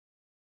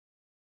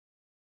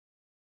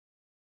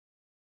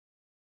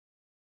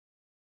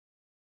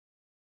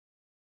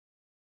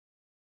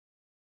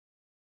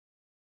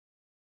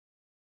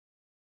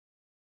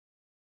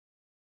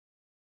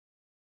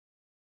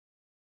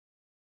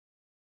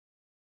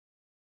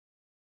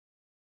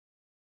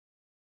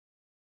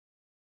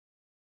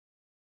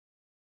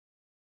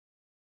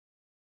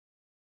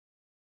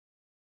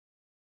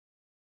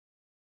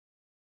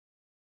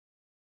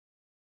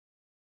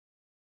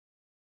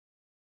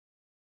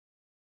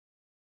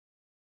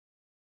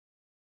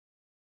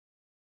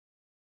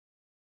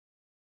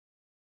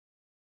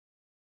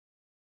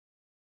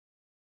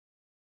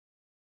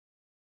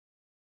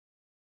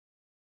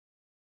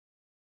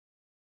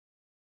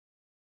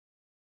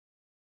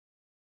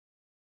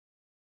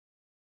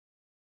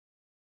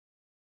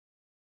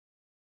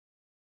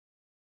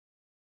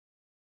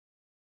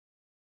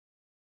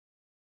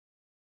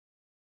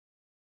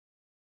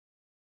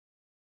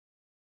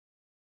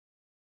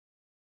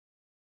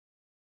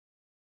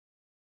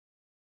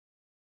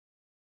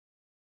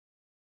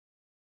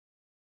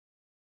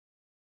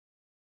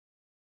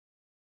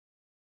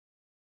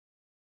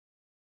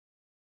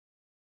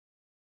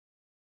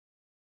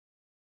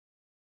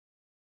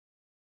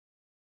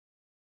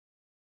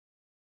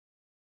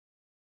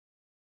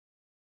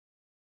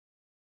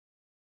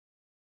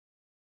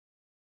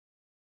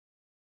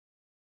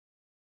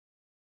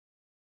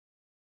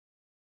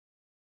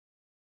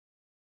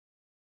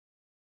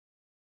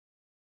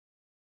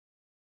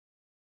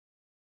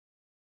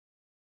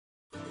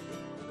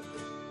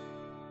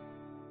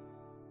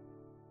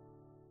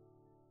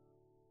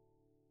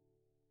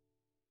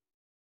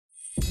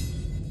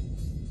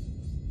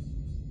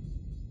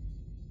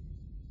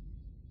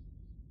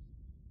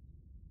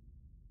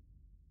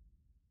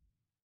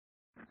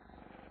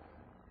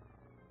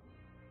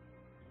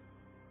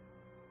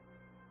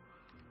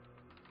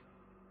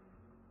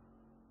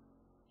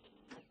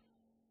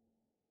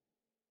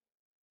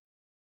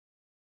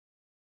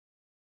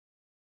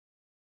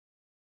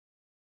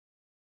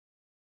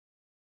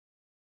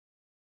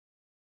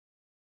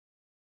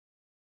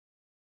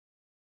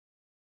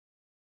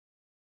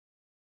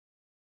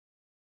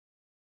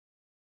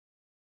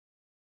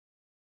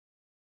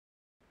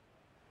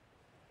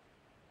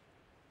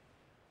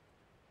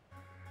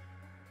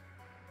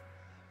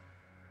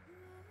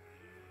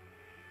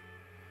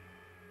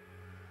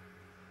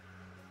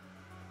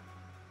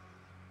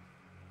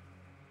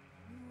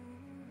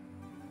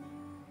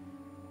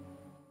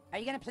Are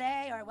you gonna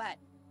play or what?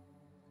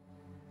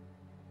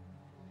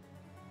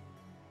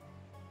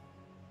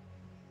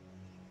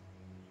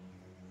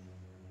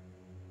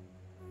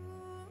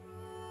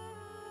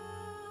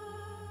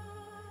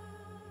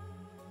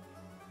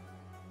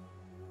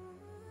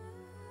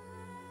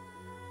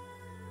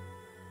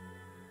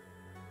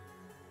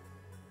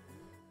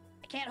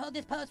 I can't hold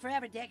this pose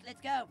forever, Dick.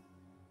 Let's go.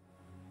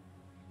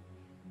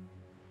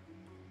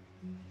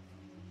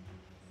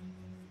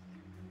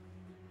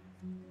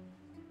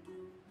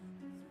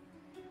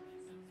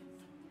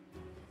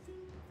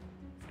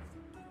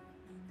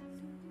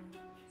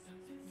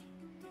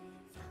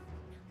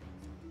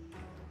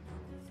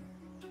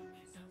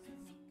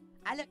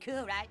 I look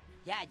cool, right?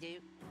 Yeah, I do.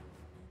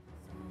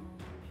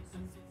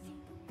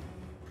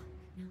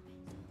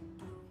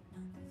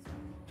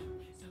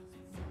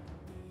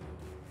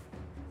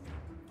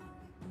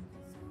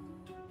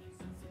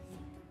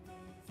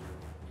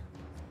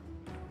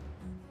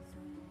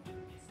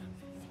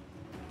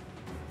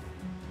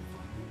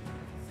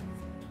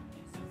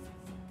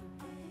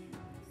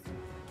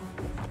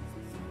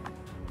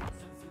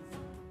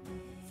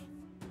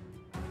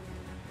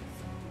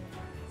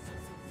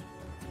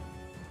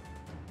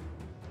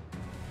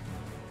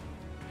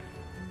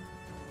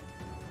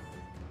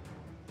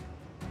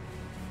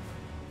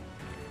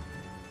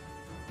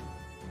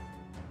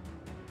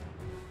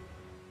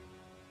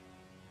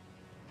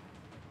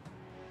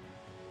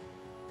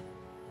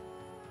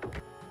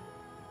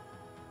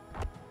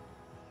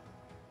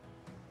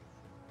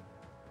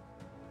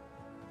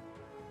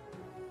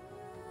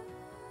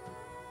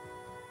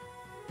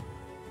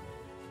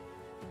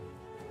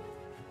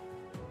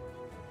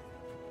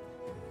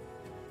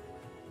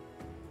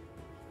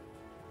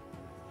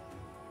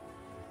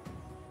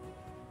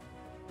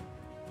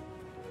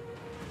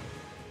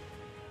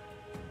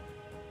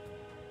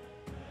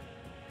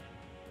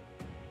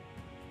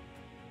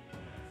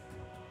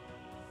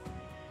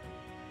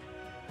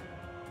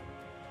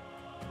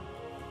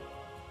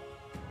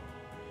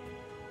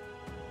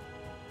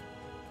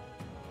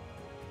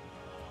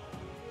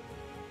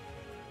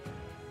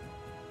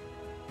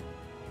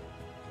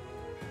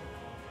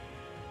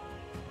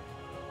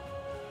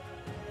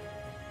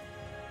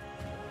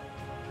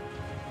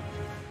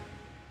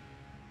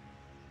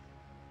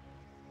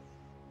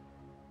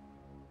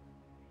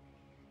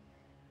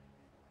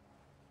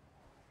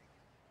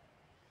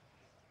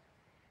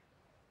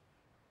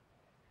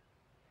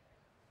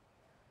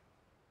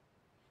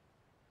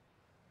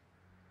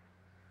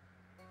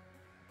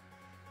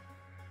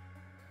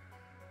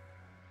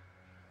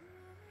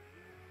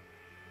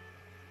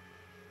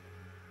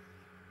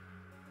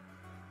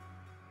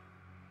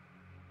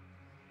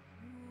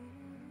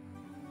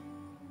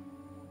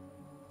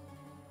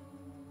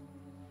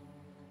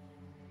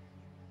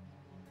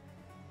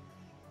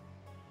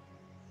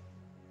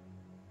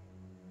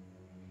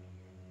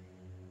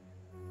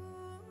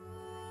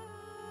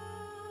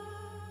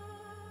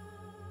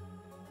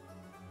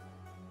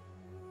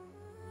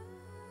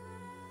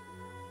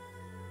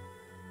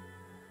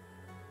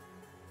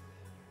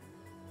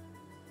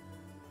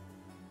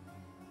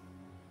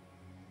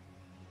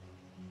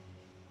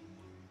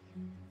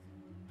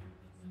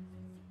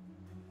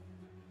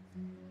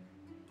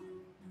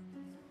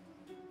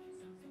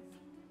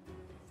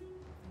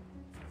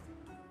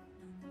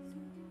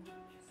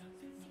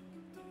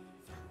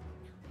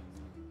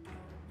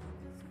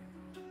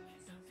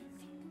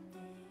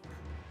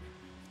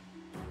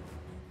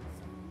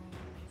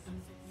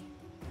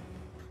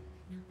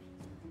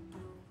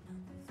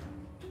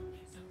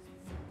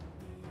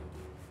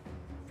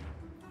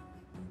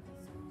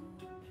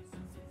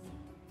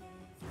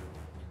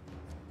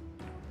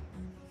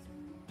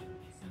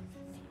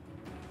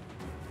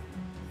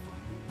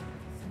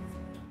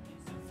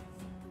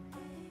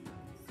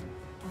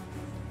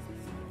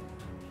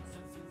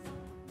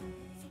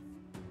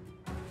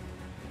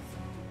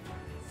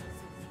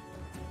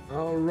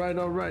 All right,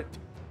 all right.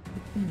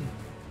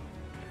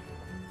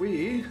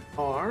 We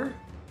are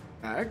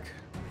back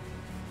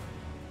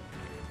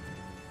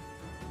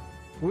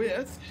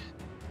with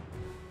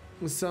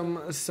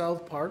some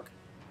South Park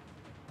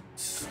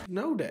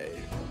Snowday.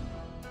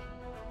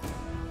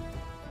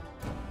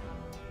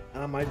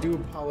 I do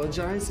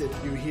apologize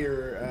if you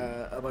hear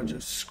a bunch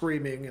of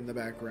screaming in the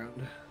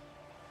background.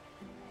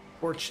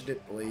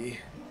 Fortunately,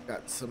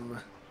 got some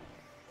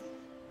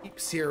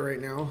peeps here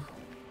right now.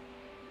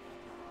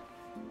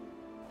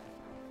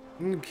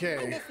 Okay.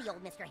 I miss the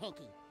old Mr.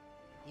 Hanky.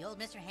 The old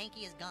Mr.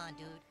 Hanky is gone,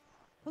 dude.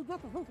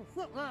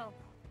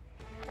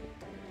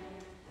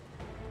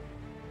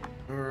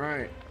 All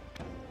right.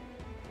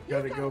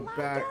 Gotta go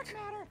back.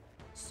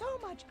 So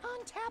much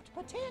untapped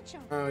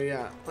potential. Oh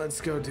yeah, let's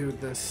go do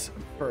this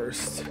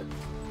first.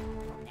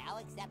 Now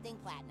accepting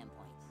platinum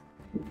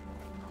points.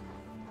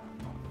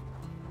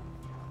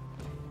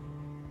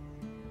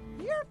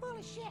 You're full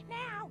of shit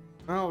now.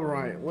 All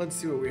right, let's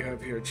see what we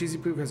have here. Cheesy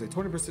Poop has a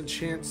 20%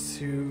 chance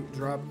to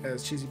drop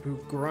as Cheesy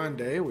Poop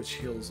Grande, which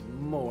heals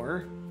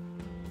more.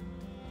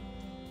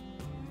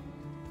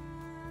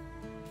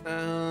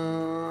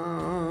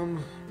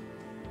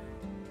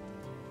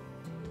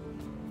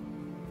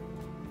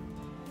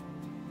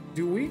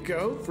 Do we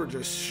go for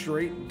just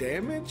straight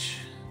damage?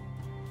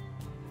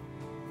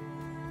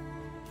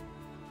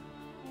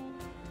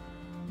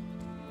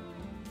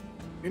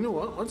 You know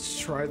what? Let's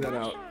try that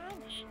out.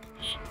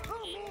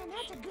 Oh man,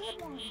 that's a good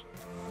one.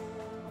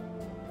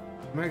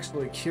 I'm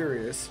actually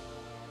curious.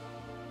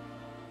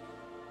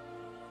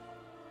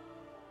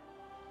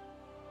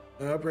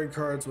 The upgrade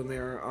cards, when they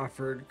are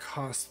offered,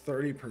 cost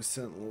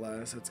 30%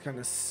 less. That's kind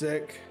of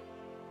sick.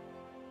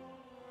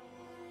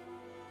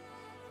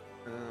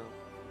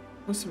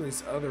 What's some of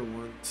these other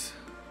ones?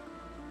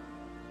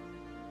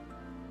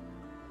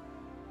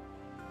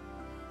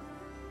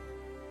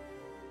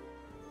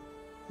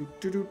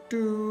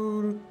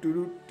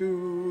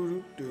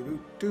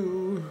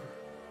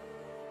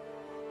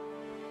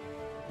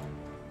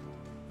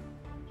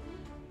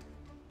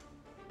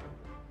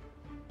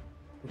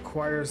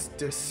 Requires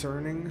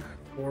discerning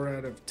 4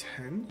 out of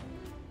 10.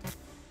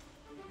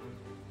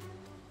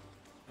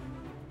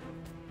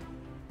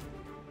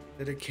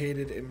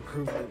 Dedicated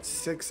improvement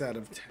 6 out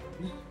of 10.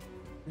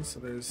 So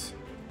there's.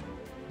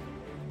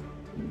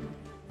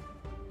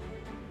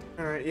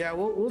 All right, yeah,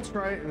 we'll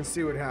try it and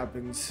see what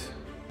happens.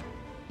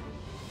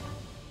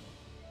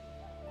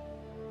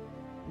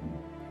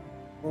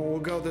 We'll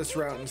go this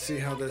route and see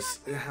how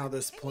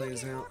this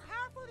plays out.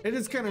 It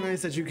is kind of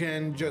nice that you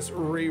can just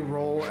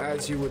re-roll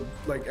as you would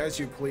as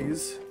you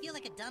please. I feel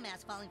like a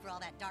dumbass falling for all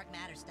that dark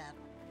matter stuff.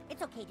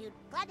 It's okay, dude.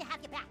 Glad to have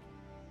you back.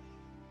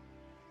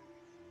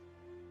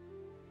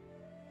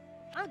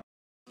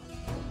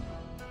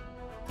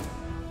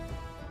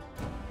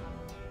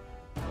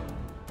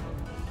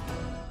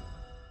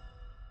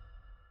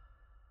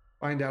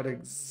 Find out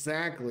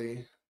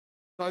exactly.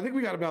 So I think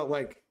we got about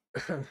like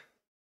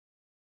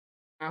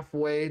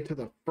halfway to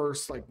the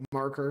first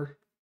marker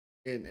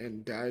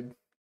and died.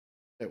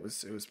 It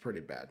was pretty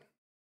bad.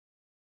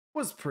 It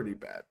was pretty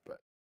bad,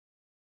 but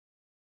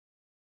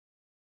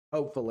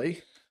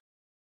hopefully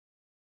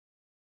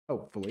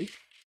we'll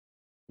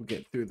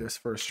get through this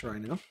first try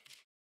now.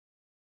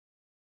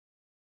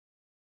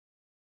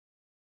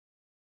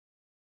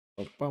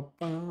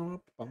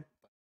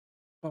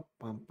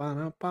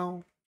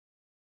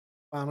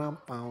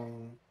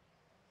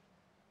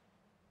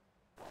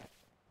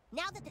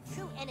 Now that the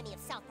true enemy of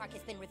South Park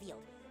has been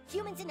revealed,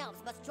 humans and elves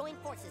must join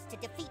forces to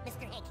defeat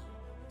Mr. Hanky.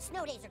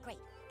 Snow days are great,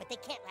 but they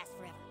can't last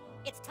forever.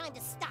 It's time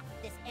to stop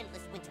this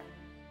endless winter.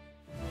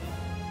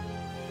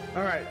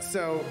 All right,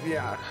 so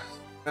yeah,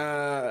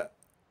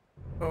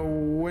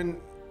 when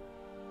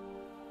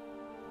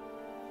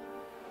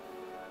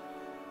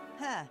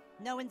Huh,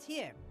 no one's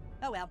here.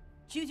 Oh well,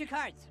 choose your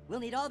cards. We'll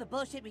need all the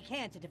bullshit we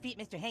can to defeat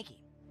Mr. Hanky.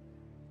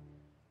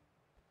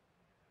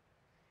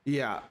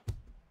 yeah,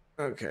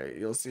 okay,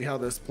 you'll see how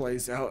this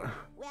plays out.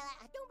 Well,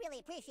 I don't really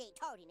appreciate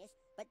tardiness,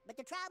 but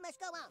the trial must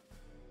go on.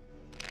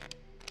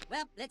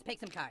 Well, let's pick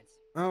some cards.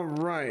 All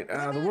right,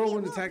 the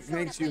whirlwind attack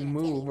makes you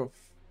move.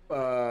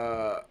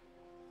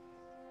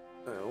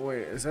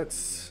 Wait, is that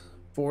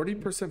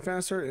 40%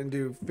 faster and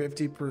do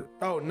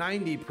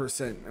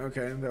 90%?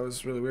 Okay, that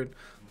was really weird.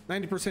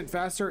 90%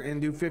 faster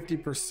and do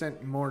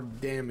 50% more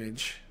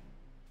damage.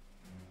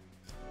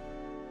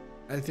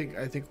 I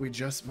think we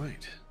just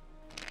might.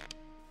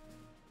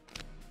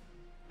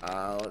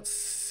 Let's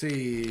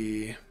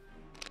see.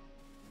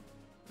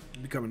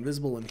 Become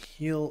invisible and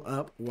heal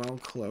up while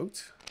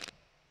cloaked.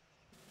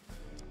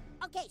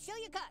 Okay, show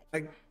your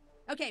cards.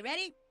 Okay,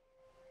 ready?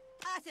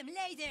 Awesome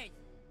lasers!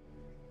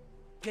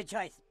 Good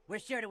choice. We're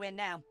sure to win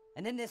now.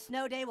 And then this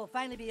snow day will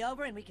finally be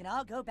over and we can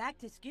all go back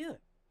to school.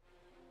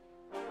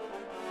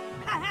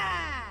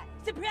 Ha-ha!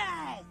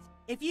 Surprise!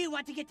 If you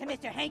want to get to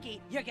Mr.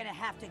 Hanky, you're gonna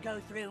have to go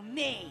through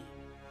me.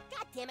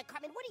 God damn it,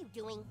 Cartman, what are you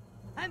doing?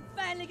 I'm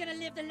finally gonna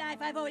live the life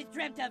I've always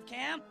dreamt of,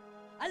 Cam.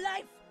 A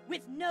life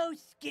with no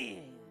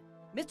skill.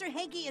 Mr.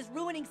 Hanky is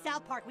ruining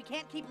South Park. We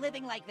can't keep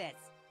living like this.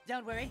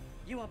 Don't worry,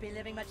 you won't be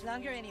living much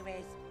longer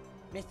anyways.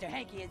 Mr.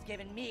 Hanky has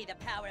given me the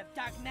power of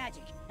dark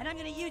magic, and I'm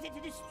gonna use it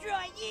to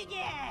destroy you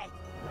guys!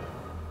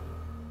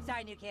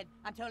 Sorry, new kid.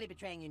 I'm totally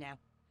betraying you now.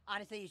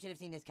 Honestly, you should have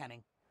seen this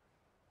coming.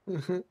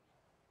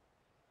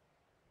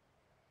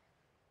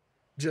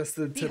 Just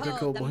the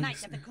typical Behold the ones.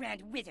 might of the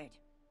Grand Wizard.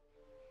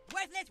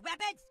 Worthless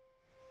weapons!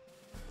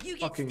 You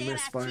get Fucking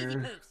stale-ass cheesy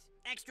misfire. poofs.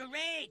 Extra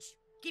rage!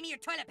 Give me your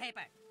toilet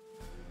paper!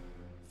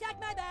 Suck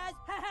my balls!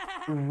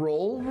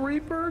 Roll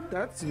Reaper?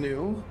 That's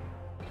new.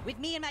 With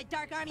me and my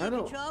dark army I in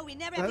don't- control, we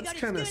never have to go that's to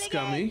school kinda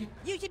scummy. again!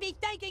 You should be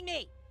thanking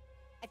me!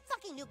 I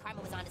fucking knew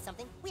Cartman was onto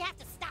something. We have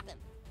to stop him.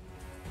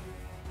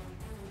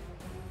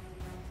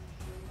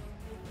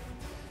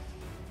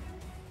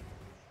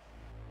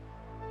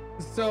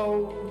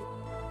 So,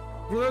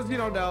 for those of you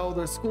who don't know,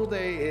 the school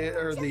day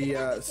or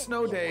the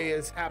snow day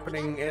is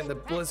happening, and the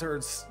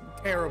blizzard's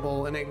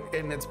terrible, and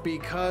it's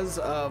because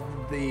of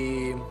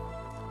the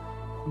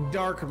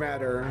dark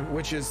matter,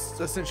 which is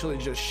essentially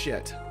just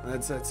shit.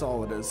 That's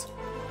all it is.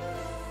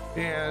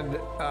 And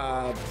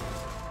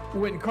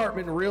when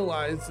Cartman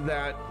realized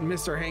that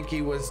Mr.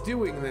 Hanky was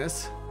doing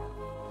this,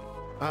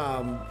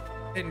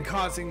 and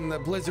causing the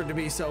blizzard to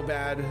be so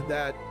bad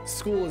that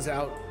school is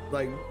out,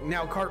 like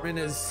now Cartman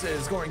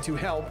is going to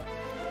help.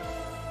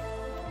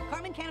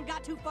 Cartman can't have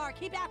got too far.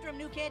 Keep after him,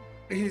 new kid.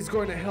 He's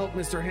going to help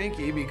Mr.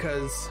 Hanky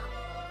because,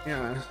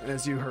 yeah,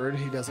 as you heard,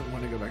 he doesn't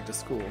want to go back to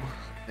school.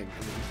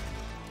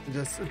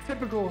 Just a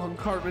typical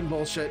Cartman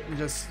bullshit,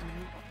 just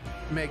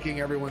making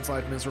everyone's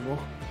life miserable.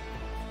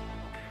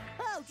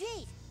 Oh,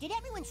 geez. Did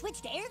everyone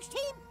switch to Eric's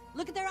team?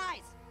 Look at their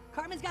eyes.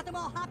 Cartman's got them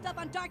all hopped up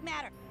on dark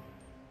matter.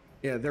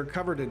 Yeah, they're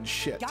covered in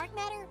shit. Dark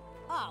matter?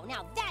 Oh,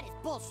 now that is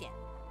bullshit.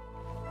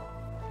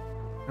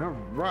 All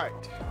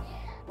right.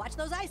 Watch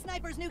those eye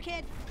snipers, new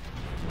kid.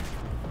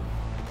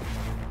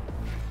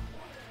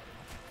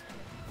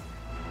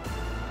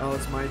 Oh,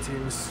 it's my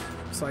team's.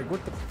 It's like,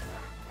 what the...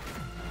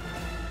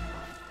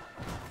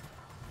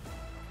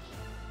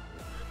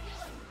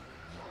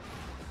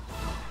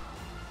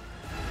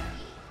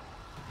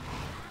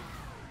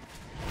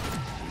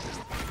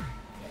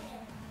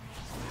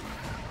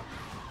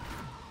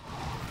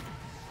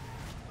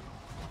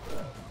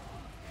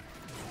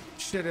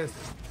 Shit is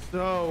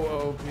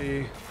so OP.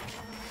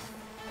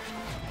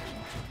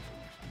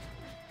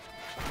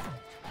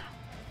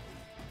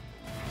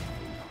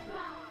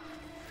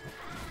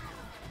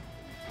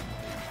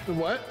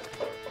 What?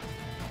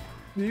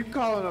 You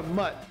calling a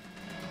mutt?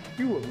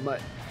 You a mutt?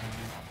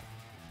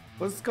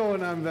 What's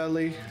going on,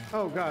 Velly?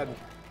 Oh God.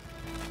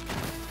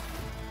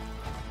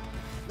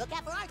 Look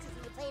out for archers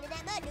when you're playing in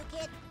that mud, new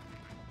kid.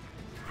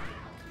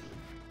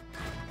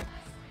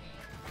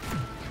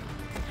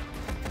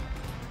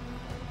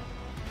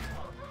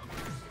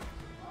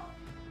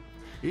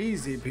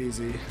 Easy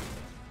peasy.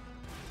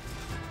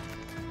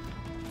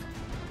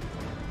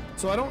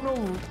 So I don't know.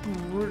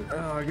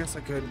 I guess I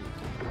could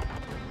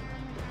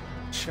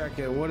check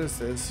it. What is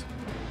this?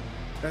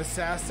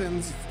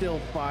 Assassins steal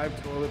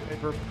 5 toilet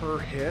paper per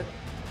hit.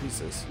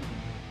 Jesus.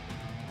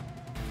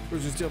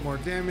 Which just deal more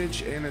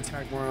damage and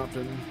attack more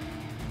often.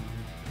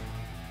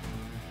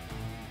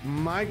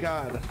 My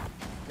God.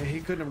 He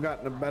couldn't have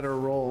gotten a better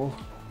roll.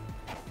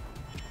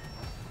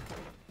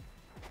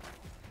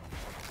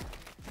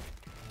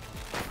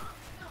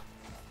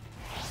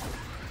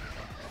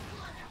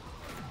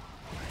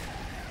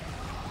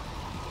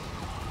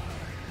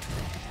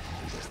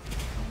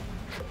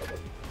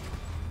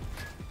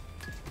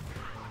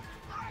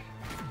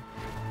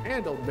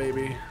 Handled,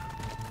 baby.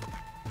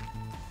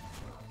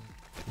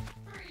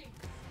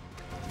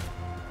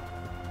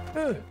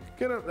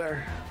 Get up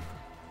there.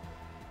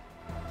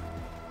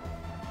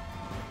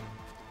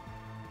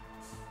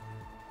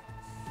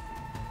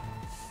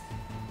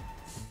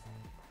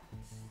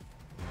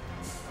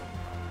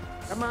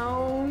 Come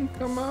on,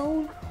 come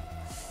on.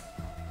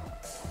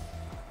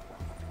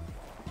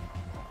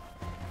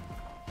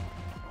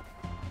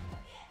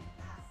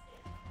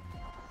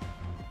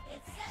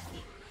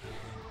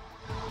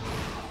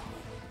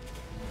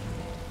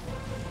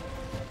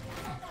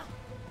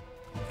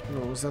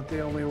 Oh, was that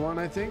the only one,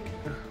 I think?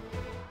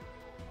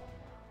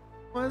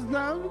 Was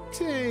that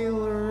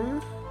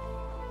Taylor?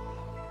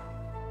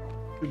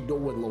 Good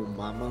doing, little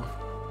mama.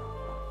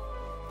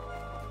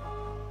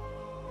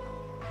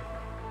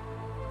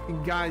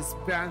 You guys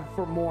back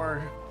for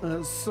more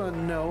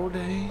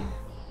Snowday?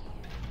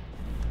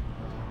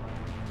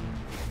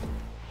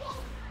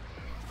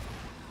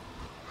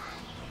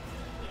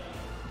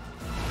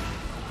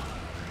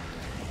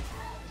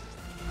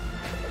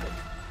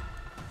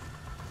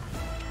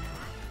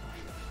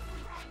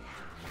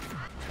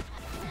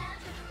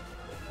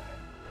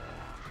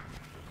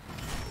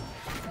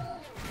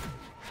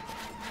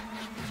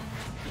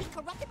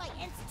 Corrupted by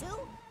ends too?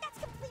 That's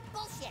complete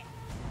bullshit.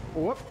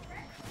 Whoop.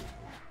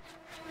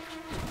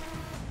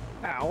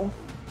 Ow.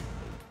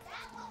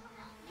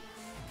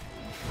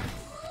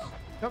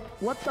 Yep,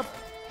 what the?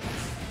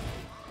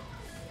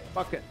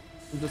 Fuck it.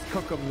 We'll just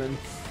cook them then.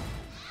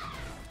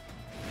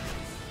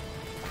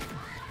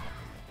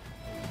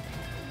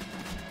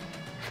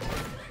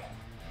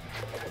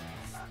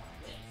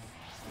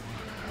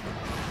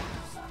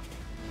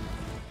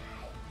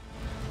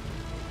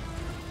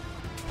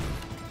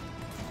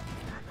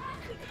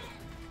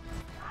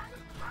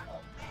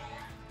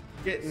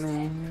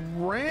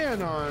 Getting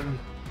ran on.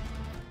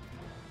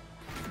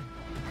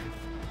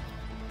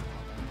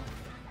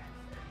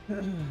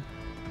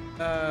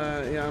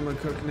 Yeah, I'm a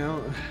cook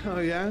now. Oh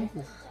yeah?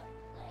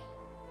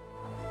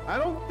 I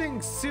don't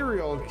think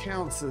cereal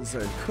counts as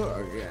a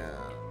cook, yeah.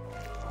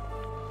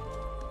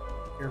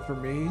 Here for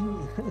me.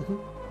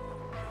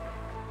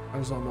 I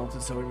was all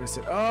melted so we missed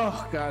it.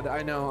 Oh God,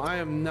 I know. I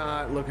am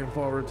not looking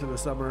forward to the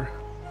summer.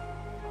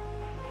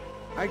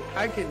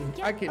 I can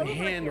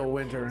handle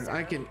winter.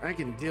 I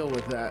can deal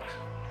with that.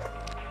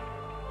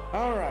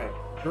 All right,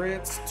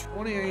 grants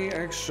 28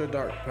 extra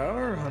dark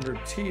power, 100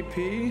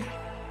 TP,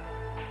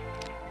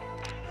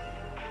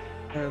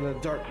 and the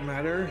dark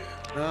matter.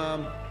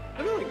 I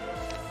feel like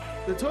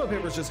the toilet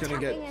paper is just gonna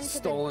get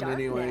stolen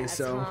anyway.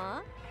 So.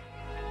 Huh?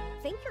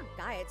 Thank your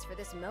guides for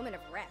this moment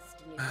of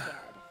rest, new kid.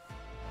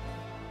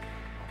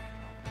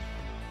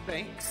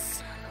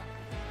 Thanks.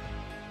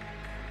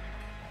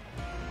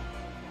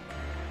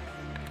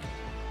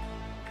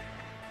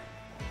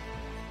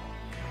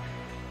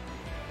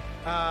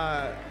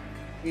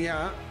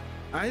 Yeah,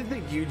 I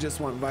think you just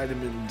want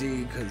vitamin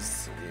D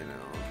because, you know,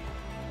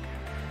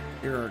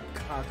 you're a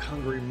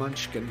cock-hungry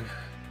munchkin.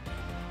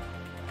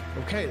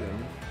 Okay,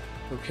 then.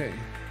 Okay.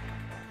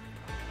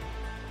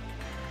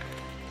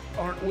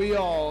 Aren't we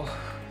all?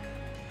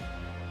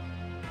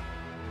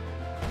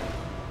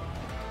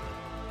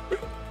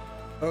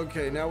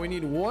 Okay, now we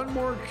need one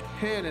more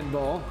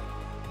cannonball.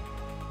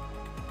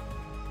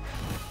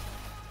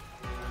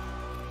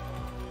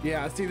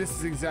 Yeah, see, this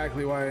is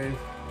exactly why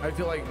I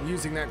feel like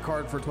using that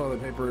card for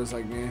toilet paper is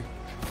like me.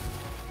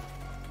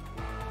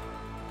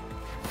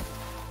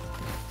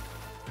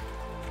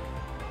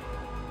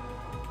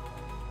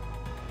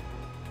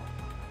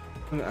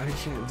 I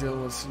can't deal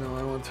with snow.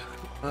 I want.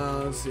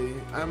 Let's see.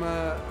 I'm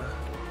a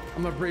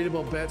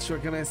breedable bitch.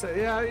 What can I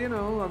say? Yeah, you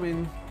know. I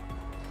mean,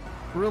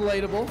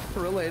 relatable.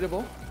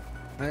 Relatable.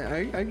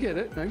 I get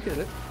it. I get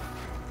it.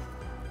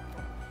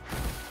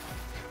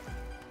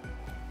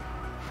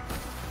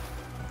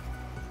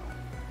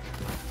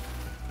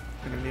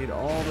 Gonna need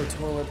all the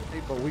toilet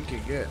paper we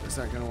can get. Is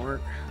that gonna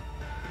work?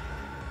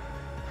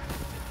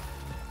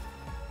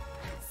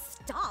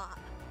 Stop.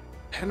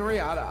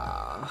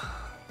 Henrietta.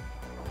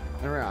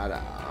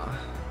 Henrietta.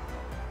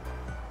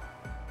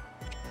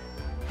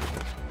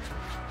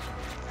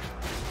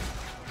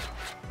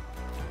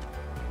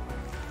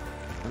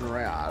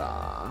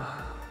 Henrietta.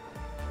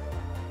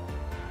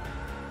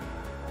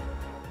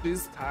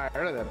 She's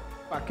tired of the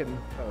fucking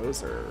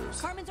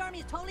posers. Carmen's army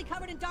is totally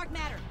covered in dark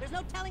matter. There's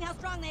no telling how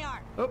strong they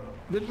are. Oh,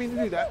 didn't mean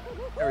to do that.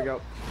 There we go.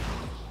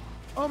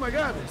 Oh my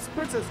god, it's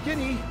Princess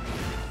Guinea.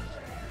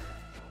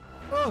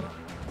 Oh.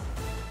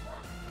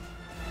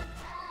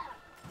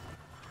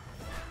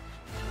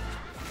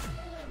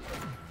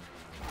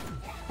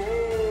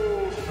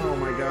 Oh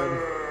my god.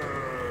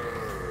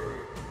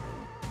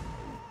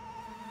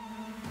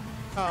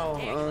 Oh,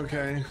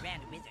 okay.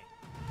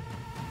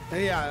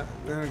 Yeah,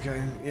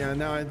 okay. Yeah,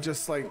 now I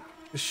just like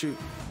shoot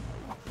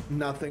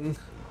nothing.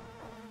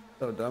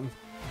 So dumb.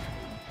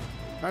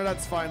 Alright,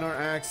 that's fine. Our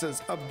axe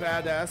is a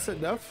badass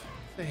enough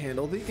to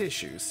handle the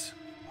issues.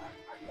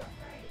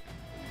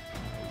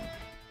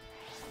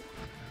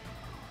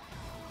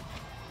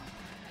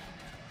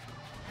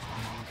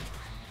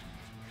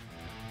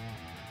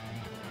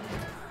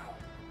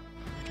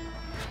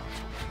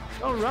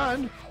 Don't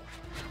run!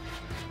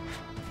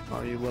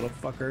 Oh, you little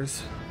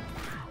fuckers.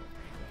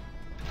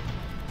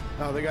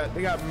 Oh, they got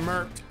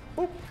murked.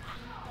 Oop.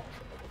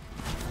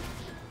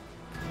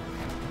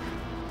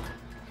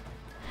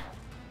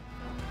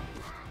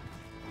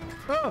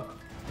 Oh,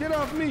 get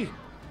off me!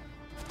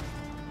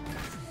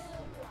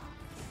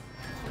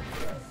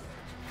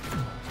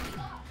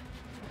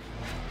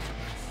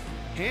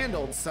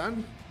 Handled,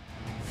 son.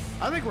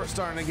 I think we're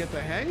starting to get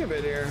the hang of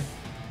it here.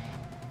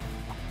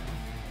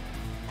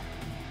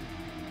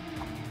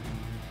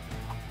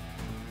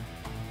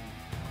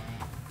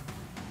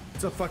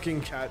 It's a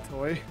fucking cat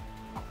toy.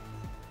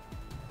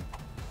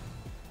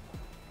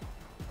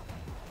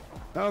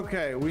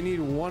 Okay, we need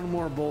one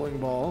more bowling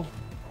ball.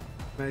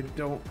 I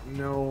don't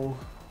know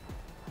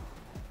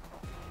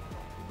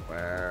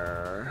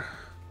where.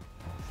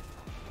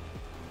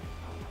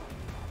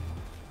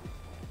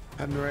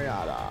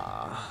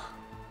 Henrietta.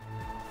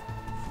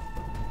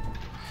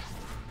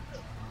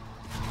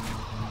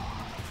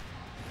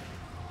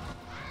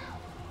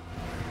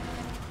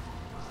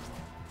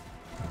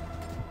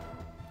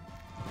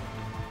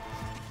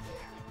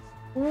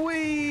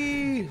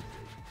 Wee!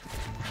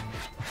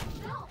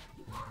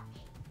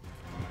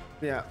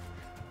 Yeah,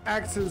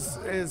 axe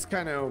is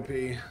kind of OP.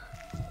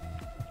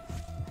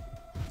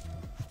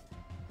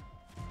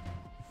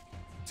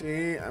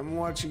 See, I'm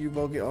watching you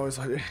both get always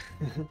like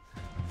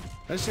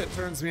that shit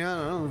turns me on.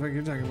 I don't know what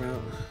you're talking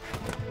about.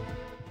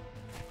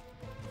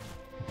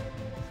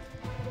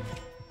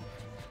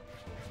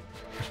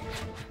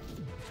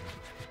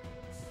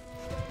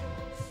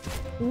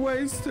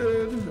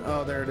 Wasted.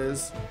 Oh, there it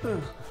is.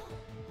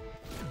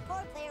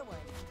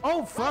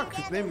 Oh fuck!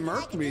 They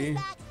murked me.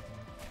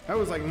 I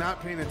was like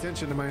not paying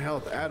attention to my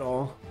health at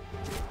all.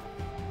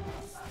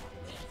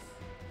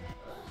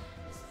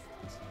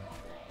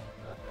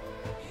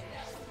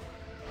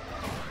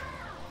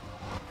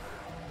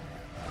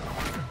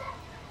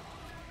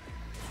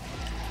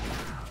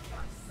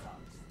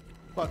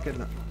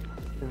 Fucking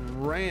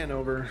ran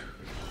over.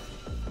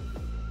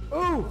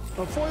 Oh,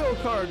 a foil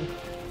card.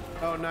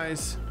 Oh,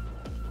 nice.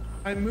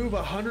 I move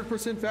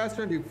 100%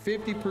 faster and do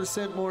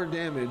 50% more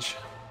damage.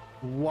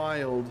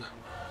 Wild.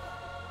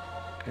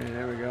 Okay,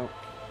 there we go.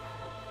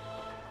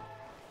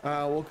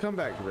 We'll come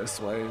back this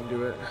way and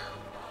do it.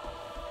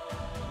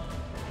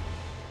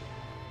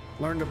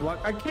 Learn to block.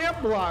 I can't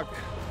block.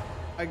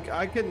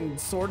 I can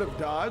sort of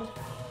dodge.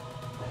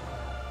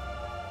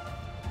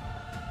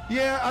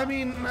 Yeah, I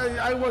mean,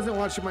 I wasn't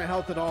watching my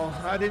health at all.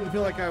 I didn't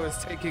feel like I was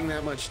taking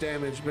that much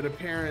damage, but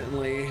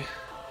apparently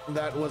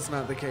that was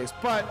not the case.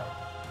 But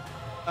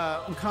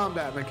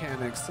combat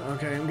mechanics.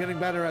 Okay, I'm getting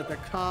better at the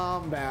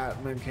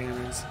combat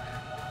mechanics.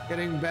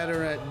 Getting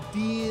better at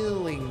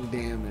dealing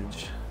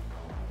damage.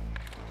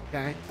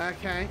 Okay,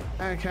 okay,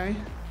 okay.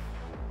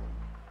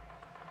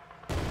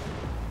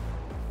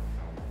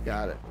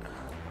 Got it.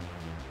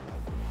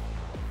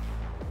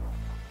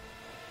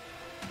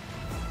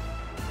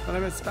 But I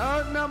missed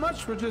not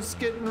much. We're just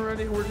getting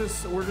ready. We're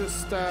just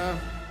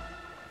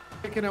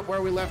picking up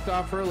where we left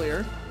off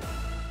earlier.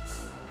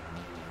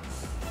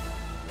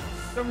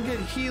 Don't get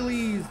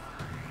Heelys.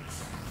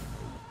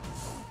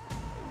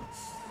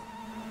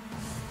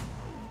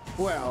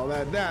 Well,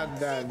 that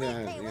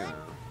yeah.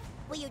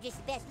 Well, you're just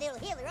the best little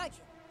healer, aren't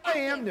you? I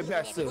am the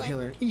best little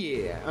healer.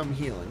 Yeah, I'm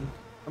healing.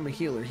 I'm a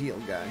heal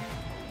guy.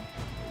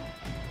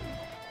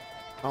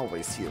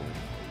 Always healing.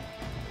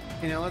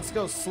 You know, let's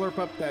go slurp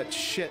up that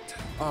shit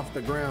off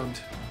the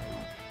ground.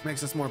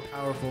 Makes us more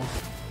powerful.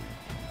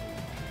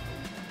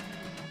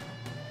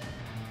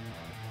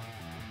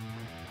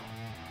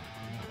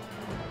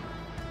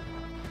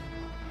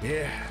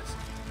 Yes.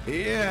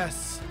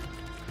 Yes.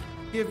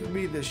 Give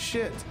me the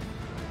shit.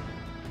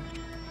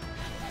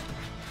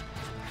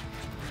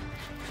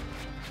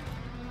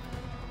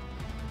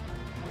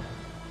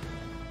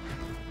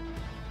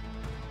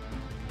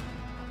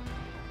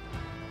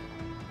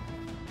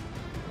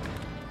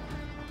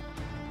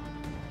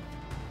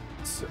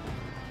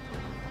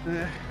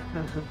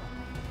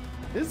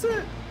 Is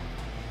it?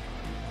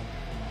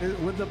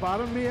 Would the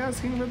bottom be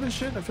asking for this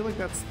shit? I feel like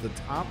that's the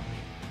top,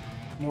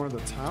 more of the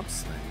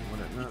tops thing, would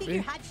it not You think be?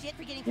 you're hot shit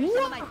for getting through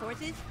some of my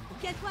forces? Well,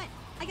 guess what?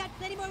 I got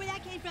plenty more where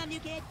that came from, new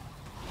kid.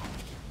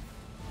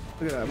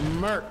 Look at that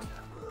merc.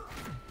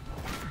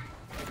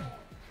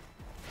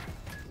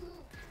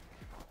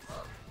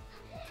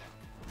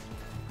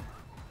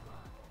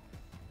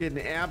 Getting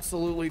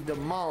absolutely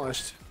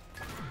demolished.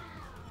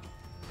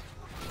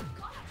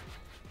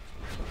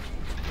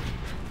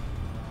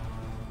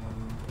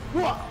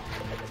 Whoa!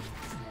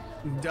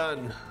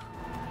 Done.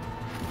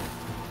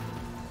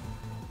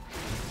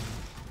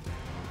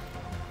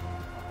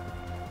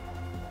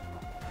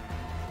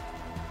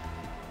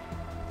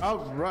 All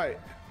right.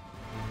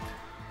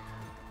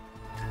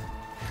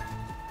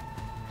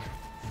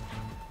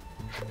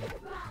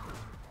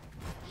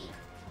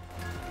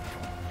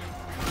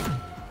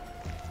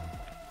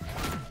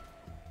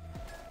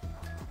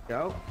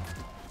 Go.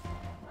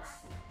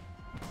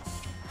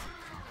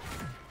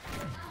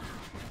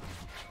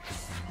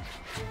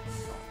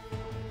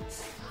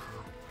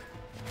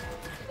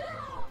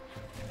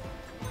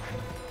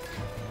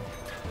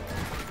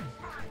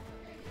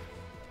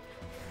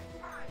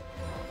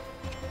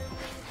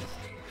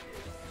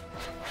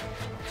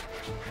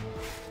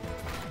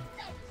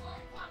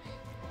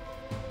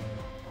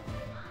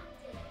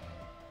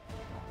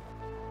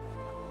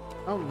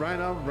 All right,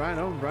 all right,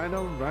 all right,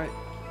 all right.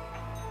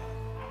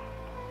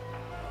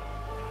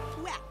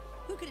 Wow,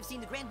 who could have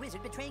seen the Grand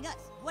Wizard betraying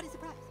us? What a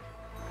surprise.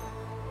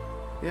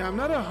 Yeah, I'm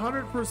not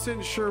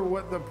 100% sure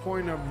what the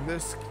point of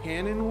this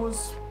cannon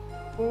was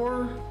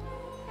for.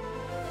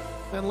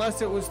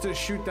 Unless it was to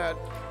shoot that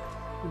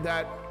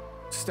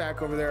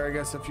stack over there, I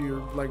guess, if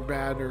you're like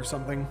bad or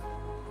something.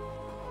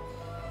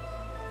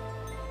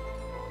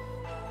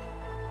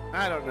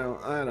 I don't know.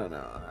 I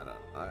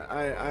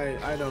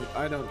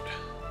don't.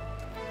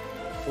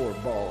 Four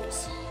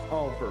balls.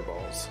 All four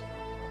balls.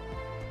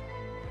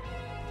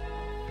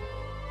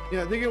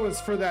 Yeah, I think it was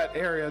for that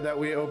area that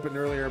we opened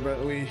earlier,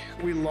 but we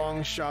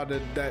long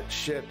shotted that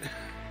shit.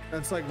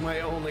 That's like my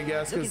only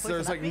guess, because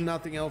there's like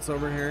nothing else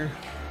over here.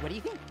 What do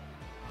you think?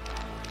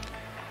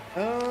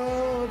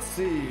 Let's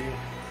see.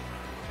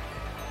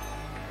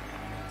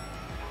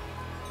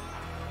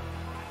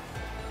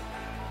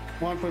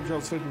 One flip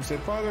drill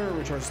 50% farther,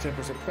 recharges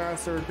 10%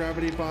 faster.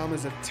 Gravity bomb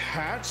is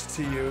attached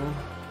to you.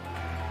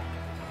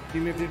 You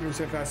move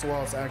 50% faster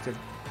while it's active.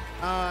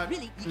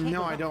 Really?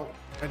 No, I don't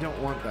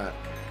want that.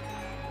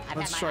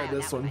 Let's try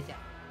this one.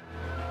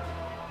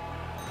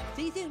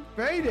 See you soon.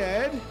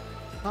 Faded.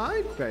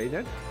 Hi,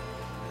 Faded.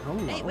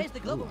 Hello. Hey, where's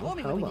the global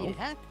warming when we Hello. need it,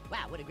 huh?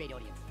 Wow, what a great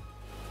audience.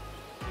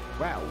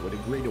 Wow, what a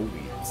great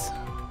audience.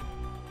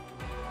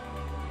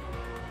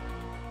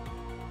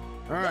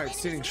 All right,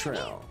 scenic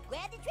trail.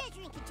 Grab the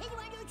treasure and continue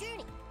on your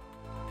journey.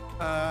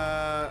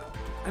 I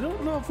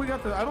don't know if we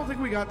got the. I don't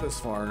think we got this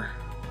far.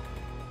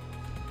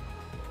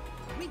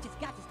 We just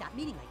got to stop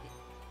meeting like this.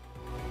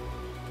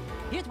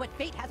 Here's what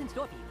fate has in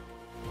store for you.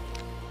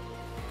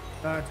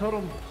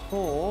 Totem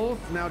pulse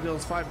now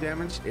deals 5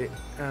 damage. It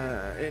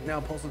now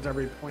pulses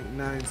every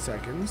 0.9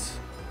 seconds.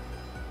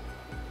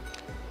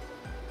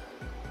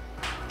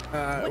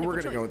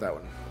 We're gonna go with that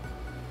one.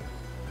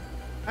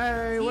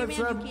 Hey, what's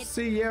up,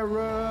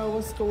 Sierra?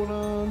 What's going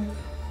on?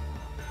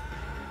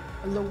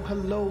 Hello,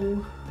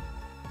 hello.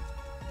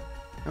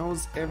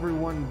 How's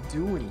everyone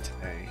doing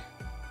today?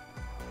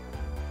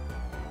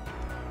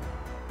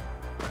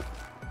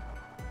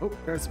 Oh,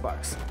 there's the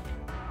box.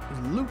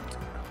 There's loot.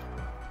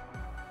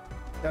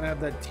 Gotta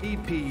have that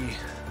TP.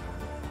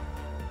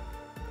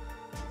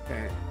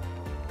 Okay.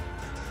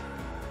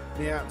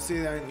 Yeah,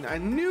 see, I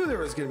knew there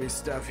was gonna be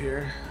stuff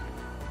here.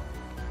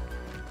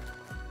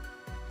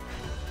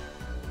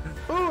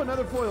 Oh,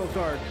 another foil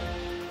card.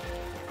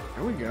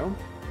 There we go.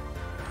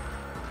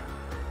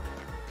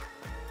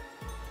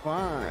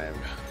 5.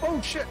 Oh,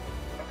 shit.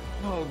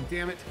 Oh,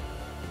 damn it.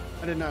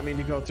 I did not mean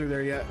to go through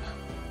there yet.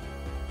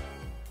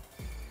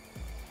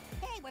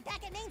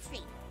 Main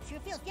Street. Sure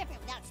feels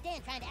different without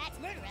Stan trying to axe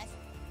murder us.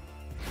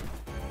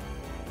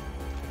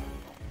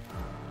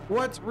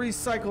 What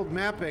recycled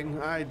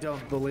mapping? I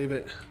don't believe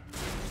it.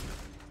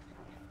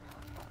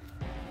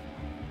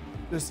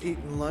 Just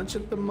eating lunch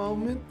at the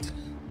moment.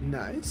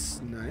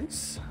 Nice,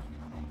 nice.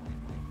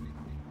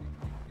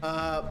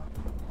 Oh,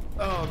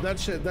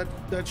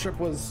 that trip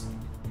was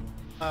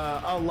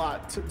a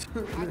lot.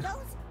 Are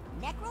those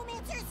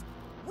necromancers?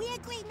 We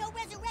agreed no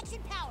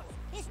resurrection powers.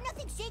 There's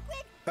nothing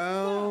sacred.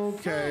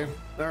 Okay.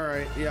 All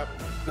right. Yep.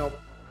 Nope.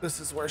 This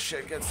is where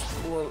shit gets.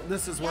 Well,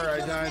 this is where I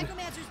died.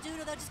 Necromancers, dude,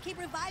 or they'll just keep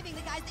reviving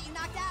the guys that you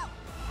knocked out.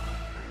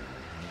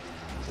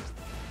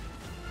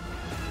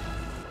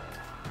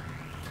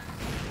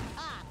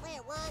 Ah,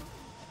 player one.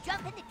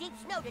 Jump into deep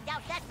snow to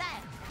douse that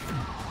fire.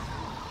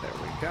 There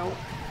we go.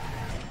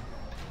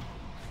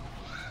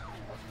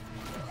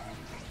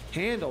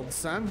 Handled,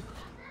 son.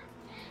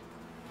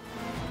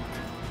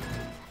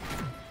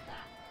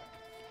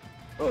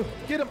 Oh,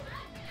 get him.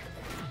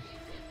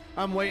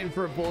 I'm waiting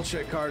for a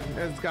bullshit card.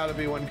 There's got to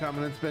be one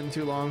coming. It's been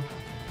too long.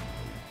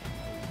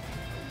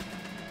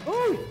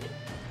 Ooh.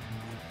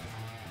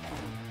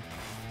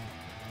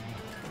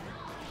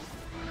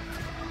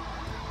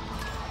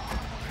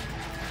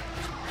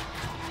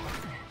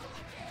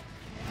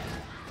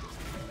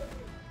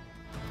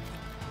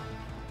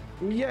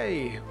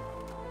 Yay.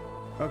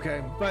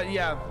 Okay, but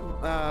yeah,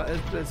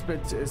 it's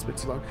been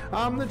too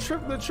long. The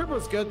trip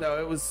was good though.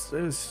 It was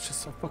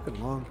just so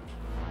fucking long.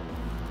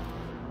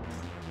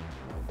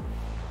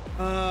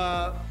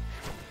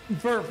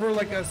 For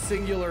like a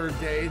singular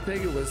day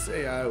thing, it was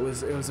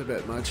a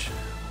bit much.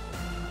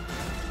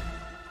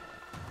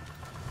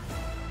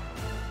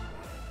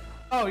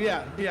 Oh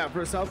yeah,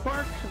 for South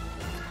Park.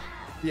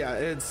 Yeah,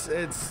 it's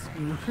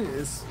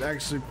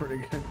actually pretty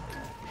good.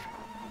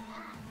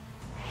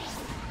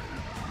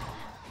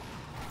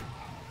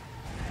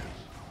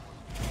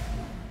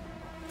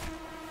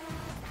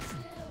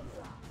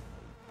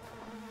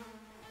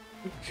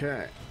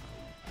 Okay.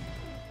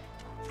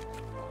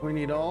 We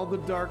need all the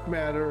dark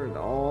matter and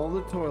all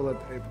the toilet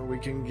paper we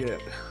can get.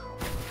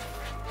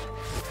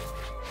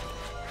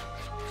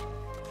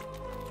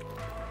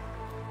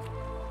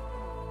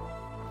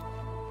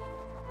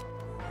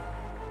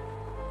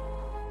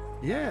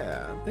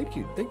 Yeah, thank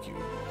you.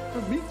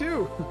 Me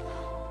too.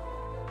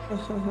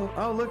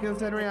 Oh, look,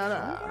 it's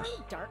Henrietta.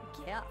 Dark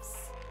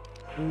gifts.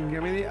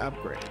 Give me the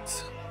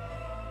upgrades.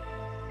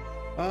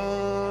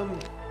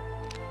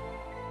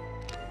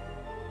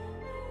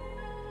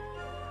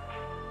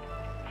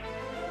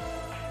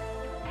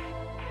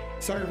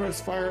 Sacrifice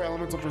fire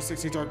elemental for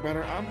 60 dark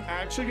matter. I'm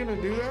actually gonna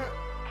do that.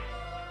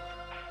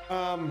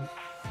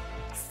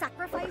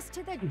 Sacrifice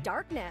to the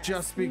darkness.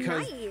 Just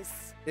because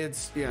nice.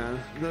 It's the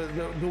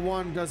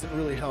one doesn't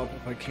really help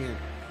if I can't.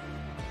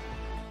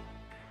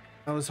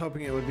 I was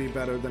hoping it would be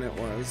better than it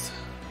was.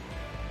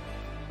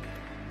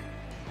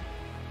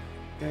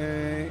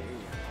 Okay,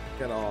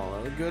 get all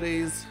the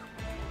goodies.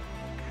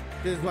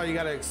 This is why you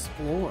gotta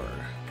explore.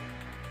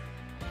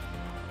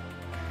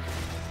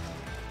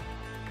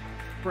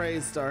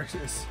 Praise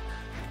darkness.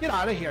 Get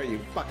out of here,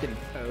 you fucking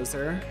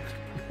poser.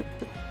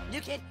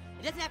 New kid,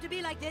 it doesn't have to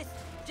be like this.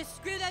 Just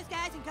screw those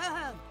guys and go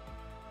home.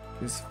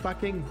 These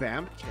fucking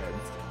vamp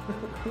kids.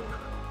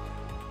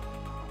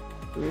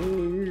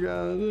 Oh,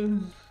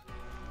 God.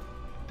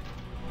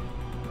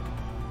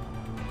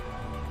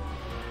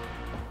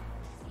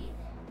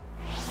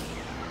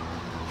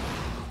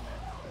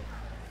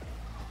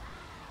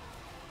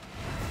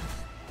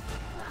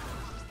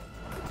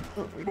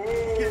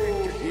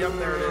 Yep,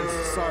 there it is.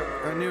 Sorry,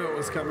 I knew it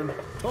was coming.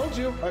 Told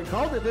you. I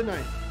called it, didn't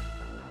I?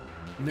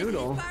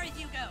 Noodle. As far as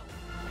you go.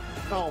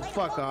 Oh, Play the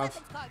fuck full off.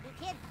 weapons card,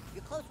 new kid.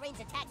 Your close range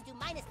attacks do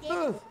minus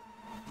damage.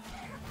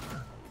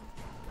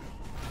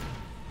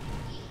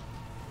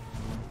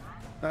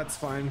 That's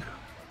fine.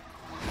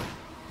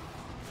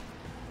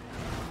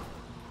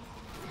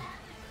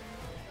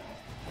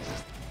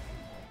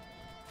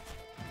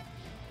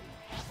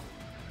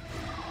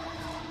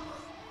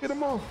 Get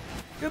them all.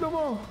 Get them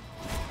all.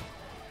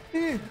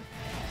 Eh.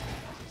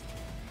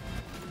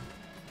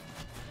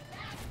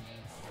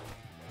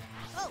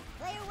 Oh,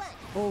 player one.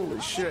 Holy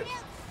shit.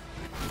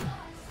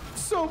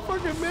 So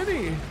fucking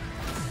many.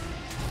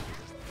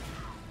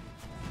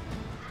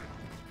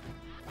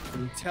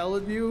 I'm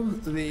telling you,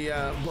 the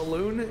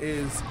balloon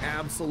is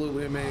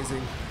absolutely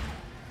amazing.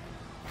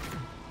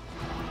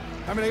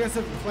 I mean, I guess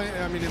if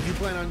you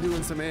plan on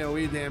doing some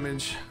AoE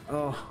damage,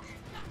 oh.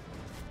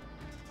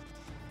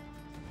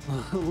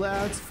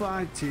 Let's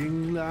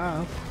fighting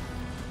love.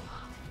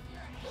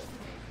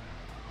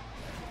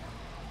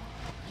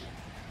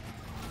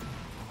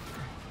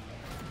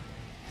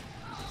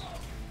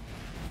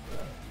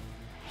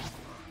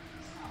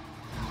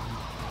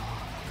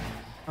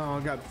 Oh, I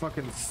got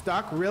fucking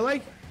stuck,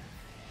 really?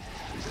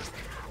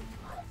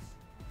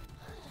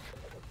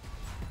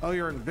 Oh,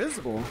 you're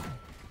invisible.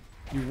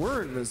 You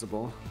were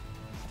invisible.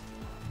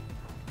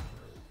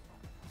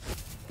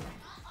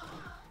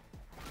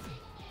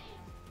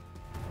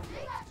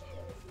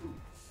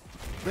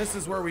 This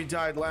is where we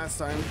died last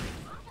time.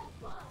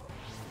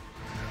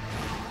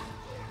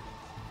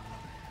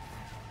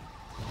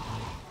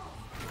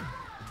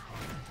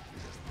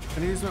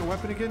 Can I use my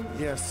weapon again?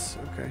 Yes,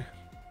 okay.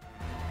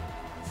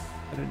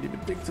 I didn't even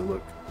think to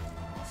look.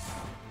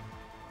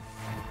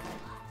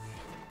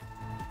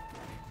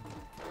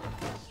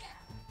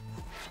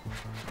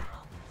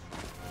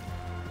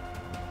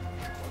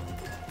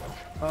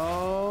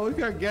 Oh, we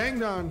got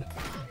ganged on.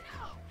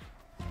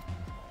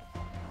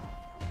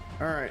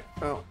 All right.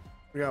 Oh,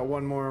 we got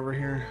one more over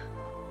here.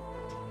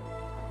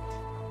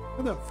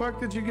 How the fuck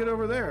did you get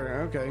over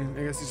there? Okay,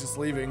 I guess he's just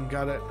leaving.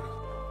 Got it.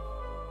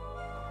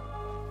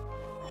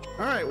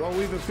 All right, well,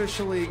 we've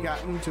officially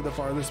gotten to the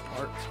farthest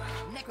part.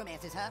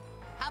 Necromancers, huh?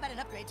 How about an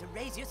upgrade to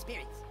raise your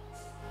spirits?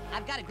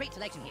 I've got a great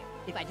selection here,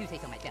 if I do say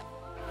so myself.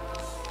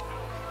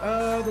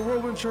 The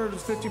whirlwind charge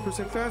is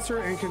 50% faster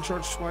and can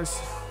charge twice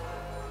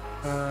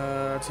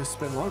to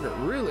spin longer.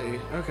 Really?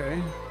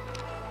 Okay.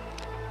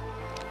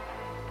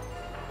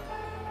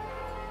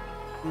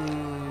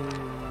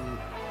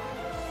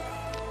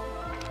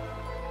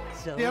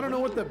 So Yeah, I don't know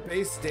what the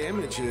base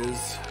damage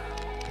is.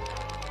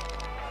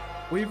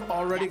 We've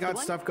already got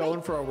stuff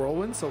going for a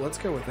whirlwind, so let's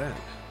go with that.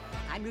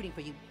 I'm rooting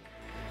for you.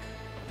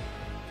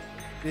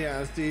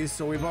 Yeah, see,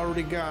 so we've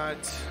already got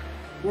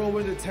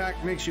whirlwind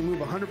attack makes you move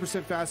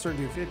 100% faster and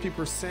do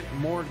 50%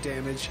 more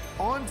damage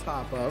on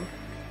top of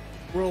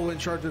whirlwind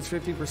charges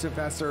 50%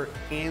 faster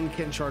and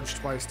can charge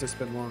twice to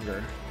spin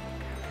longer.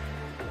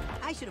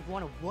 I should have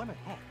worn a warmer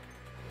hat.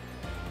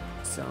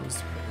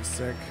 Sounds pretty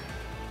sick.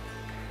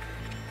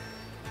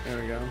 There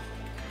we go.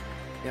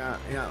 Yeah,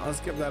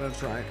 let's give that a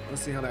try.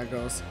 Let's see how that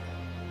goes.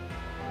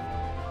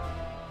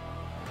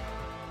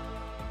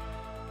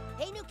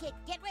 Hey, new kid,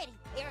 get ready.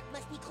 Eric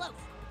must be close.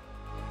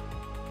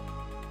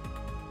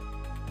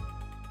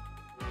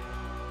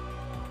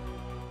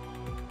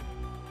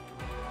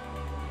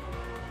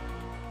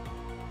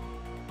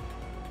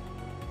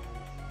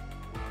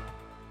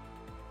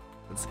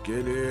 Let's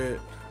get it.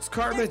 It's Where's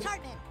Cartman.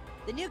 Cartman?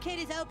 The new kid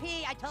is OP.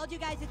 I told you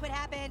guys this would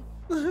happen.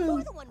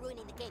 You're the one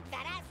ruining the game,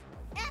 fat ass.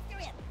 After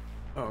him.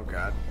 Oh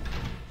god.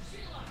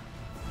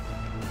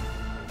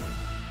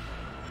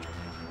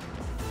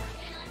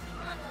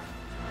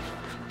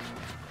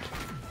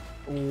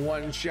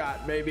 One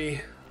shot,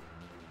 baby.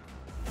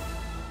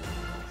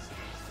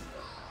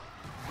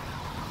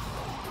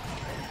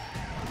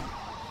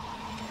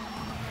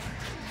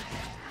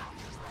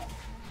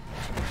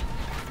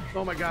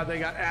 Oh my god, they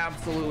got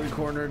absolutely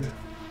cornered.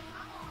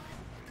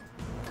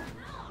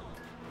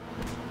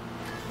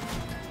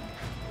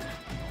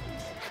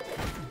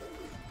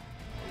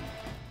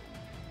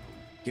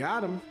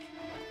 Got him.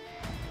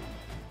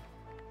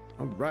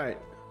 All right.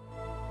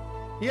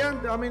 Yeah,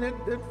 I mean, it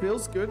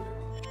feels good.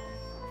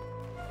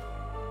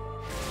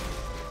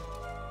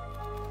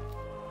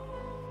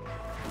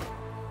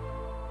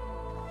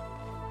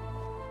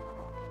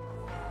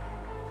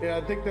 Yeah,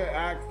 I think the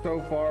axe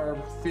so far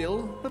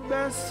feels the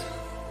best.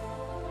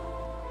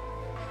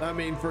 I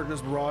mean, for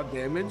just raw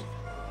damage.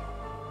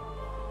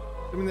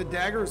 I mean, the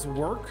daggers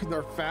work,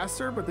 they're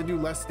faster, but they do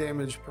less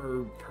damage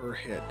per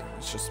hit.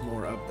 It's just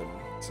more of them,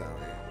 so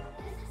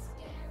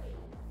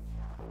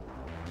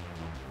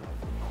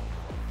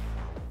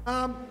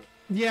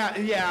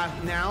yeah,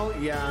 now,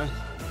 yeah.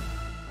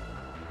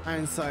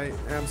 Hindsight,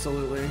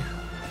 absolutely.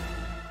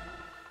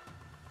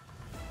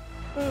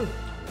 Ooh.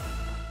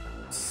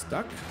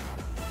 Stuck?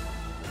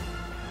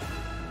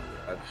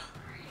 God.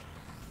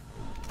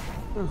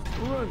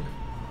 Run!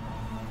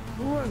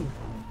 Run!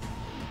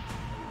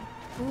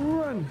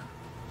 Run!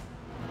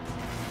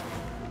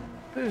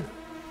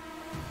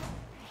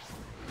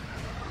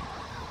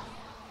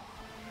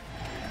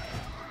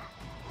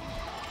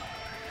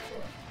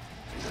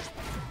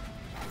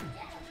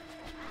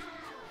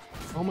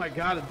 Oh my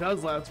god, it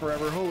does last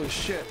forever. Holy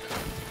shit.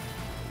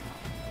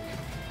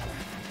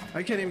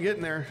 I can't even get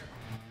in there.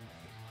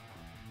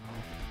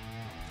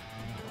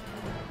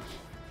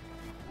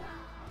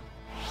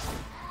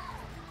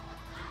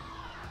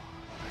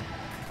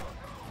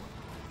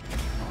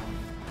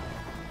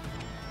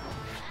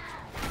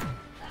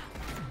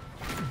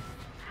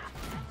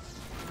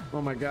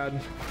 Oh my god.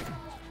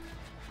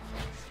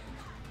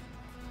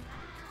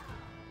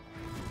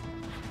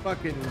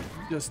 Fucking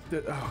just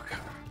did, oh god.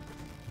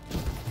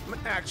 I'm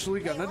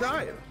actually gonna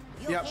die.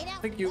 Yep, Okay now?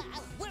 thank you.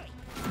 Worry.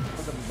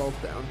 Put them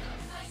both down.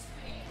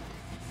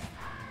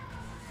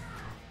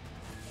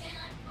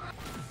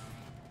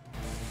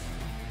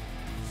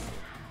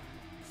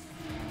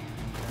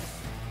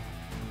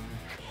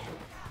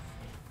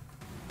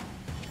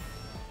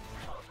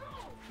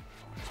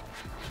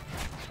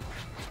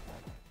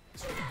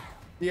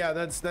 Yeah,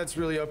 that's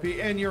really OP.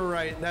 And you're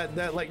right,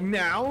 that like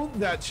now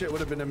that shit would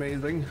have been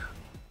amazing.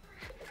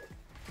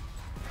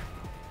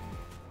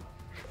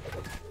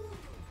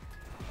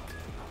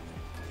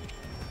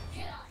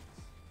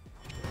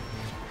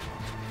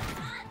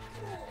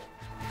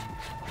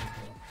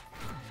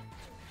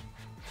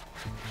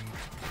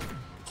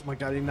 Oh my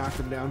god, he knocked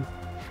him down.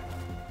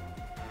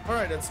 All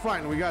right, it's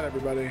fine. We got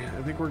everybody.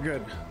 I think we're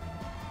good.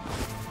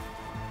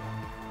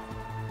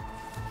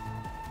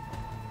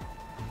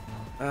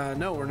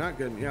 No, we're not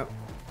good. Yep.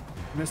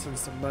 Missing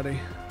somebody.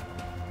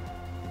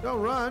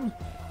 Don't run.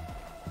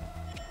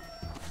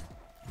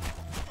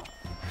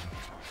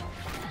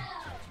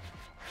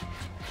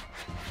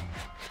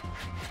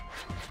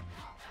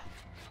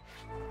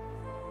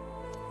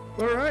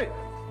 All right.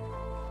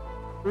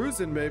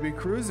 Cruising, baby,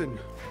 cruising.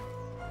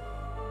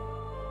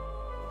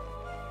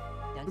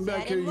 Don't Come say I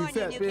back here, didn't you warn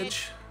fat new kid.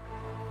 bitch.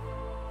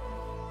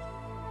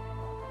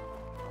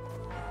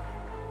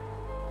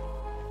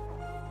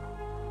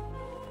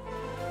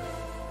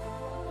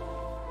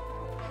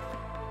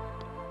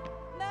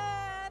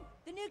 Mom,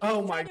 the new kid's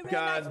Oh my trying to ruin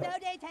God. my snow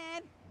day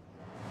time.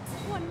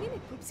 1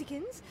 minute,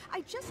 Poopsikins.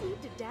 I just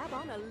need to dab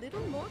on a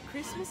little more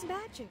Christmas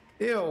magic.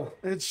 Ew,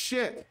 it's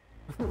shit.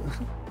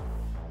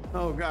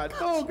 Oh God.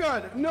 Oh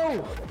God.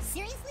 No.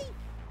 Seriously?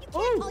 You can't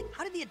Oh. call...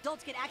 How did the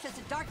adults get access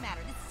to dark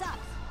matter? This sucks.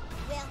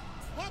 Well,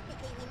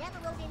 technically, we never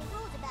wrote any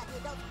rules about the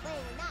adults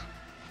playing or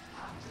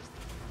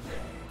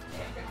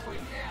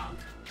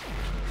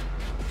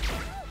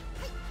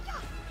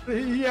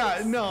not.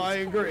 Yeah. No, I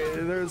agree.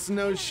 There's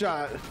no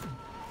shot.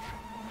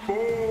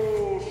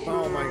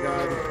 Oh my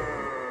God.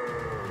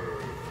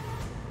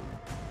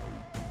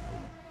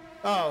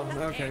 Oh,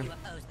 okay.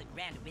 UFOs that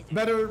ran to wizards.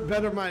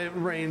 Better my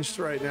ranged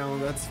right now.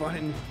 That's fine.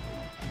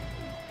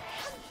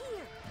 I'm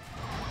here.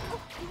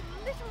 Oh, you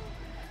little...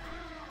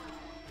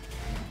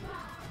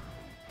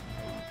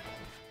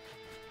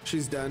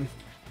 She's done.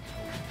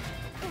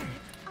 Eric,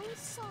 I'm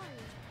sorry.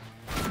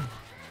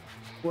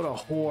 What a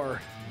whore.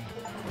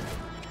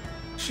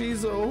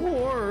 She's a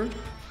whore.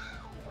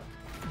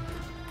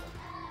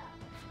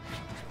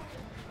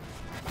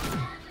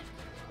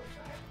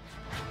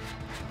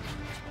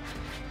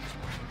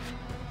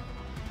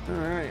 All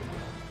right.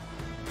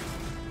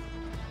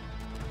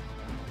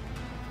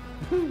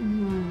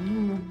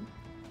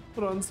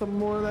 Put on some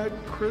more of that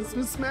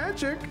Christmas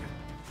magic.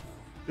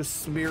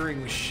 Just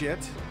smearing shit.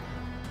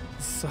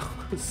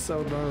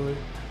 So gnarly.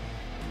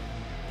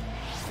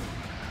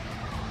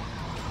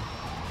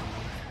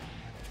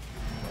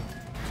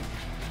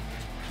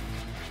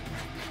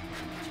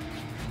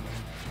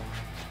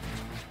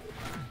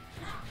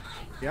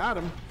 Got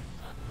him.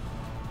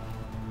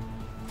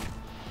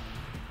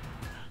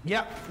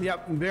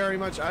 Yep, very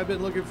much. I've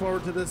been looking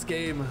forward to this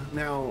game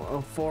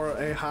now for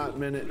a hot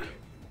minute.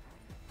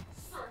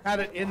 Had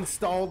it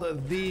installed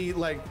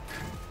the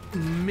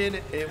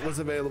minute it was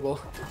available.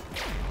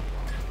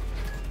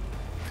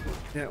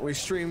 Yeah, we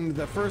streamed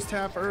the first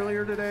half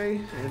earlier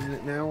today,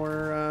 and now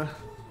we're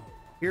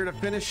here to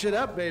finish it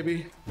up,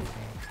 baby.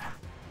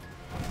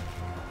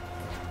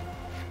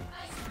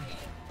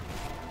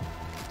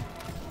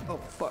 Oh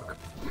fuck!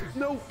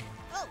 No.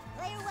 Oh,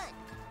 player one.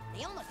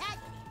 They almost had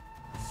me.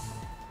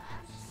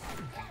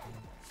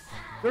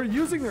 They're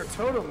using their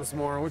totems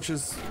more, which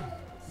is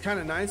kind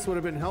of nice. Would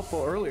have been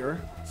helpful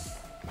earlier.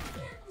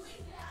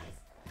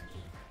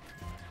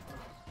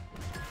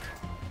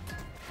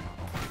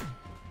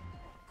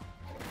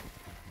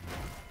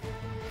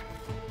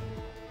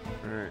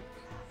 All right.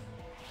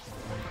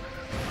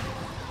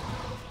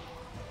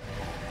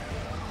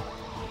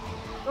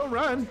 Go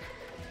run.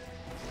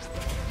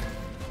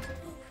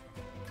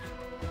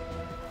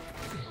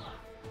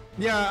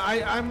 Yeah,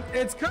 I'm.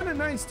 It's kind of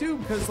nice too,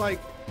 because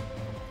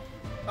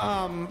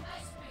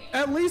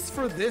at least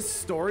for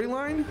this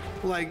storyline,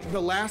 like the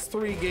last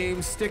 3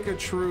 games, Stick of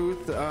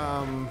Truth.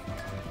 Oh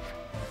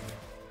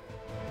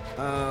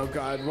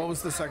God, what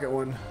was the second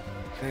one?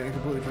 I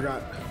completely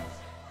forgot.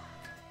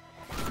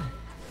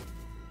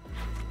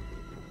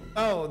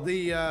 Oh,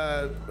 the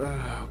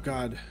oh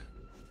God.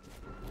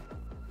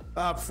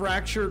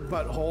 Fractured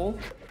Butthole.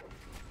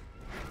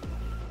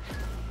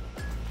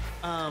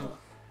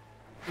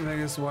 I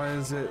guess why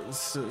is it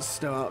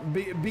still out?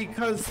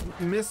 Because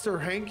Mr.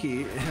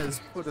 Hanky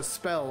has put a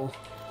spell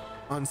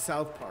on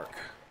South Park,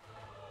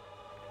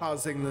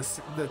 causing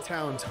the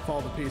town to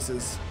fall to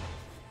pieces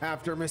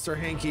after Mr.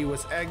 Hanky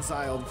was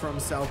exiled from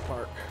South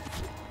Park.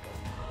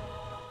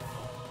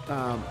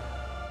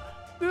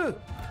 Ugh.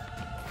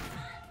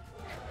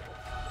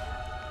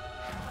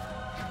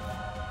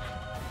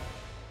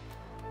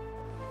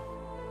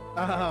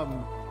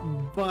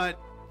 But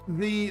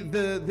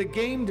the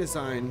game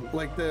design,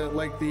 like the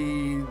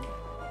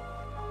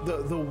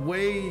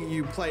way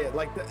you play it,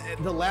 like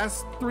the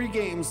last 3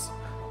 games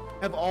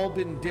have all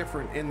been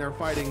different in their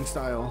fighting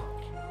style,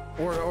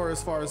 or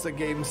as far as the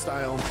game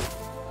style.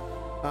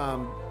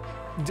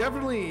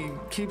 Definitely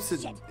keeps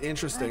it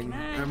interesting.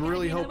 I'm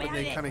really hoping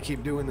they kind of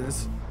keep doing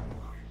this.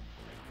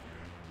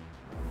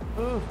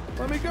 Oh,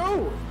 let me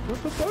go!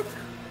 What the fuck?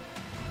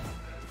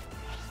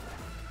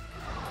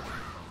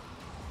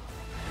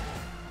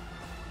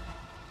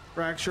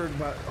 Fractured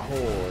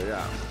butthole,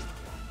 yeah.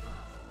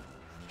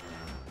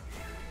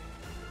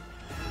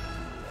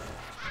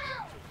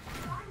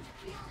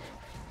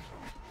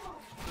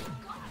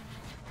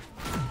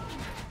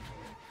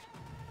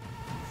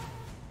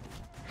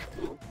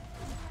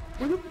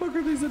 Where the fuck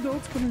are these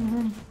adults coming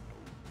from?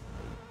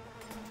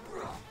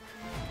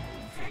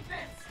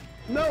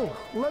 No,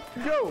 let's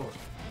go.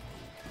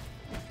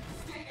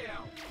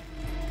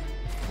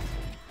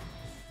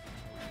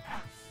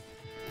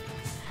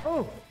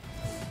 Oh.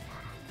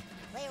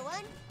 Player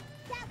one,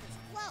 that was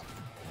close.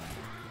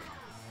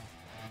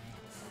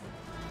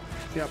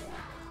 Yep.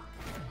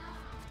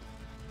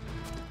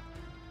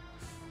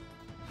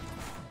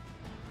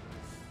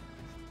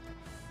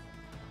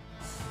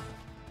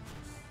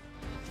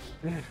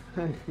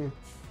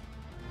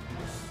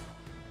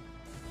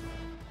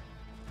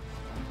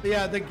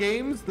 Yeah, the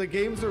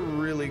games are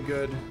really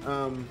good.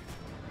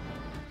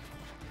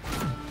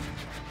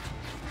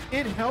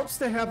 It helps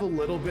to have a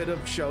little bit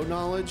of show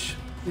knowledge.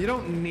 You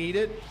don't need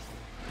it,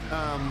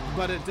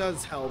 but it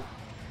does help.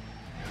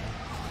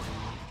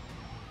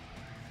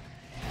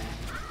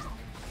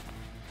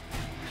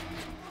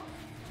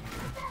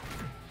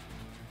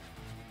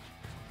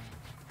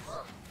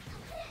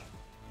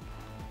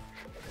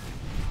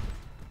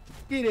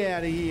 Get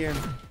out of here.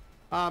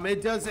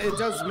 It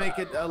does make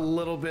it a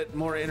little bit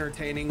more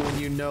entertaining when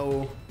you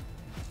know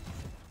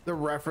the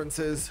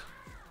references.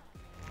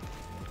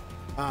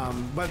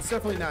 But it's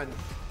definitely not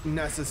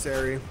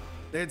necessary.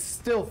 It's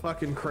still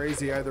fucking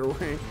crazy either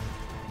way.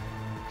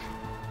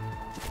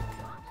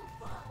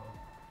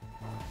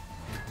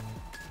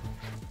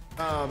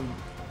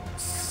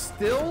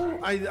 Still,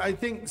 I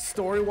think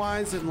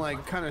story-wise and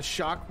like kind of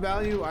shock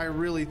value, I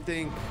really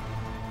think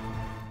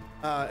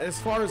as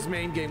far as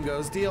main game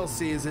goes,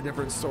 DLC is a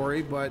different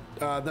story, but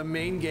the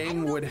main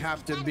game would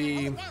have to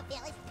be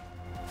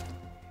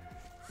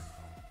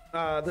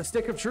the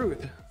Stick of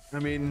Truth. I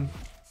mean,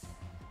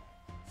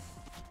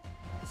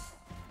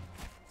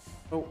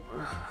 oh.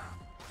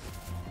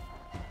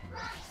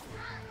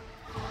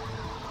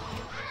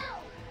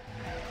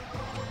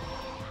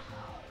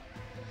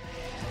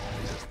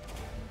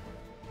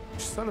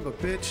 Son of a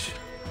bitch.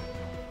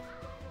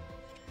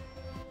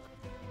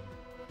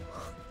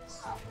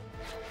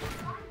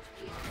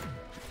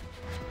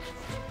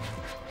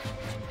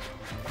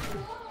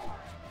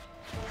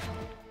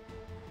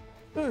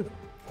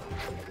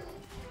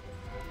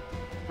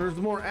 There's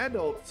more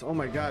adults. Oh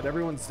my god,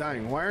 everyone's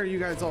dying. Why are you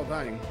guys all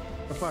dying?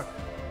 The fuck?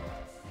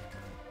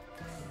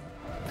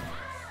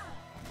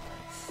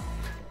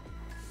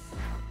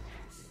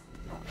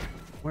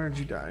 Where did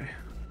you die?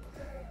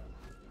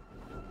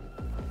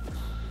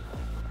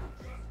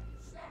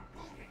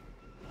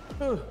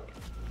 Ugh.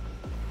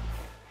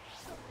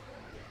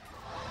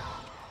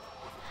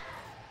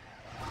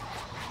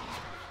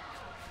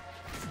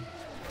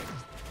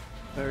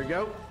 There we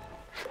go.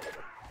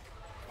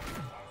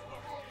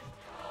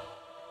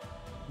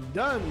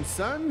 Done,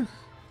 son.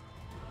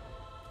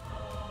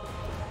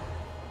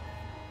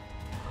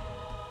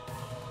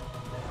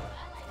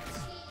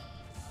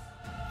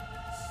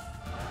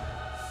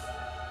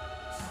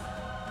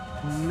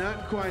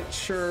 Not quite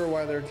sure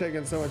why they're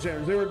taking so much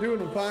damage. They were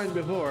doing fine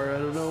before. I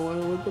don't know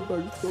what the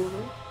fuck is going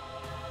on.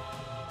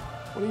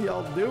 What are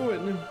y'all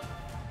doing?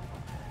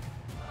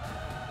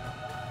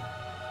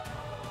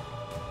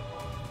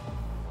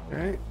 All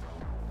right.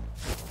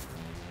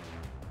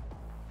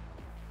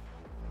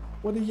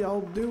 What are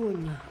y'all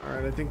doing? All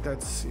right, I think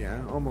that's,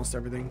 yeah, almost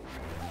everything.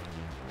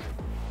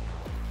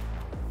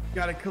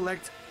 Gotta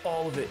collect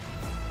all of it.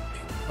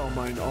 All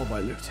mine, all my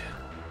loot.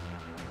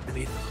 I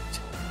need the loot.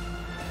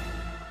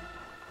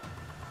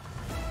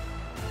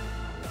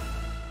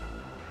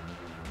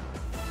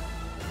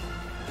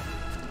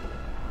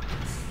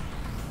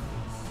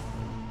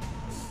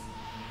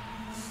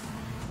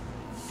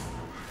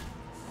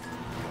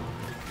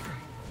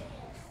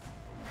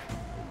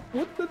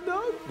 What the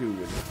dog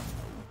doing?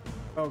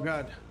 Oh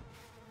god.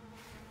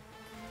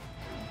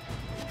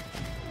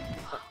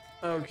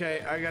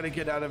 Okay, I gotta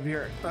get out of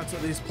here. That's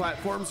what these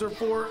platforms are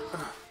for.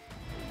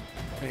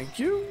 Thank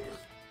you.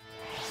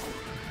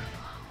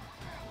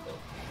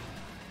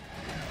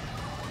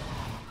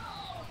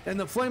 And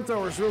the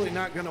flamethrower is really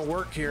not gonna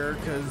work here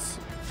because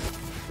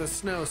the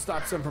snow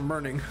stops them from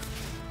burning.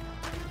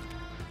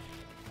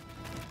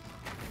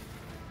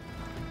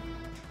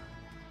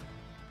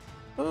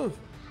 Oh.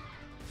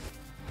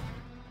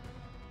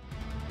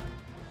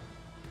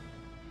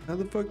 How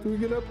the fuck do we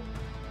get up?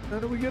 How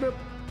do we get up?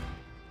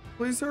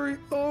 Please hurry.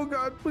 Oh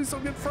god, please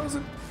don't get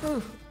frozen.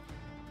 Ugh.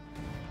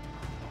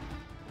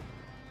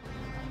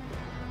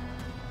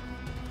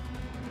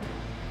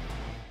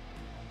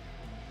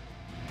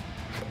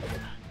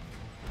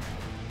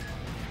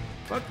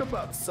 Fuck them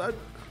up, son.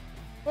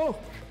 Oh.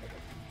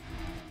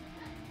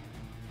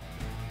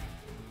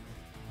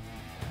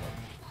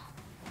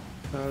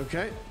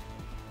 Okay.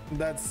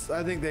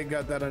 I think they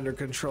got that under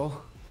control.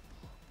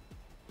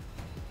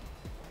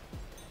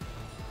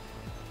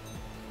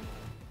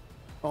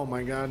 Oh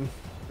my god.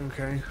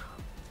 Okay.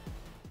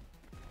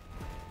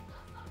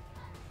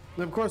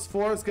 And of course,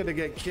 4 is gonna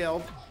get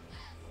killed.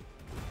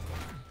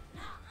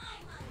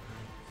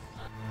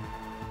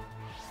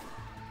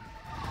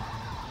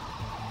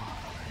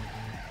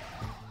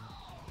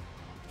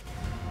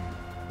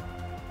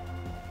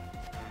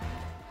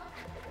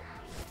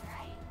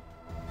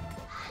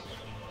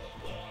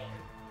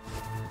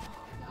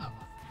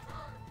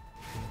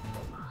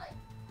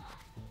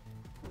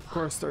 Of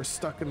course, they're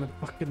stuck in the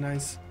fucking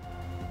ice.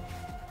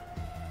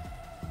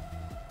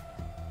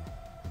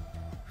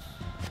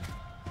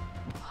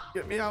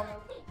 Get me out.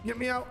 Get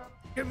me out.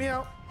 Get me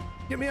out.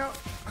 Get me out.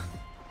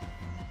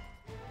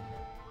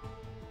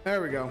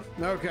 There we go.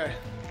 Okay.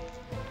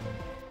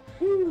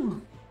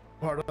 Woo.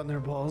 Hard on their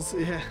balls.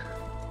 Yeah.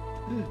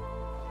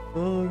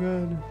 Oh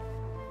god.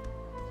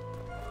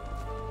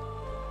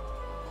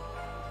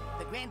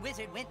 Grand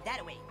Wizard went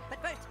that way. But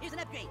first, here's an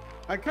upgrade.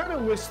 I kind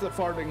of wish the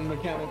farting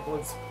mechanic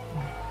was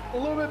a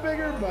little bit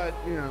bigger, but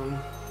you know.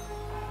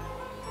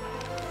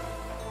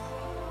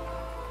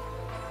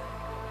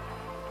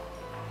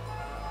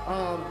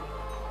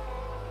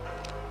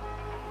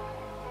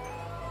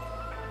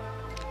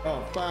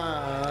 Oh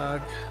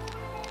fuck.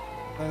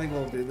 I think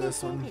we'll do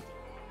this one.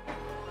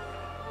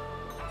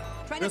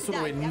 This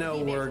one we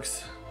know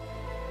works.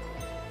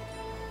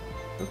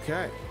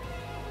 Okay.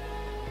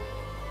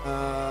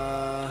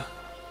 All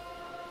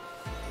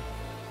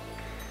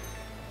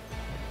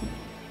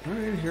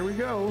right, here we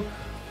go.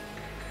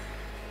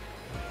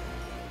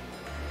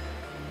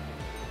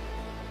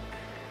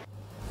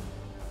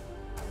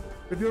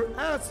 If your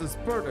ass is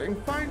burning,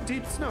 find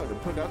deep snow to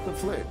put out the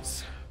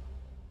flames.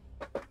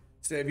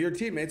 Save your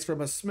teammates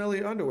from a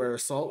smelly underwear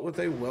assault with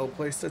a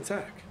well-placed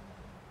attack.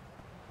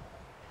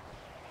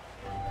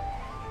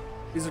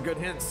 These are good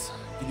hints.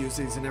 You can use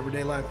these in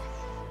everyday life.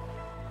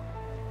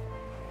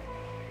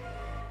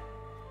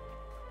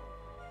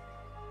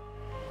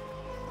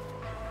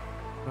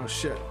 Oh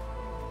shit.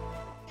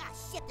 Ah,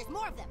 shit, there's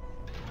more of them.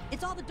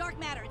 It's all the dark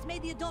matter. It's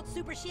made the adults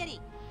super shitty.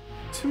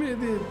 To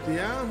me,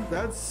 yeah,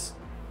 that's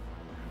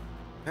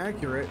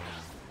accurate.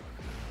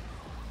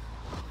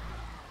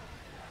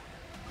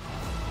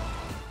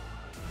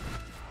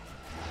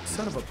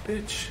 Son of a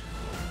bitch.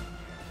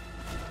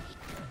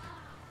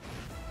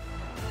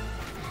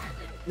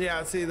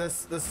 Yeah, see,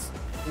 this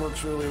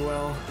works really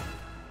well.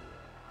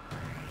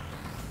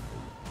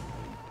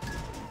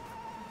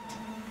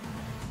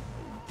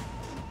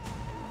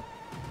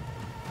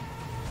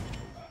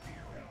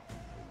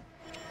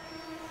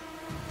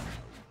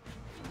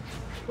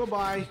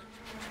 Goodbye.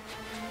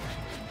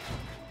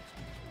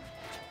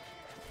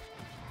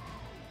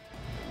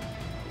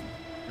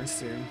 I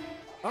see him.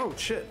 Oh,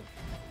 shit.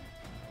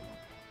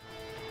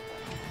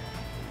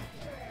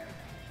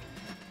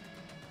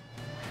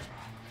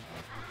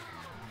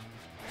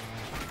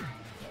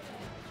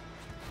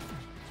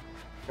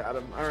 Got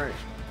him. All right.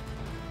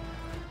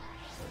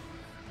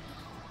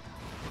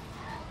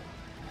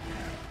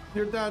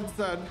 Your dad's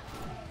dead.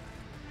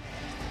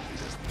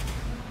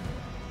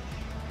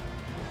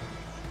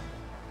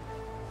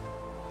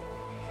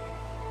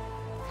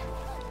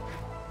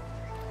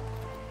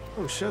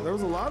 Oh shit, there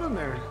was a lot in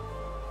there.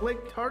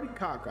 Lake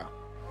Titicaca.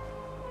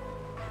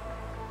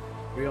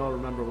 We all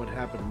remember what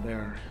happened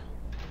there.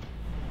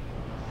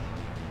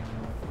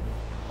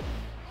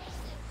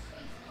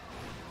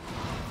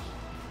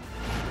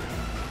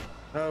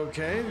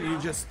 Okay, you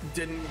just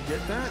didn't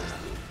get that?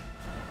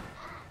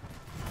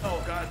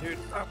 Oh god, dude,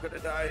 I'm gonna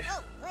die.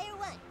 Oh, player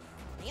one.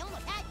 They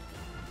almost had me.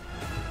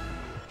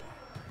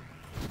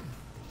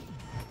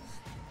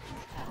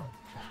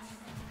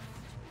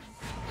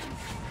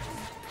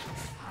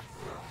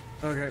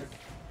 Okay.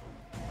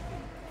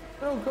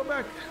 No, go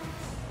back.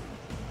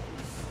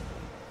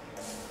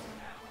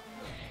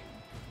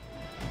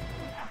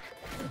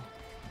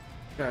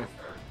 Okay.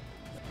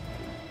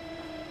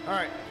 All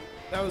right.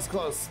 That was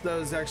close. That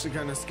was actually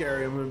kind of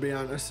scary, I'm gonna be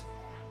honest.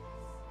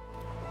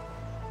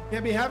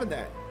 Can't be having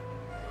that.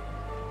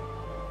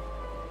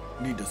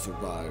 Need to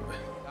survive.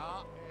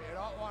 No, you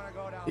don't want to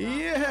go down that.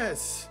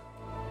 Yes!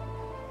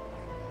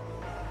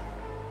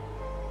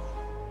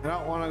 I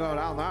don't want to go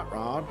down that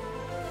road.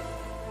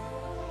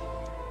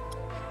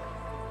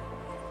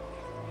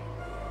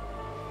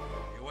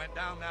 You went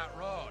down that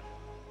road.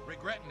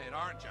 Regretting it,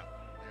 aren't you?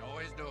 They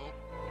always do.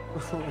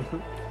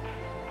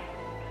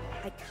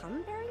 I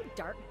come bearing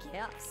dark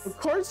gifts. Of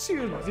course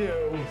you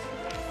do.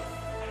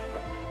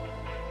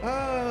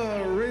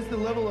 Raise the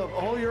level of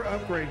all your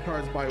upgrade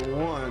cards by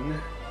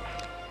 1.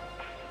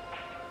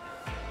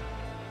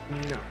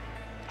 No.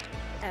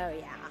 Oh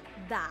yeah,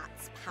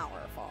 that's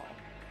powerful.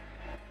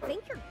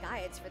 Thank your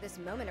guides for this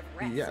moment of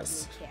rest,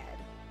 Yes. new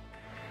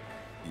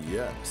kid.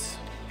 Yes.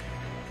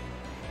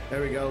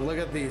 There we go. Look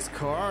at these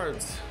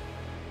cards.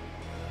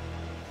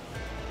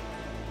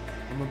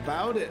 I'm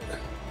about it.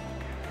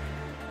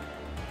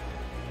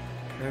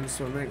 I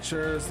just want to make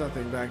sure there's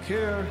nothing back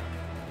here.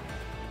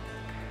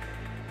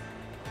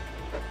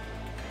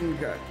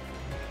 Okay.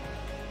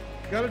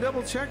 Gotta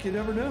double check, you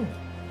never know.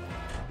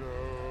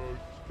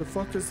 The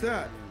fuck is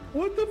that?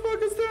 What the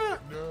fuck is that?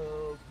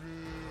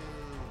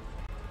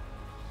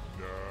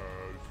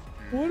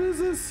 What is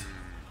this?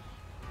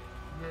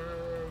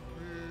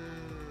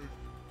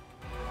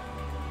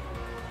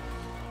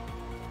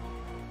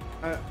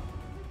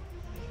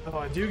 Oh,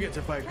 I do get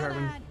to fight Come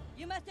Carbon. on.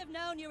 You must have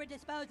known you were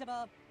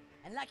disposable.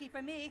 And lucky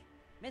for me,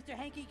 Mr.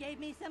 Hanky gave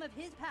me some of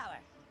his power.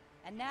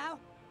 And now,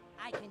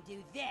 I can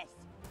do this.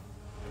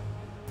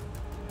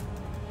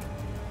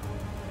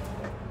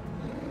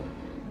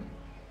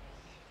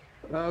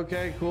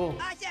 Okay, cool.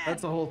 Awesome!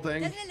 That's the whole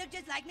thing. Doesn't it look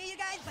just like me, you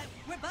guys? But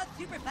we're both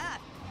super buff.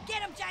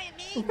 Get him, giant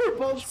me! We're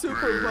both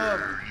super buff.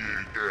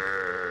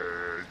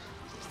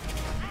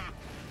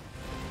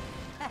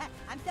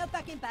 I'm so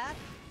fucking buff.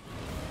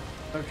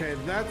 Okay,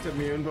 that's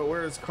immune, but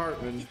where is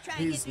Cartman? Just try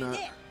and He's get through not.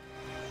 this.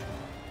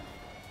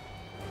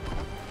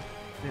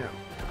 Yeah.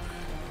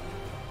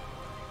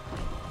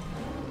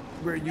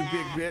 Where you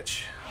big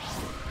bitch?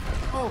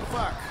 Oh,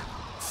 fuck.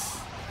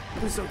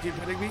 Please don't keep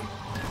hitting me.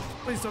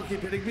 Please don't keep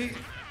hitting me.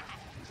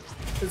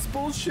 It's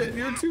bullshit.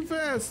 You're too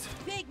fast.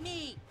 Big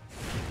me.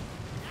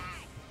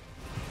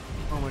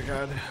 Oh my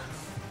god.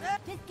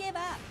 Just give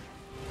up.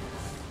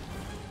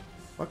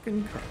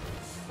 Fucking car.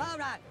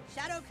 Balrog,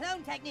 shadow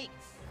clone technique.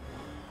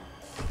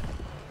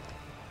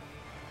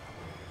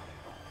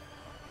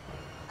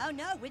 Oh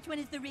no, which one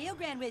is the real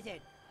Grand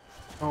Wizard?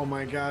 Oh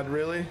my god,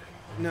 really?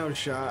 No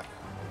shot.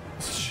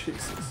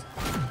 Jesus.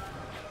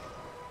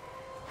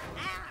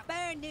 Ah,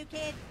 burn, new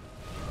kid.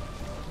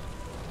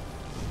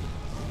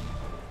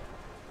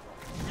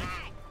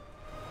 Ah.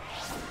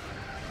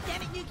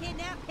 Damn it, new kid,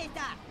 now I'm pissed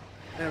off.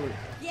 There we go.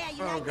 Yeah,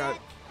 you Oh like god.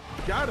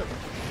 that? Got him.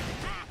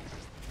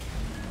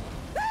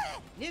 Ah.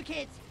 New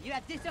kids, you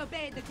have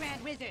disobeyed the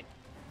Grand Wizard.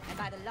 And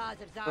by the laws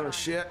of Zaron, Oh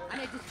shit. I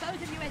may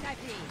dispose of you as I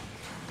please.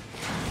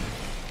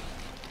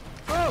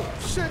 Oh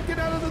shit, get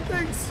out of the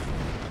things.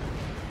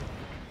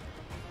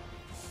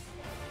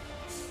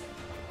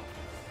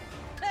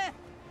 Ah.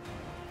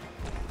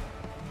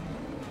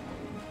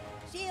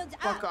 Shields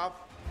Fuck up. off.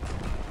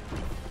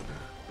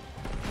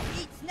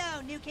 Eat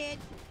snow, new kid.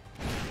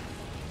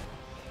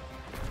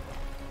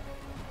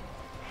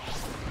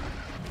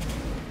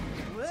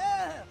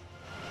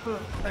 Whoa.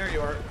 There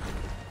you are.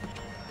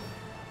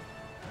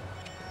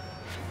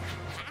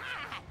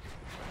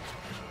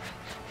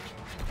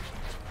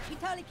 We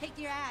totally kicked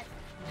your ass.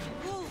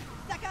 Ooh,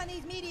 suck on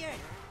these meteors.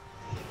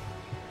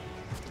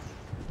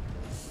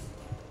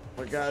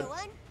 Oh my god. Player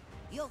one,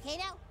 you okay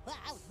now? Well,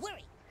 I was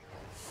worried.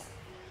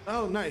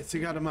 Oh nice,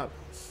 you got him up.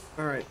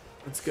 Alright,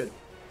 that's good.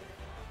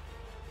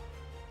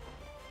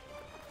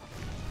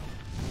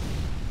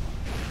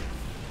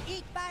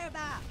 Eat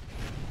fireball.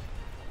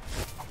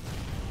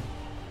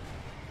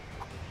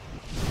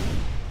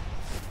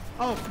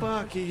 Oh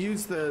fuck, he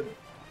used the...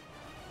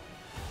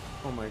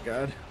 Oh my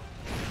god.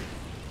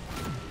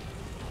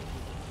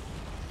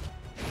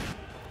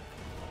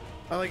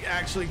 I like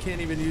actually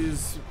can't even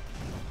use...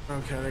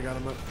 Okay, I got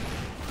him up.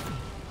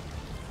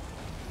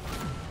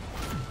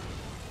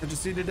 I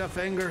just need enough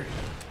anger.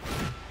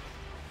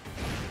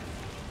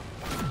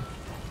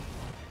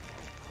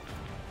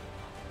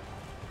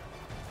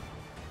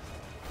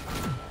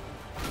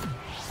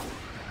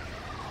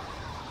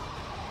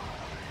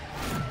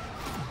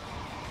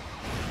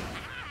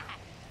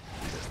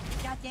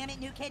 God damn it,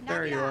 new kid, knock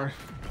There it you off. are.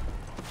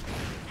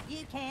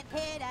 You can't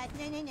hit us.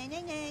 Nah, nah, nah,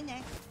 nah, nah,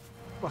 nah.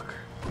 Fuck.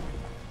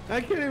 I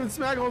can't even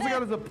smack him. All I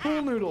got is a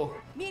pool noodle.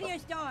 Meteor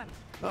storm.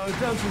 Oh, it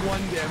does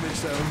 1 damage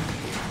though.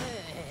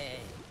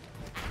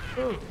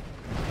 Oh.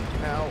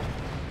 Ow.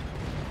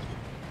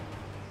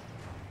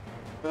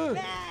 Ugh.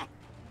 Ah.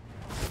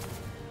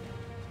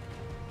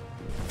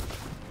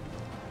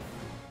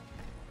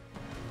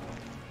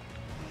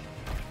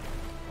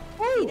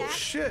 Oh that?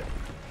 shit.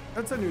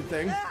 That's a new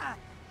thing. Ah.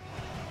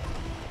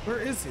 Where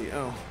is he?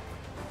 Oh.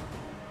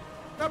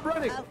 Stop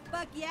running. Oh,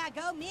 fuck yeah,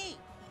 go me.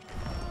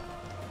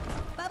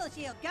 Bubble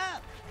shield, go.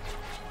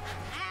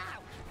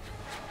 Ow.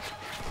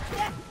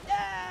 Ah,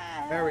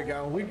 ah. There we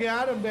go. We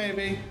got him,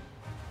 baby.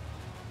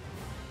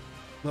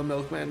 The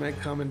milkman might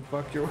come and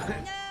fuck your way.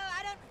 No,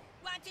 I don't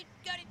want to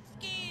go to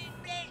school,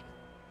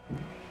 please.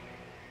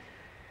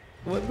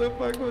 What the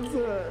fuck was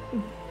that?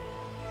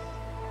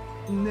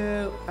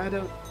 No, I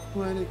don't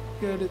want to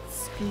go to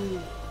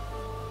school.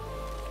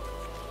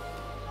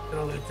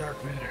 All that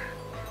dark matter.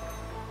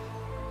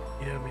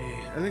 Yummy.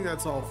 I think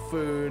that's all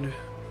food.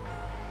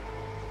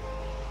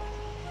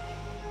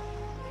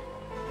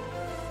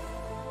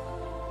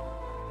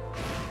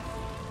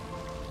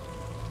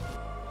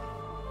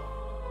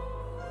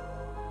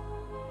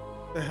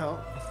 The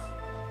hell?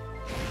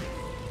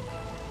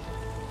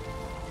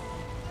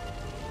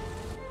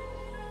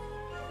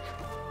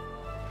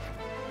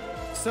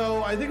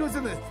 So I think it was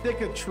in the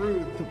thick of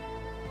truth,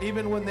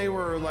 even when they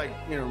were like,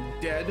 you know,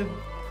 dead,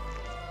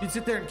 you'd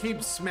sit there and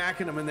keep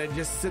smacking them and they'd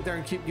just sit there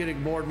and keep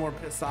getting more and more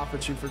pissed off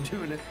at you for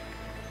doing it.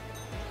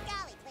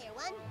 Golly, player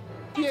one.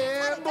 Yeah,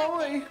 That's a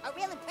solid boy. A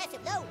real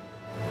impressive load.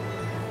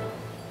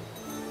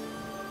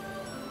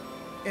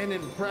 An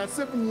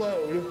impressive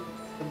load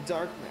of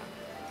dark matter.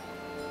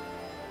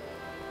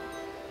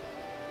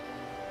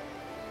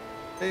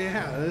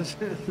 Yeah, this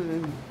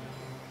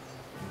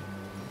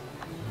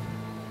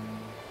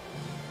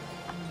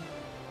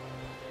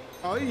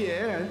oh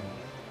yeah.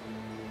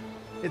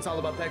 It's all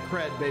about that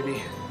cred,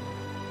 baby.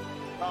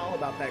 All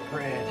about that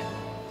cred.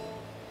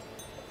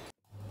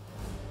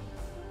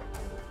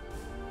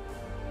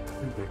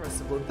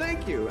 Impressive load.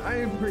 Thank you. I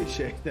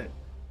appreciate that.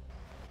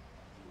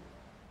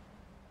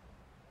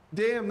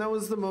 Damn, that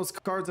was the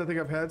most cards I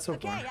think I've had so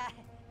Okay, far.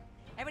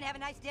 everyone have a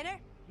nice dinner?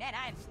 Man,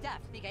 I am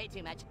stuffed. Think I ate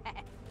too much.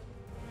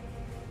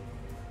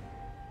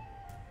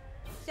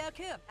 So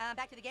cool.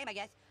 Back to the game, I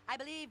guess. I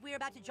believe we're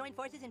about to join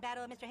forces in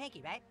battle with Mr.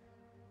 Hanky, right?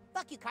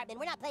 Fuck you, Cartman.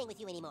 We're not playing with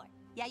you anymore.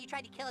 Yeah, you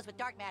tried to kill us with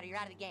dark matter. You're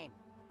out of the game.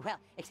 Well,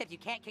 except you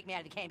can't kick me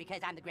out of the game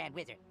because I'm the Grand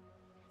Wizard.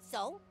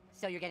 So?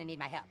 So you're gonna need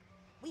my help.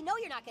 We know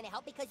you're not going to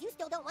help because you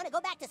still don't want to go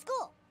back to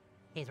school.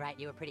 He's right.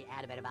 You were pretty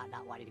adamant about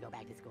not wanting to go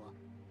back to school.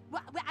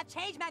 Well, I've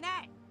changed my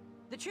mind.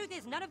 The truth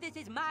is, none of this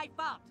is my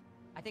fault.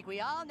 I think we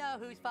all know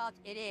whose fault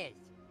it is.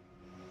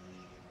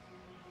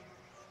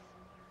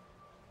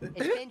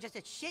 It's been just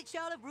a shit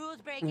show of rules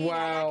breaking. Wow.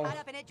 And I got caught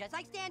up in it just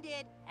like Stan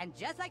did, and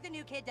just like the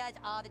new kid does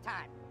all the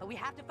time. But we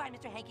have to find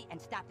Mr. Hanky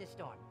and stop this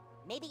storm.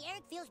 Maybe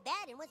Eric feels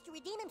bad and wants to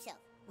redeem himself.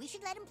 We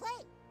should let him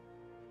play.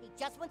 He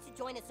just wants to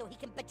join us so he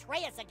can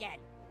betray us again.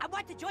 I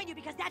want to join you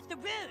because that's the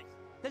ruse.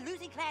 The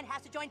losing clan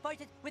has to join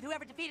forces with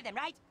whoever defeated them,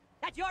 right?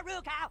 That's your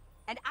rule, Kyle.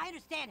 And I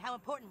understand how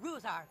important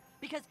rules are,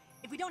 because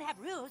if we don't have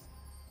rules,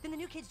 then the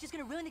new kid's just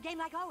gonna ruin the game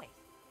like always.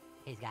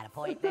 He's got a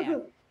point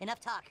there. Enough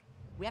talk.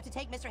 We have to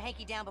take Mr.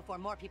 Hanky down before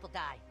more people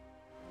die.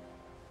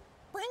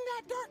 Bring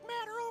that dark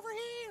matter over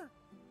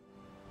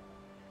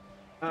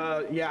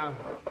here! Yeah.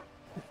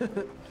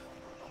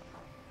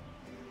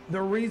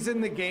 The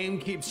reason the game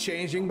keeps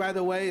changing, by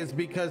the way, is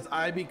because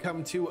I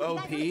become too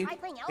OP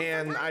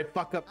and I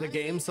fuck up the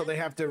game, so they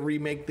have to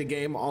remake the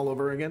game all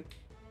over again.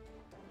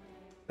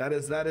 That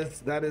is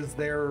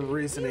their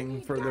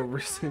reasoning for the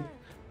reason.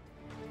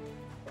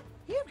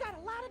 You've got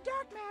a lot of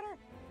dark matter.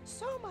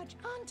 So much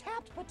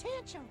untapped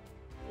potential.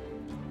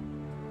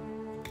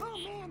 Oh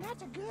man,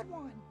 that's a good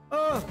one.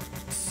 Oh,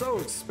 so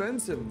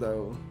expensive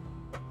though.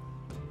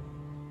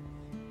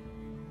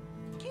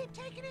 Keep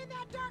taking in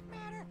that dark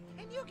matter,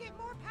 and you'll get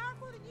more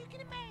powerful than you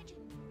can imagine.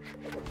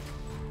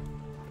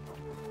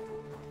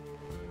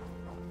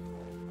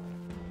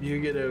 You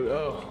get a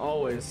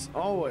always.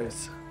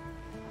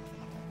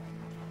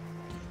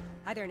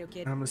 Hi there, new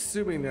kid. I'm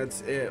assuming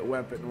that's it,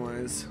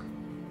 weapon-wise.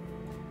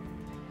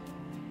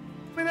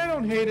 I mean, I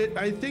don't hate it.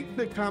 I think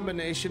the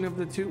combination of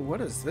the two. What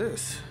is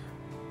this?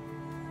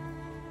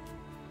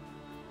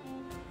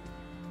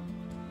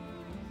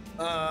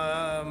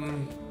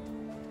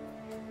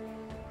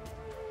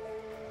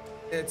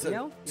 It's You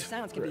know, your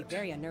sounds can be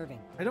very unnerving.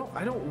 I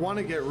don't want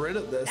to get rid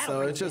of this, That'll though.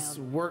 bring It you just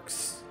down.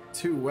 works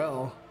too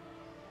well.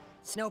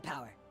 Snow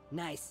power.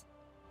 Nice.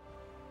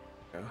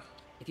 Yeah.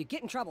 If you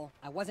get in trouble,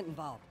 I wasn't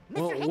involved.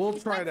 We'll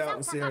try it out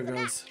and see how it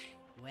goes.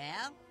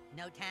 Well,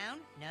 no town,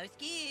 no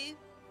skew.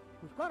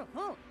 We've got a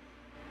phone.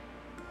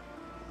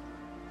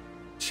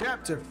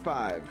 Chapter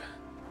 5.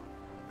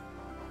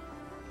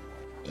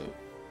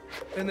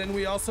 And then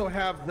we also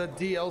have the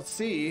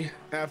DLC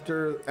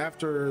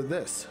after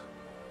this.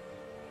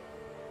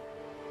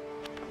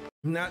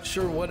 Not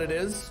sure what it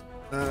is.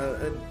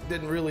 It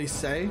didn't really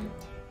say.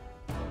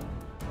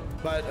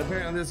 But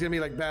apparently there's gonna be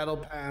like battle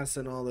pass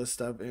and all this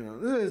stuff. You know,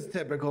 this is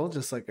typical,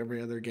 just like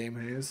every other game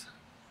has.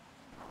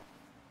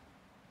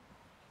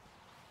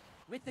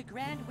 With the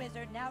Grand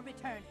Wizard now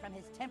returned from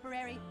his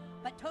temporary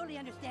but totally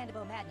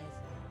understandable madness,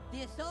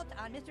 the assault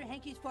on Mr.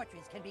 Hanky's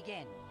fortress can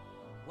begin.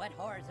 What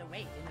horrors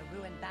await in the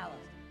ruined bowels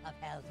of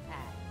Hell's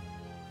Path?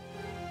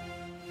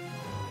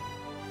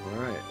 All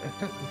right.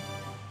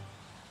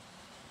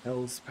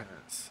 Hell's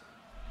Pass.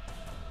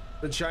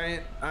 The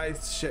giant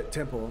ice shit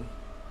temple.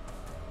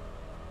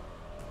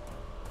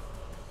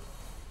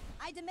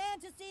 I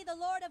demand to see the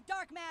Lord of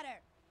Dark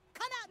Matter.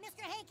 Come out,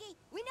 Mr. Hanky.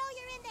 We know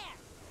you're in there.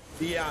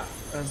 Yeah,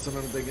 that's what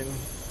I'm thinking.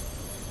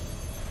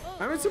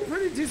 I mean, it's a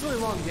pretty decently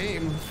long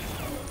game.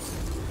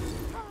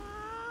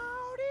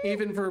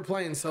 Even for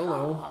playing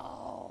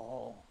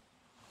solo.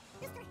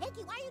 Mr.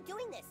 Hanky, why are you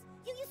doing this?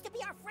 You used to be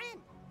our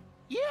friend.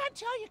 Yeah,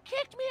 until you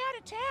kicked me out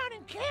of town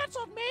and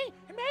canceled me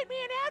and made me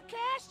an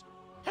outcast.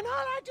 And all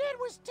I did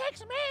was take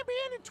some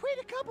Ambien and tweet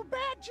a couple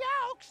bad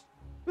jokes.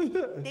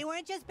 They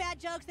weren't just bad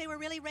jokes, they were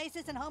really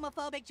racist and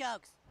homophobic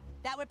jokes.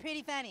 That were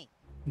pretty funny.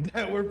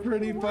 That were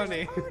pretty The worst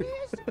funny. part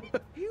is,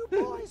 you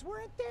boys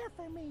weren't there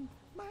for me.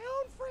 My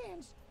own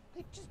friends.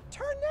 They just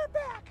turned their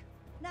back.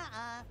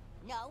 Nuh-uh.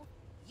 No,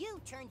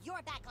 you turned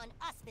your back on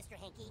us, Mr.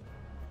 Hanky.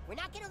 We're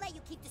not gonna let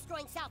you keep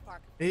destroying South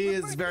Park. He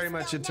Reverse is very this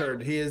much a spell now.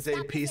 turd. He is a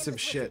Stop this piece of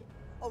endless shit. wizard,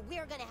 or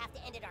we're gonna have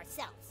to end it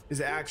ourselves.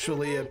 He's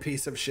actually a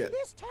piece of shit.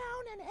 This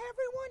town and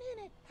everyone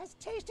in it has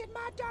tasted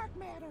my dark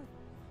matter.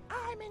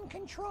 I'm in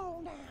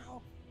control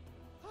now.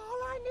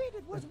 All I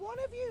needed was one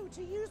of you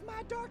to use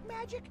my dark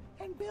magic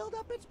and build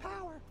up its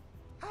power.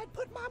 I'd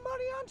put my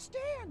money on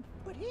Stan,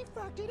 but he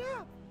fucked it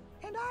up.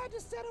 And I had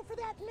to settle for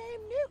that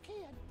lame new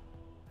kid.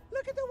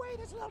 Look at the way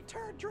this little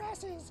turd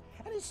dresses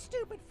and his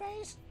stupid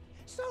face.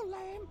 So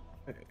lame.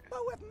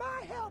 But with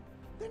my help,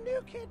 the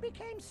new kid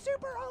became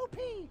super OP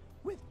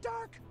with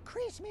dark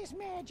Christmas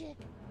magic.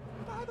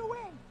 By the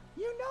way,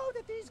 you know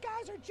that these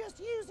guys are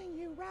just using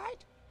you,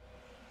 right?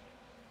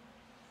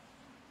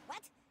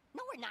 What?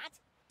 No, we're not.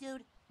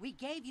 Dude, we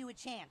gave you a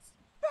chance.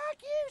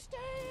 Fuck you,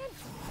 Stan!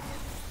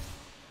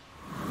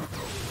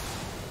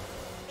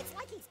 It's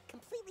like he's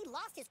completely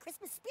lost his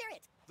Christmas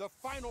spirit. The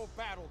final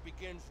battle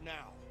begins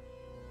now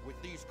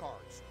with these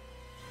cards.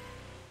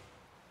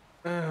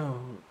 Oh,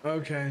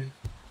 okay.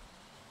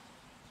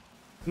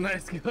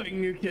 Nice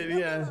going, new kid, No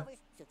yeah. rollovers,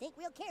 so think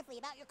real carefully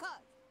about your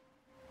cards.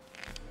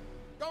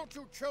 Don't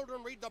you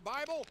children read the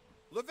Bible?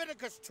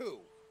 Leviticus 2.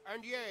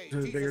 And yay, The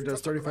bigger Jesus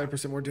does took the crown.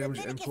 35% more damage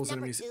and Leviticus pulls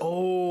number enemies. 2.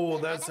 Oh,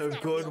 that's a not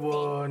a good real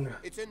thing. one.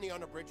 It's in the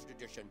unabridged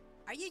edition.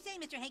 Are you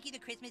saying Mr. Hanky the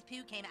Christmas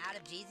poo came out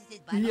of Jesus'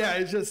 butt? Yeah,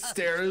 it just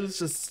stares,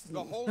 just.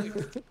 The holy.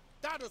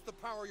 That is the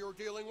power you're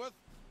dealing with.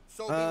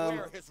 So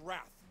beware his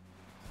wrath.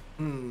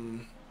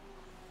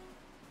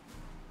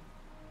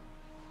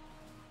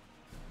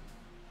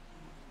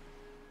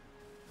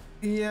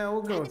 Yeah,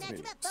 we'll go Time with to match Meteor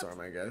it up, folks. Storm,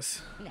 I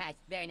guess. Nice,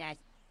 very nice.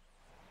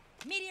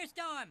 Meteor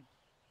Storm!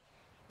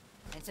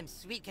 And some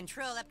sweet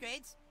control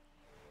upgrades.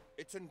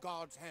 It's in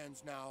God's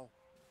hands now.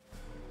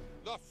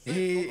 Thus He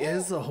saith the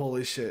is the Lord.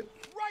 holy shit.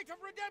 Right of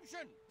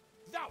redemption.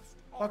 Thou'st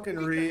art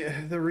Fucking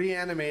weakened. the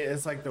reanimate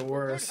is like the Good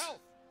worst. health.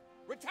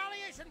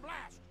 Retaliation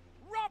blast.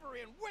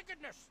 Robbery and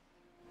wickedness.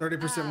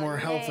 30% more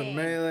health and yay.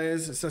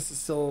 melees. It says it's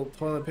still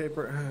toilet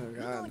paper. Oh know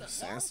god, what it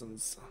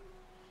assassins.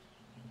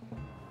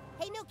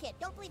 Hey, new kid,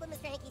 don't believe what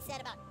Mr. Hanky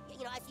said about,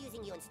 us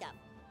using you and stuff.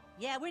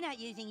 Yeah, we're not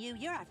using you.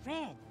 You're our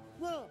friend.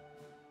 Whoa.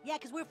 Yeah,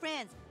 because we're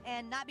friends,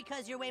 and not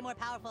because you're way more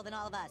powerful than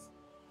all of us.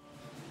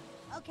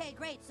 Okay,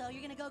 great. So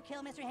you're gonna go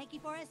kill Mr. Hanky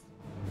for us?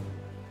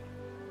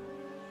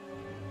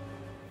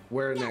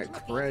 Wearing Yeah, that Mr.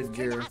 Hanky's cred turned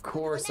gear, the of hospital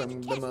course into a I'm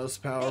magic the kiss.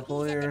 most Hanky's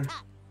powerful at the here.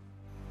 top.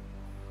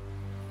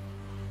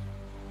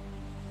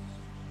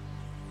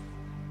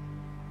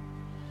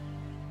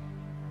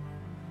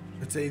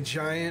 It's a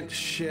giant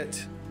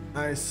shit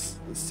ice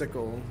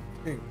sickle.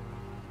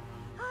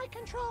 I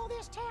control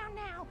this town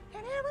now,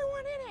 and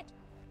everyone in it.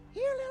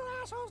 You little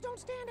assholes don't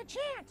stand a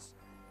chance.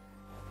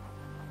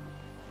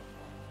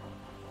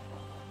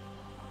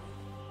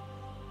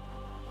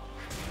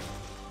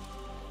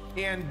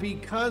 And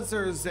because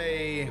there's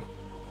a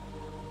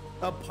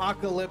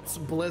apocalypse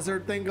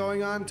blizzard thing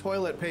going on,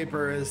 toilet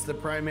paper is the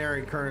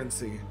primary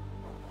currency.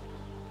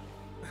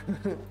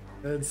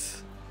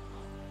 It's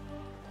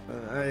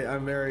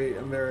I'm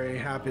very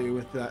happy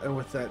with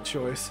that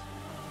choice.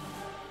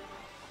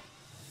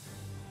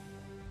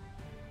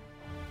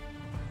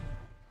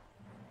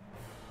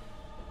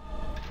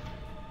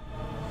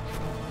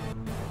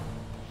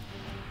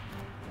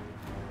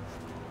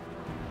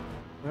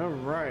 All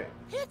right.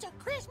 It's a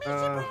Christmas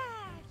surprise.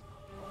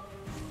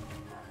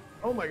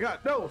 Oh my god,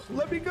 no,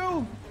 let me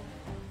go!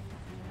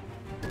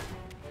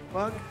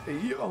 Fuck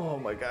you, oh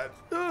my god.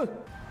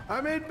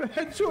 I made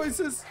bad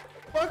choices.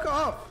 Fuck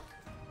off.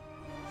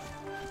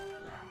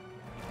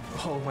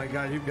 Oh my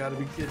god, you've gotta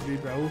be kidding me,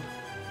 bro.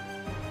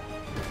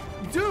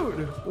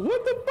 Dude,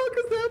 what the fuck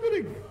is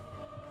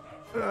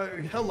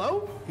happening?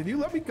 Hello? Can you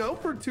let me go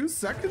for 2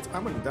 seconds?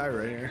 I'm gonna die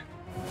right here.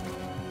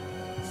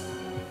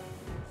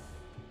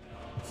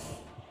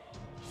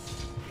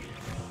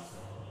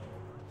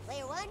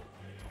 Player 1,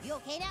 you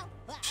okay now?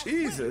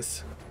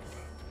 Jesus.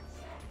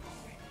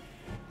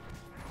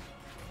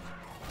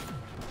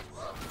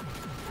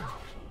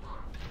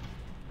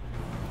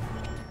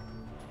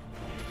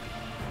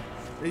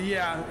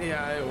 Yeah,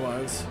 it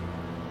was.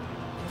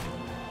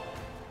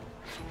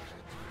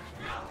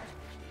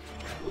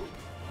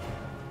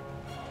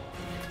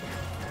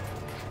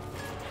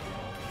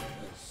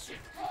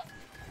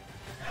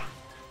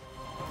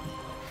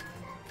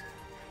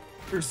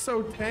 You're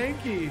so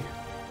tanky.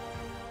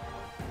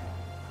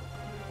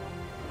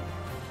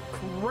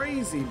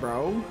 Crazy,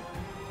 bro.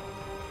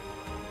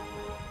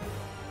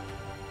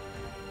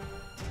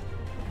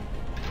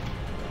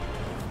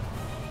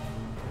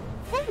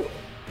 Woo!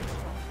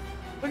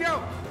 Look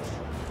out!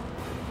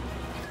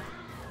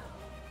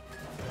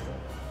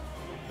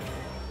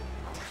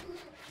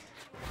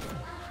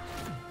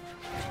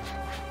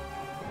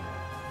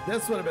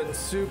 This would have been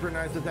super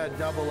nice with that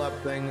double up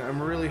thing.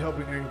 I'm really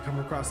hoping I can come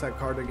across that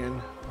card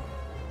again.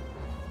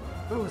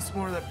 Oh, it's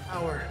more of the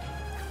power.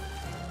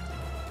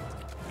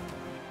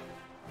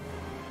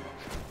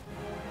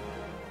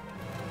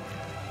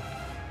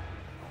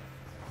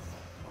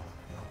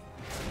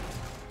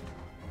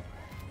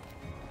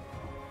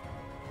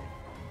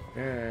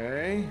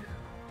 Okay.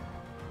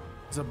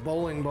 There's a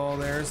bowling ball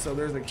there, so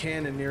there's a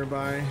cannon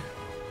nearby.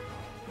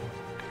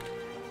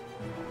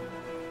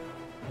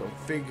 Go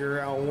figure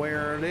out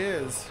where it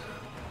is.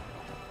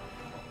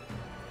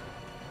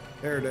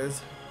 There it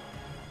is.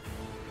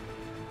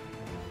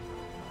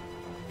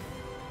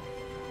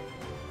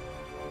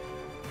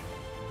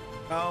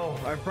 Oh,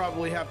 I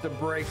probably have to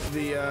break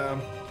the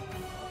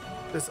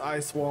this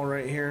ice wall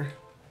right here.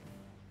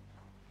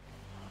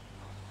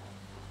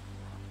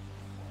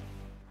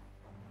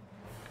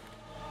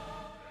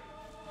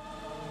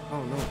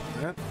 Oh no,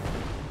 that.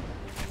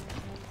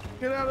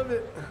 Get out of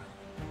it.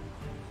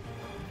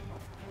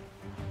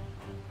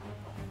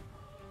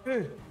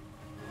 Hey.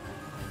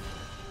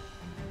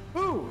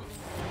 Ooh.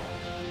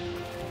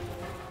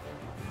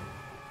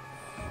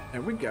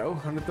 There we go.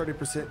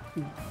 130%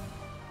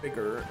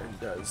 bigger and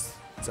does.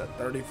 It's at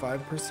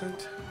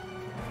 35%.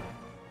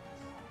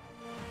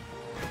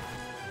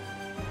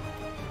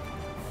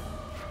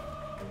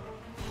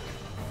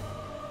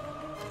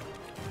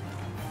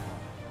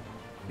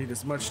 Need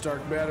as much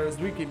dark matter as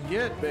we can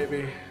get,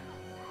 baby.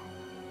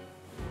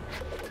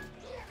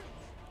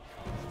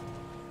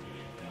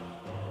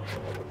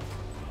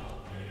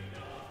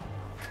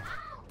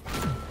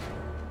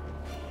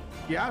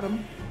 Got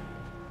him.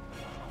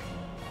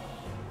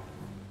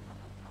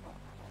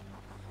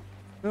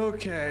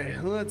 Okay,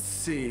 let's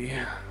see.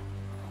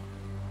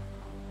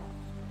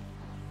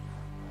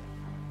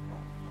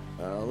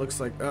 Looks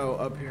like, oh,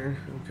 up here.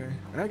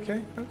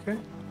 Okay.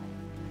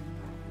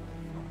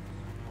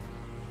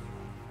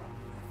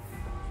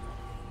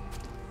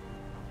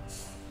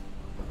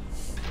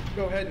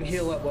 Go ahead and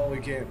heal up while we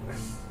can.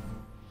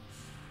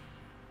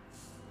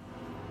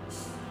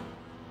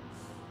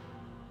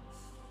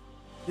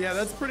 Yeah,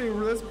 that's pretty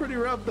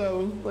rough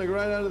though, like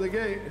right out of the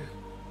gate.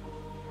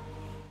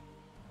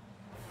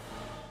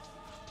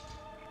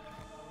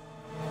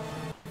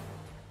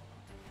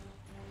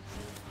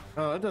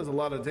 Oh, that does a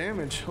lot of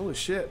damage. Holy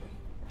shit.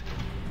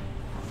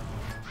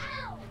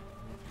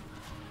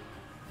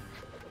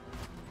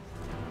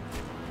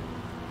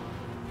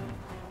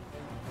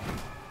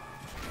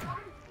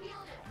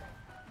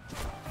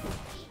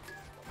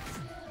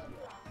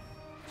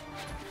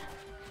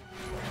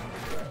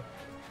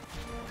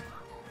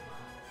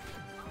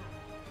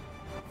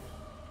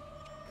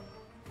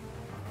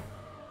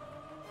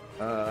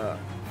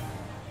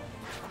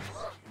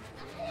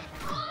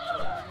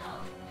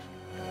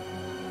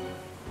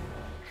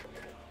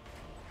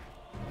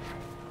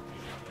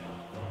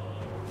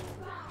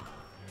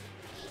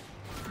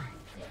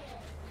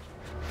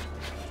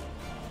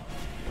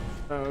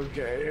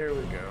 Okay, here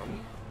we go.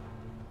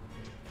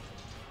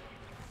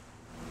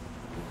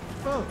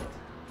 Oh.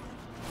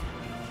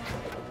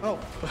 Oh,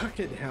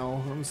 fucking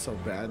hell. I'm so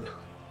bad.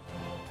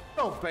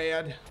 So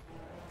bad.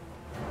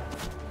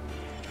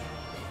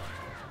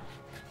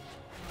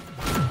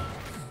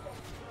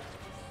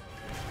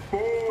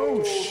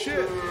 Oh,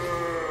 shit.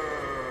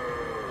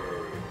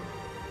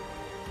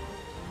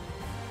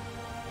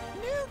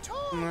 New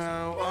toys.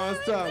 No,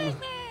 awesome.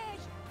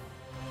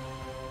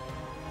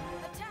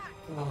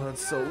 Oh,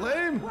 that's so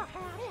lame. Well,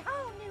 howdy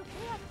ho, new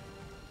kid.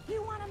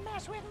 You want to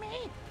mess with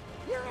me?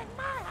 You're in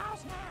my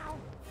house now.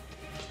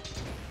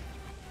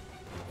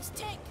 This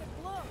tank can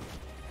blow.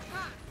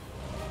 Ha!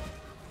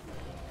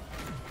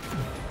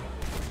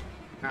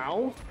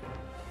 Ow.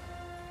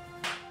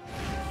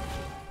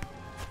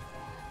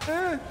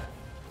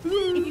 If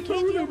you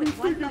can't deal with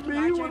one lucky archer,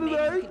 maybe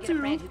you could get a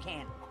friend who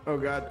can. Oh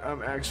god,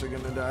 I'm actually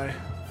gonna die.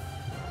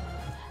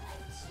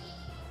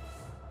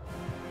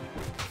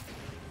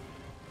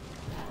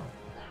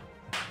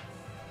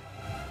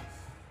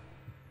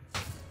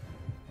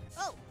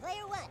 Oh,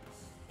 player one.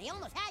 They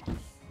almost had you.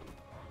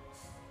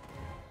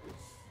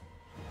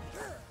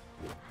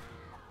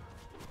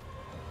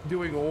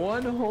 Doing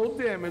one whole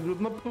damage with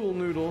my pool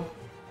noodle.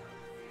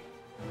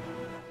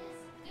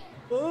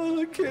 Oh,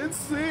 I can't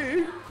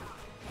see.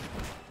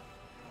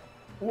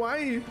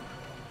 Why?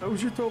 That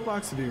was your throw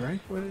box to be, right?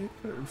 What?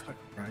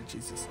 Right,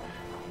 Jesus.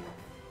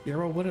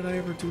 Yarrow, what did I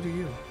ever do to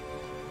you?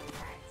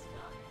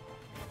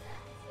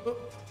 Oh.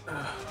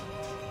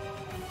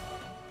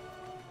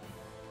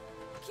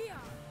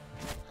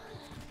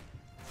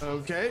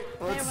 Okay,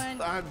 let's.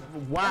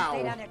 Wow. Don't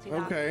stay down there too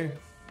long. Okay.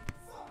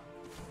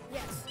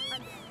 Yes,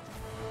 I'm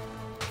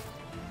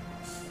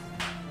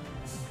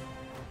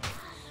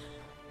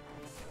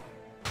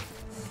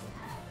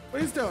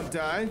Please don't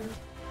die.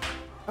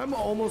 I'm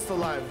almost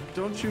alive.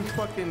 Don't you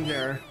fucking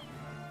dare.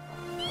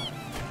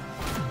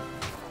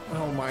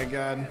 Oh my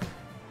god.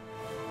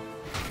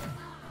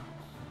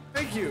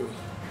 Thank you.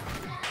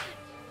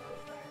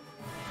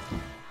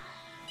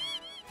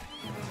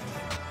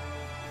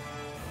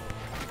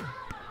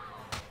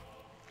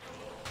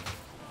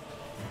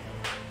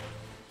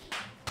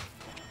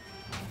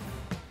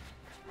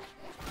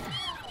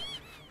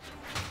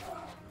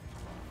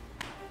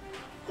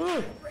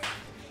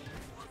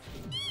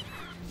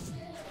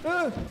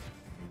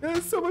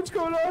 There's so much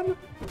going on.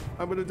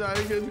 I'm gonna die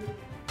again.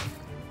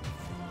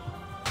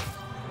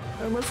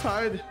 I must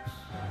hide.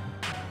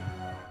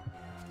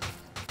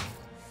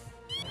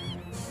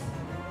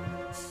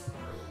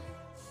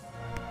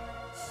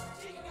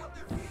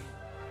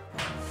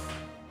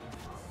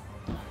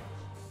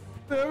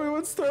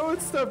 Everyone's throwing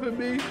stuff at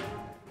me.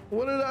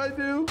 What did I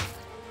do?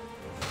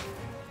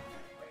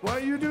 Why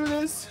you do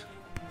this?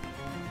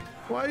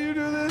 Why you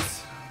do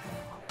this?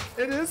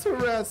 It is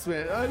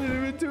harassment. I didn't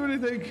even do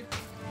anything.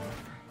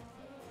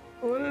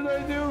 What did I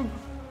do?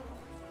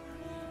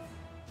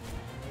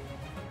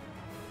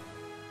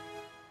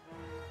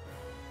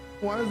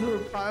 Why is there a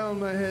pile on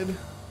my head?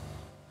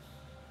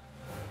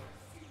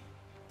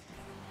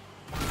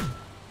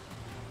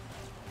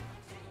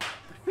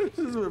 This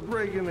is we're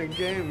breaking the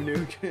game,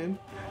 new kid.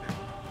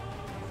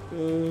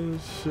 Oh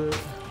shit.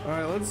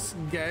 Alright, let's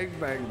gag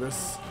bag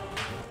this.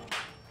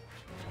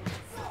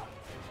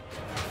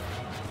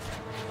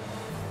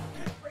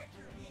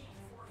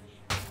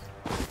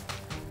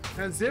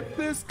 As if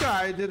this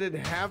guy didn't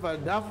have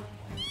enough.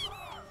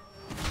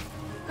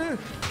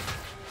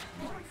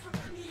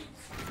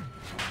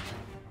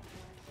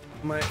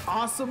 My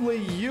awesomely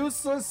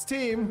useless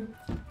team.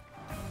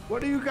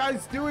 What are you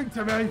guys doing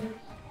to me?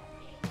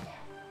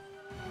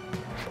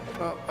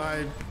 Oh,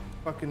 I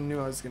fucking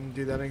knew I was gonna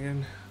do that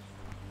again.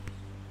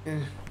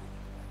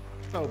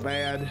 So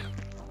bad.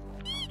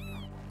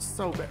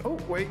 so bad. Oh,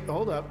 wait,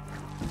 hold up.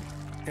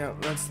 Yeah,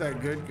 that's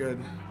that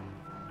good.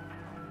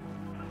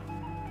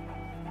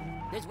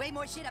 There's way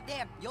more shit up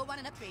there. You'll want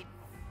an upgrade.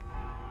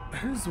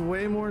 There's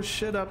way more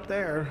shit up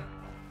there.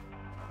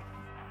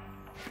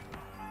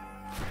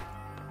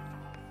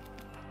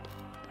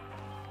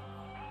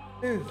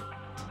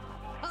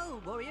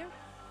 Oh, warrior.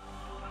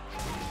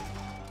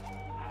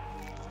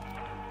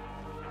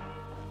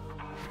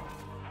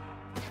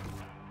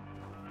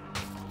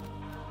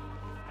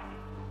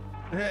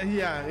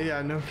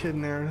 Yeah, no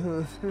kidding there.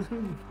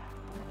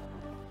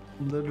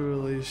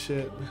 Literally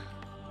shit.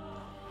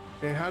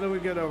 Okay, how do we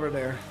get over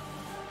there?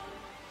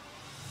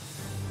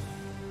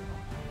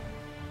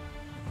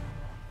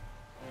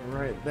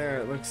 Right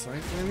there, it looks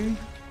like, maybe.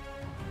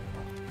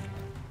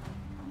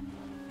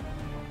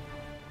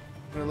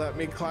 Gonna let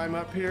me climb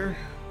up here?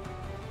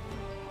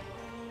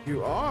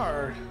 You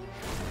are?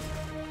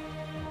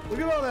 Look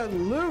at all that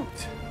loot!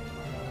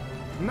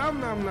 Nom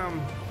nom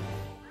nom.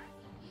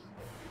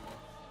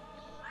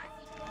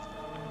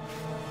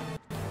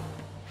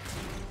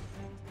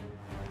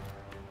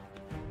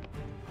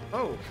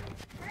 Oh.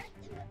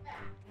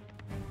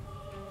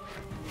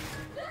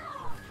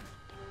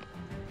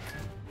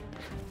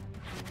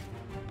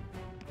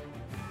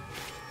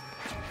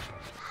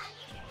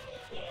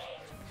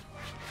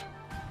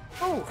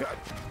 Oh, God.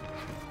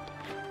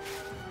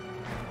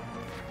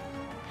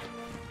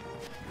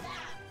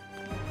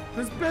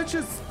 This bitch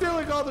is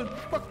stealing all the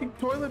fucking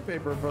toilet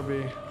paper from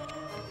me.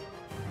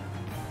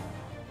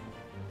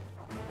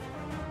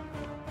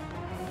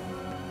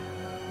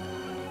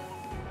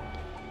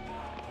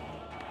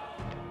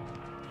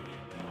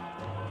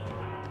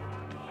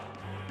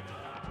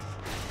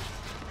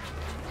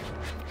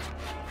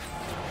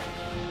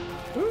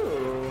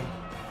 Ooh.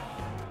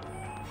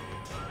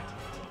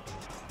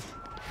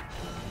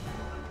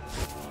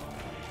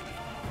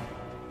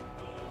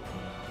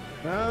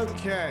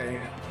 Okay.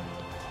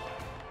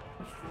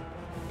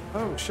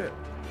 Oh shit.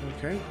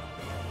 Okay.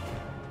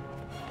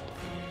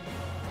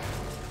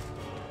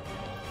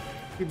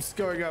 Keeps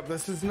going up.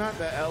 This is not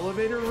the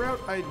elevator route,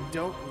 I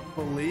don't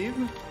believe.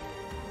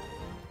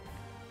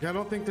 Yeah, I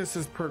don't think this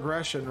is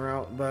progression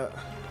route, but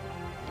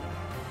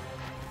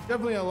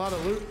definitely a lot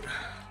of loot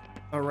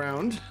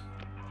around.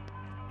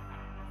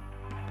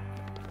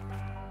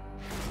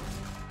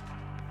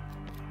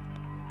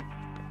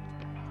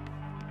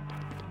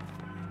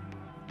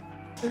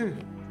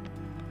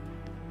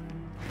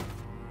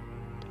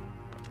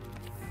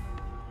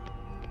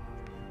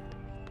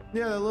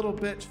 Yeah, that little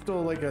bitch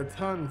stole like a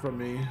ton from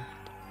me.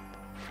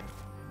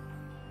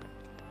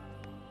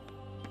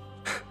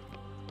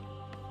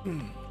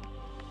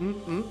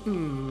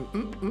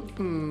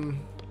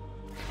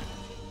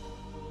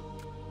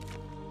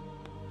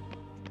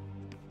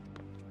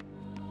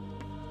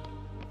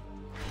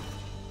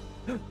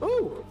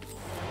 Oh!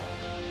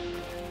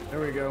 There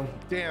we go.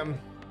 Damn.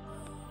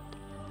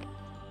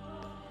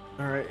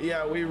 Alright,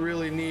 yeah, we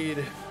really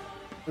need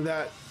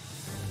that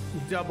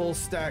double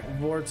stack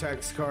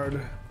vortex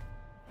card.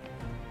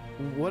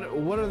 What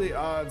are the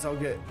odds I'll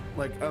get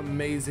like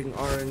amazing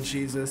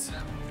RNGesus?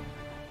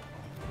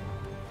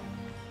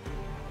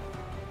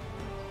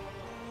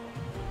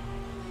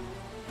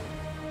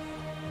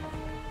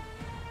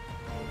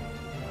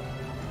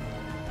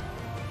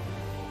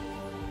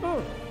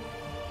 Oh.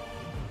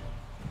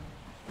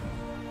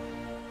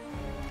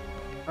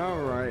 All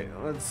right,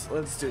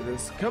 let's do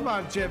this. Come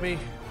on, Jimmy.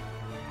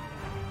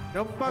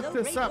 Don't fuck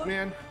Hello, this up,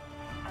 Rainbow. man.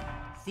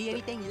 See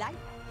anything you like?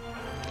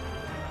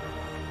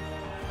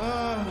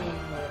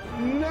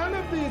 None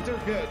of these are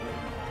good.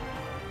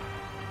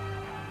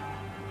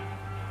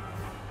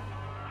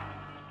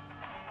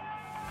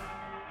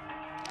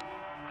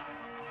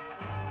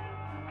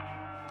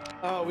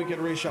 Oh, we can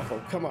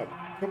reshuffle. Come on.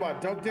 Come on,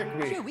 don't dick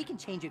me. Sure, we can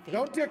change your fate.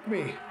 Don't dick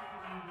me.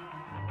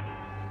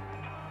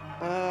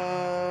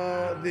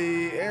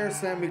 The air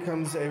slam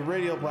becomes a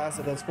radial blast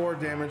that does 4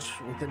 damage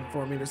within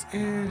 4 meters.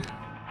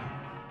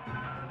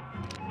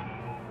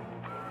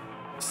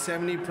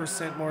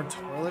 70% more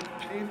toilet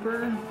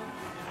paper?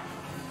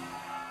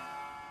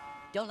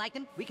 Don't like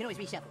them? We can always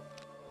reshuffle.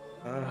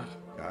 Oh,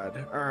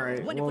 God.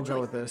 Alright, Wonderful we'll go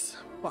choice. with this.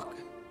 Fuck.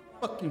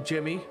 Fuck you,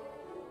 Jimmy.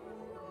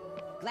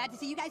 Glad to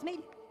see you guys made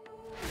it.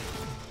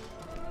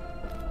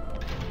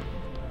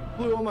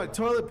 Blew all my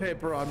toilet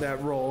paper on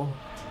that roll.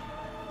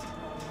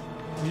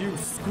 You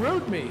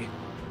screwed me.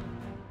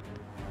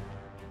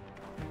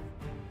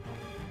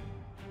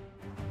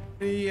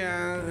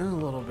 Yeah, a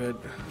little bit.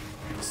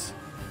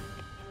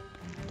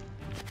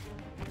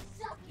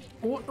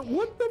 What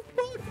the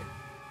fuck?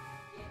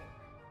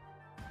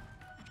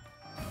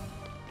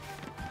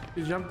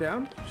 She jumped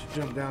down? She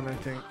jumped down, I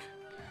think.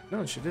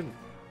 No, she didn't.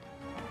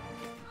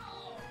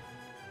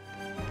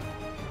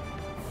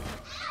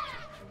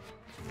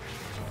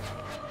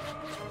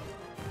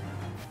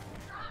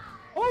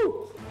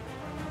 Oh!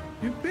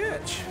 You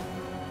bitch!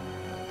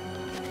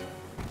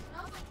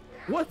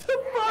 What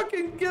the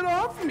fucking get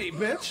off me,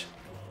 bitch!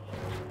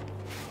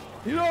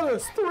 You know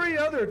there's 3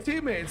 other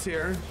teammates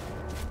here.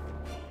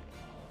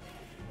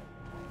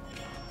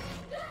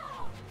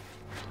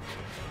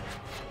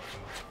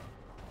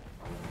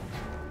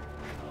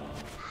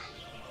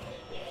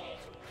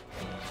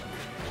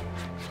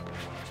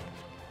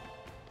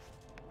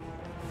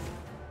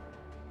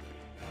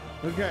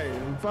 Okay,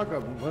 fuck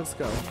them. Let's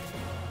go.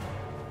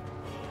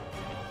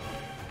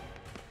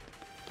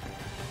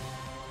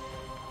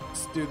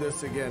 Let's do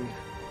this again.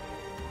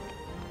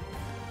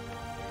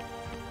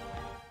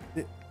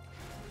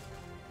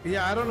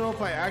 Yeah, I don't know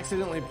if I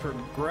accidentally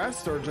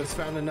progressed or just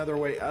found another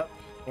way up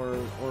or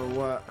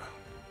what.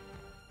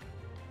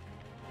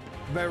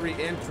 Very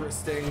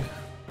interesting.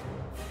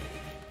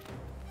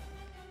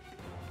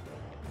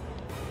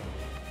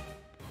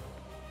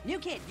 New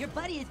kid, your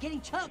buddy is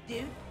getting choked,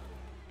 dude.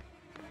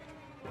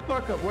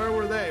 Fuck up, where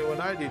were they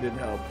when I needed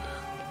help?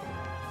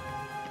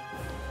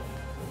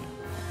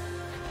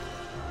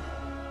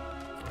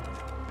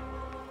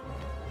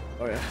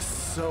 Oh yeah,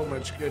 so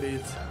much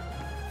goodies.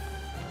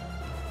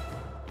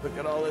 Look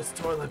at all this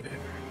toilet paper.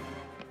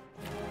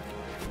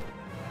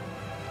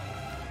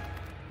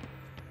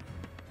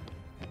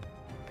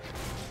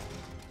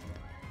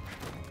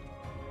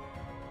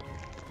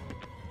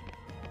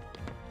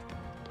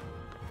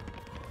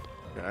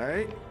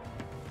 Okay.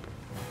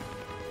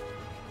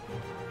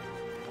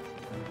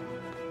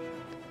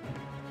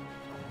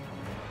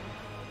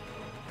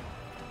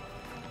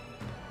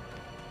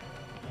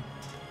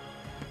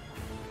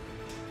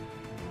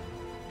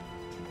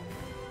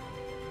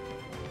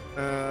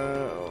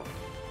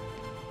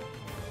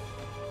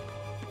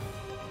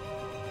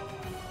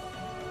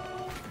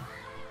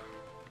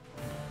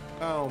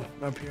 Oh,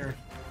 up here.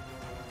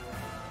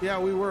 Yeah,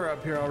 we were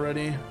up here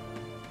already.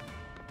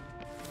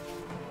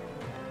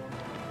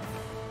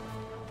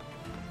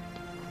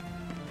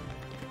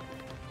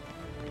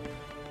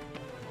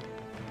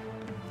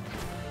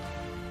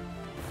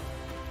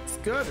 It's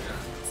good.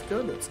 It's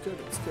good. It's good.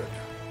 It's good.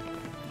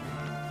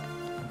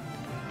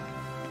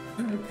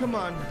 Come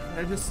on.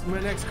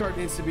 My next card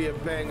needs to be a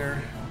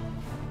banger.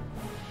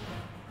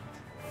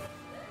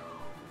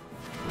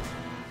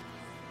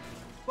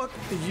 Fuck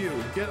you.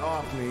 Get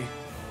off me.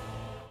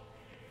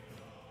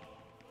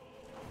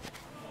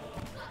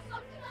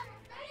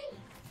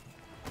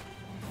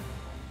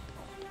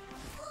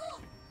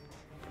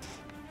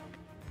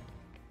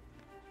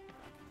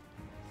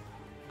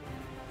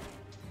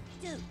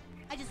 Dude,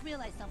 I just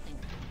realized something.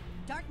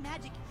 Dark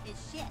magic is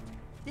shit.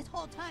 This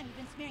whole time you've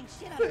been smearing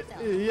shit on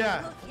yourself.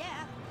 Yeah. Look,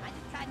 yeah, I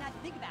just tried not to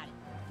think about it.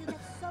 Dude,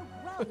 that's so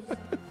gross.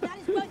 Not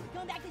as gross as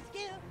going back to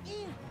school.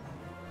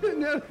 Ew.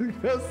 Now the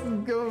girls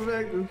is going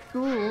back to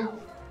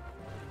school.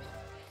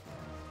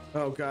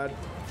 Oh god.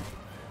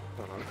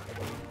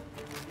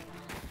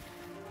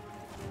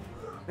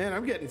 Man,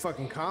 I'm getting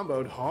fucking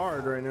comboed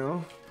hard right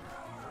now.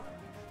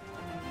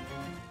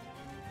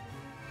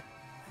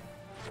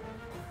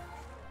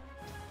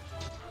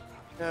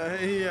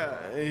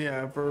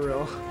 Yeah, for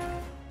real.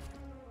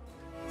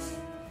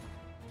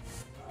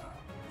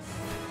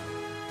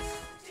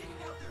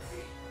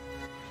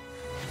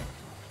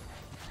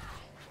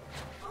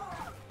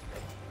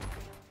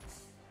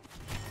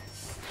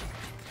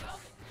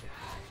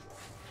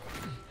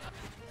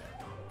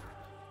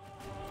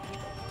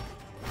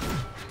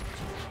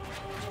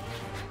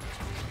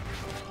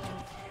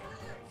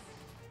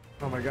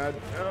 Oh my god.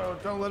 Oh,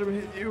 don't let him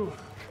hit you.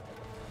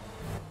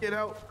 Get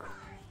out.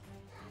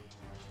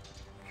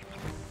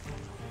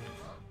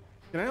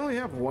 Can I only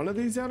have one of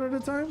these out at a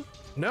time?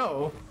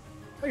 No.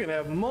 I can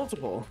have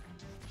multiple.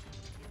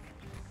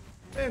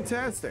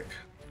 Fantastic.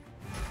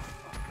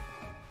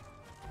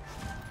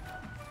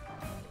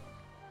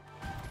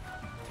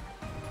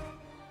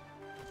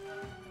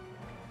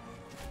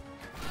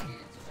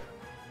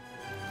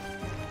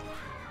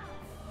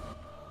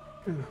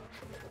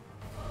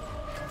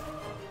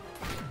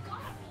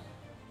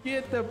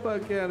 Get the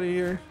fuck out of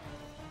here.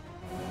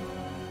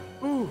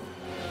 Ooh.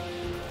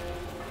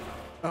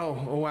 Oh,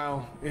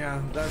 wow.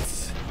 Yeah,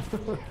 that's...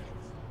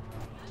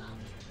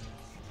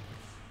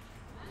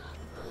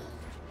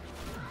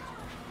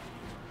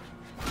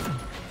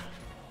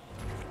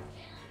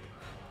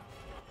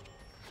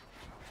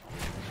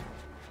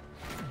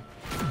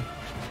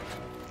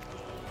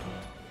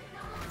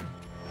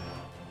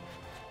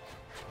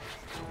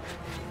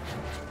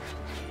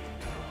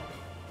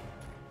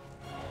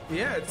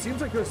 Yeah, it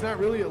seems like there's not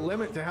really a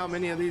limit to how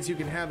many of these you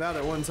can have out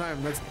at one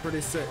time. That's pretty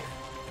sick.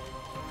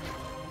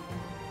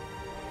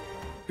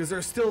 Because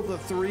there's still the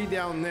 3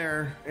 down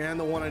there and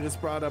the one I just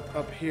brought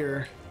up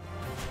here.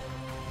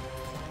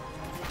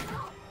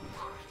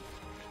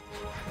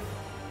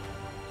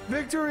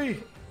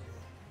 Victory!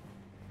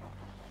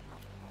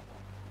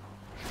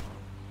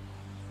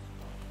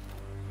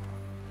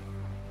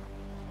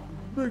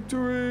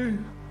 Victory!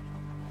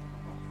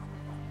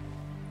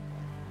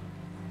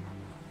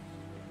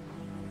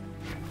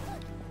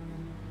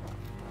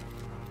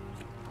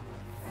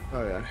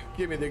 Oh yeah,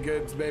 give me the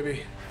goods,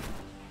 baby.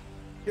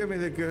 Give me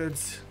the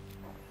goods.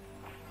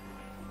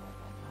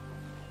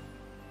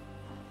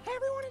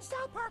 Everyone in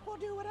South Park will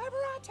do whatever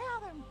I tell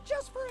them,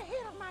 just for a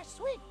hit of my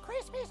sweet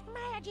Christmas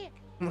magic.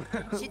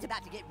 Shit's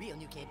about to get real,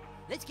 new kid.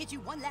 Let's get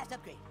you one last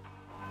upgrade.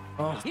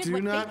 Oh, Here's do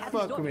what not fate has in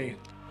fuck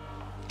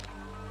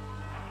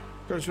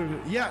store me.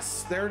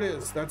 Yes, there it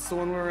is. That's the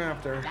one we're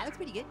after. That looks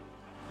pretty good.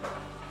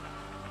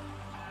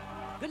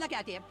 Good luck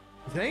out there.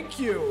 Thank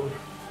you.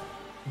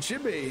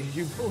 Jimmy,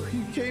 you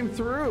came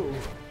through.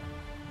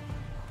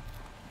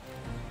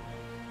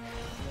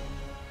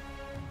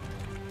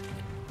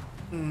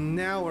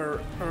 Now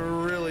we're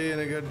really in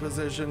a good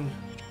position.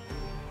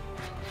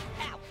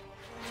 Ow.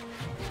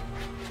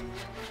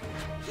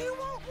 You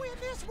won't win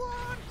this war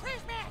on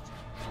Christmas!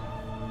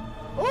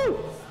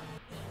 Oh!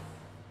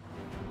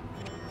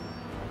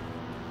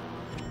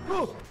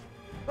 Oh!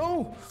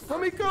 Oh! Let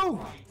me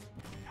go!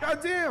 God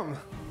damn!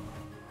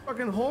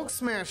 Fucking Hulk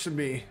smashing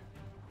me.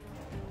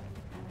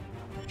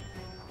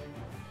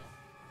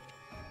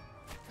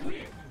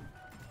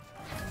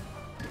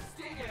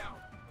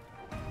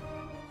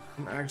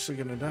 I'm actually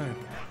gonna die.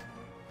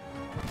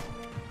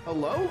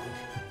 Hello?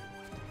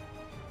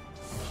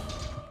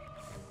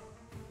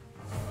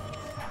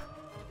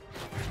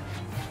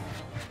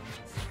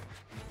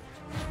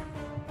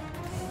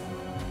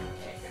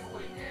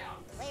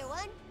 Player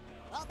one,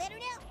 all better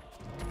now?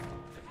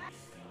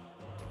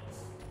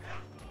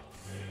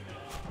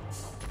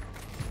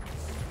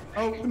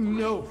 Oh,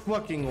 no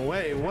fucking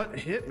way. What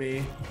hit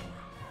me?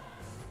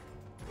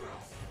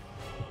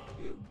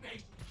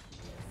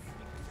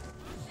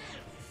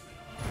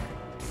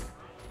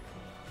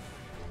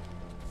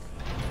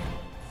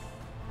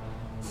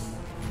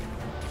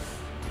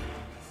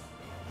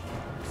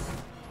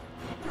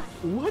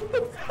 What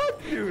the fuck,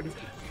 dude?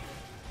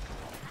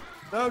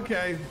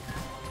 Okay.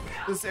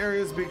 This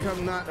area's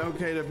become not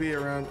okay to be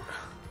around.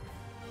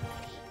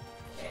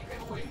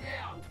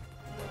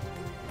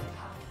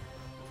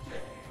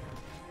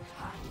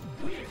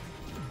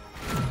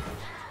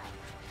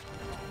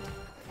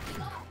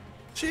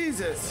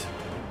 Jesus!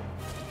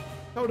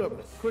 Hold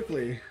up,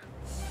 quickly.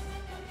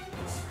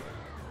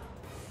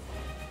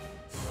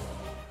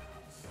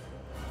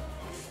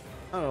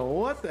 I don't know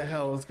what the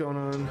hell is going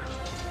on.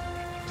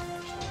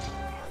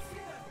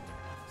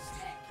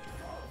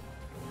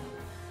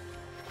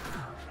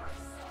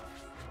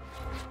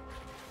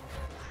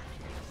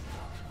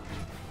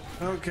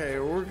 Okay,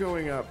 we're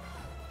going up.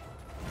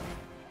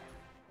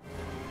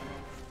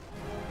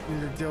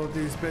 Need to deal with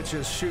these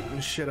bitches shooting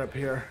shit up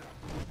here.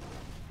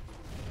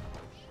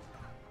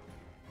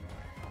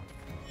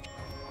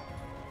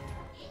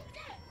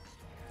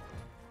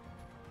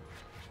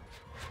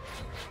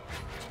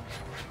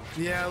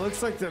 Yeah, it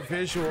looks like the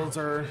visuals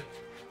are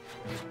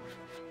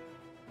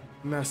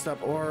messed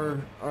up, or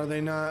are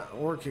they not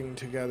working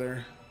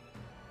together?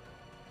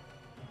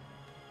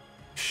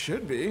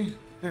 Should be.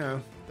 Yeah,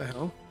 what the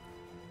hell?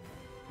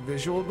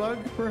 Visual bug,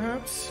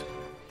 perhaps?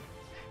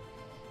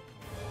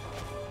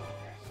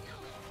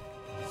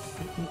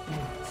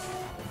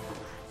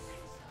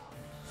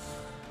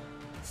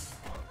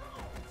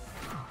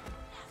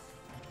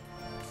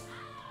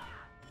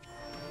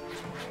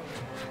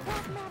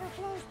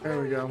 There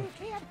we go.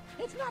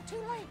 It's not too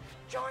late.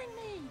 Join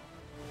me.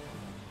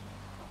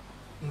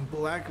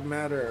 Black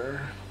matter.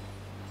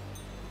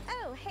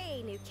 Oh,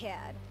 hey, new kid.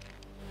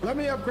 Let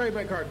me upgrade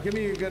my card. Give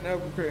me a good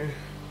upgrade.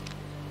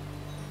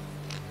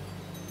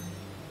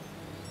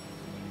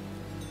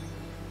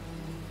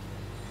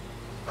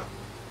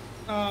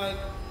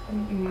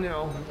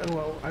 No.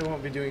 Well, I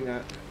won't be doing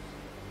that.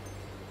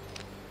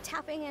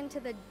 Tapping into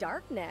the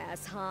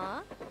darkness, huh?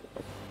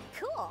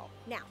 Cool.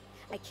 Now,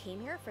 I came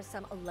here for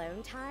some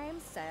alone time,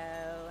 so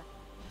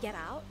get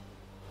out.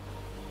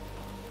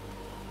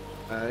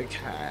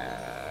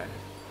 Okay.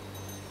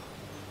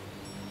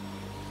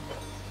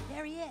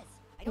 There he is.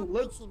 I don't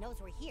Let's think he knows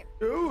we're here.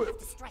 do We it. have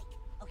to strike.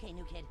 Okay,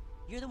 new kid.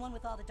 You're the one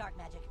with all the dark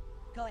magic.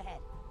 Go ahead.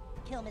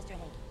 Kill Mr.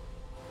 Hanky.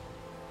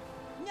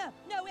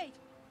 No, wait.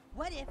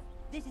 What if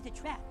this is a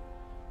trap?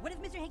 What if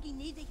Mr. Hanky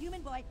needs a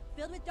human boy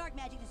filled with dark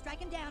magic to strike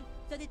him down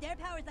so that their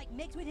powers like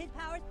mix with his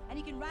powers and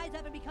he can rise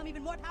up and become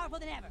even more powerful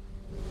than ever?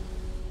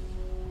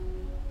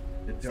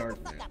 The Shut dark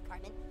the fuck up,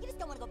 Cartman. You just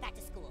don't want to go back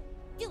to school.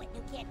 Do it,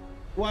 new kid.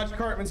 Watch,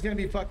 Cartman's gonna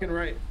be fucking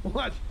right.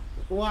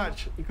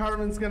 Watch.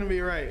 Cartman's gonna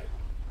be right.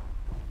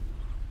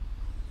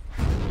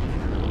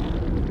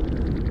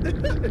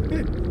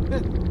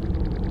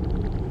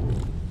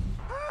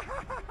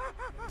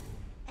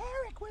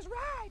 Eric was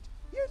right.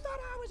 You thought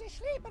I was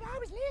asleep, but I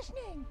was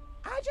listening.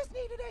 I just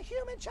needed a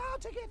human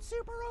child to get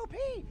super OP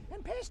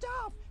and pissed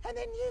off and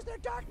then use their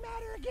dark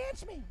matter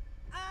against me.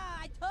 Ah,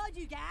 I told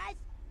you guys.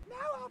 Now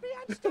I'll be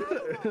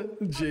unstoppable.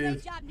 Great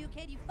Jeez. job, new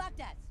kid. You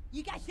fucked us.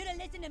 You guys should have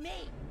listened to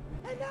me.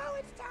 And now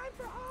it's time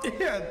for all.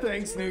 Yeah,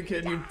 thanks, new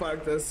kid. You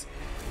fucked us.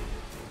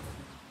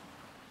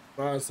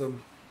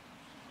 Awesome.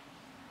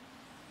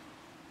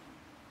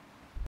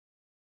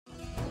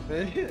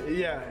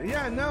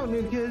 Yeah, no,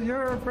 new kid,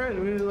 you're our friend.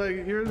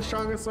 You're the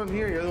strongest one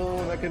here. You're the only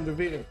one that can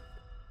defeat him.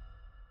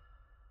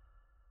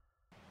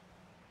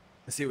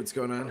 Let's see what's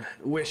going on.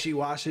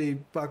 Wishy-washy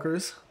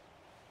fuckers.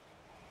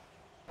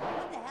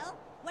 What the hell?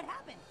 What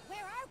happened?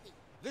 Where are we?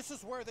 This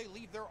is where they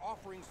leave their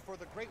offerings for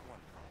the Great One.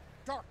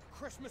 Dark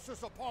Christmas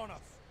is upon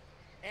us,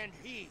 and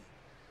he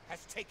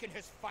has taken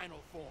his final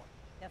form.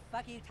 The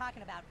fuck are you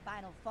talking about,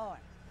 final form?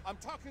 I'm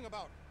talking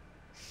about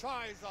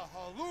Shiza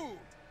Halud.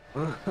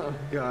 Oh,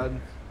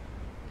 God.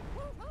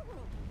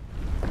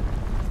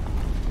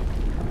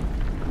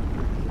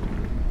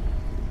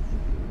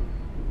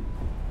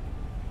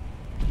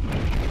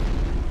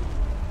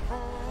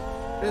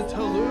 Is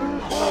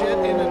Halud shit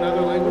in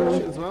another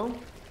language as well?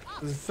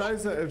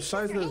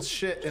 Shiza's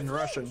shit in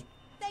Russian.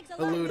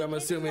 Halud, I'm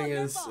assuming,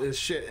 is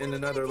shit in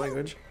another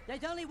language.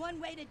 There's only one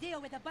way to deal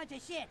with a bunch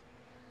of shit.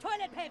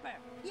 Toilet paper!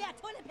 Yeah,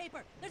 toilet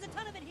paper! There's a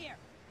ton of it here!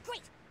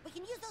 Great! We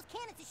can use those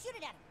cannons to shoot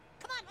it at him.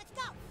 Come on, let's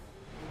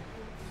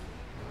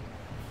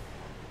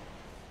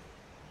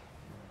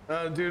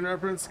go! Dune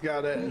reference?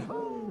 Got it.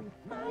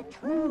 My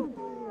true.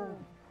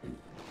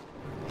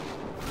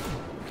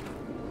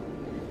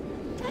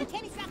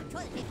 Candy's dropping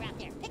toilet paper out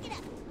there. Pick it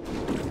up.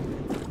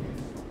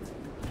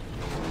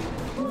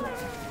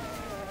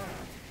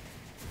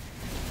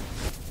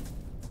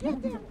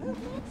 Get there,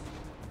 Pooplets.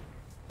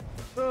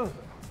 Ugh.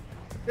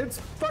 It's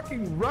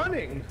fucking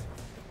running.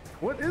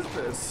 What is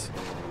this?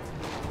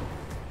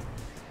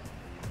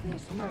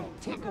 This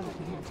might tickle a bit.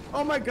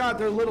 Oh my god,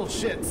 they're little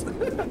shits.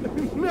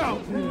 No!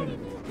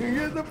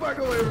 Get the fuck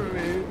away from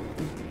me.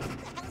 What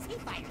the hell is he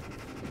firing?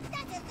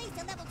 That's at least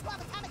a level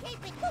 12 atomic hate.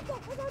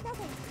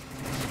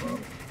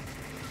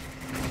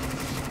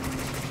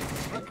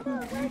 Come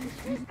on, where is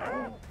this?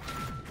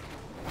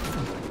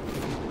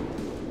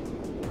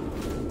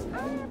 I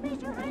am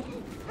Mr. Hanky.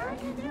 I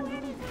can do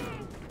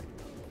anything.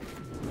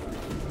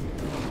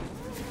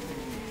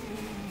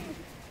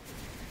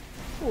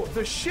 Oh,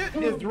 the shit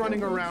is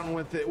running around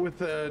with it with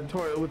the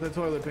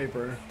toilet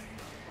paper.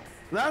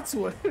 That's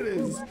what it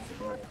is.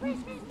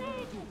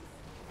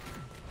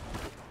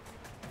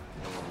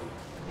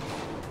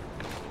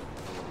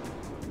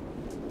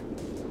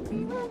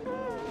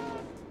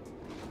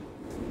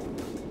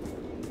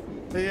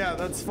 Yeah,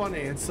 that's funny.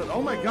 It's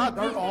oh my god,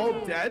 they're all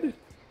dead?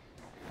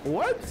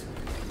 What?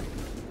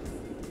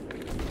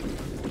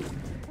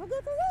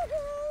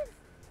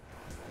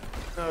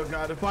 Oh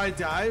god, if I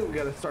die, we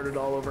gotta start it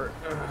all over.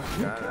 Oh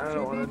god, I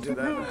don't want to do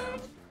that.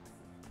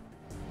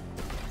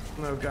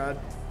 Oh god.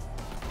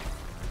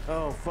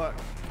 Oh fuck.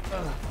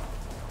 Ugh.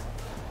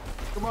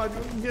 Come on,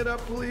 get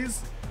up,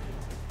 please.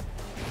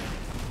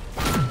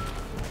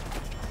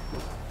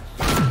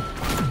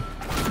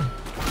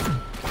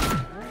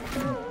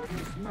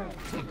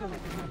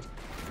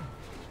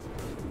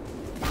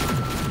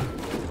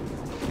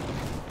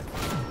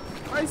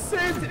 I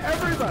saved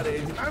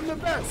everybody. I'm the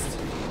best.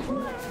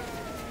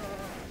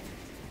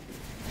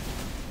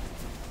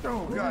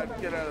 Oh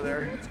god, get out of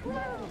there.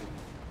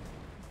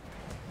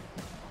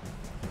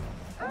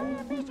 I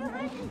am Mr.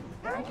 Hanky.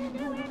 I can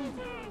do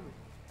anything.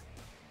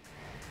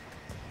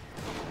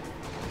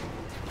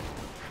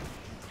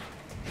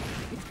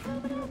 It's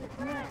coming out the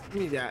crack.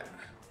 Give me that.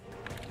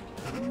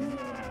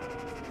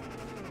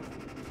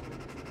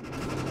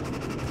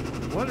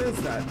 What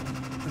is that?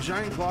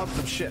 Giant globs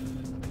of shit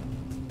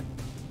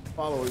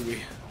following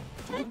me.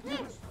 Take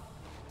this.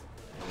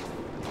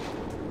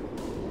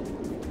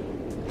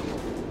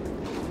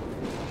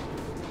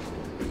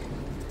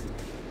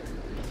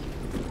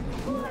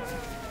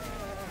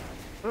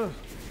 Ugh.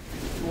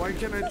 Why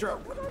can't I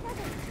drop? Keep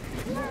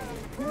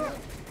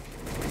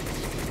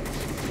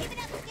it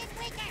up, it's getting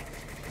weaker.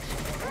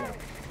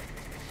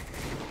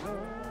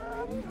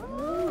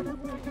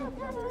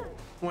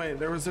 Wait,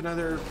 there was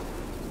another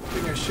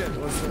thing of shit.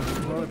 Was the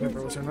toilet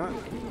paper? Was there not?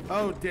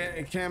 Oh, damn!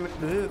 It can't.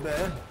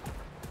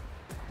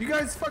 You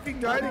guys fucking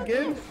died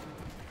again?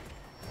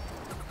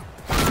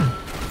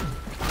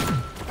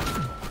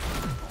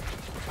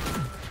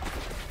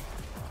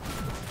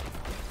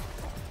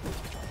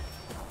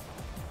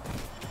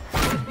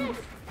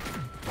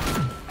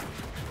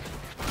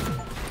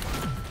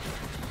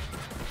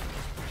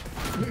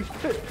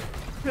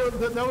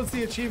 That was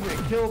the achievement.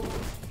 Kill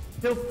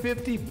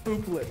 50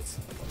 pooplets.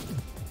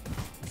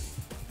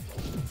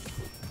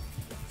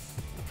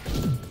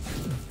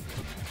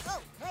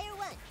 Oh, player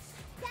one.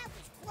 That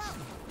was close.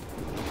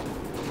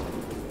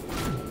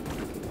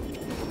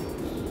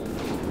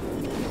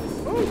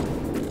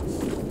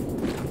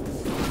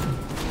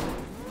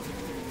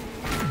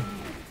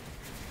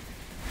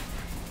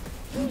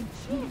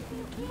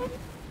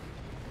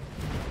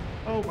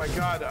 Oh my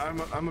god,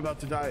 I'm about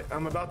to die.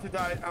 I'm about to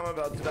die. I'm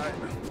about to die.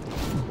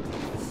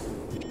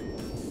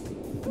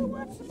 Who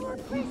wants some more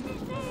crispy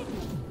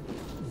things?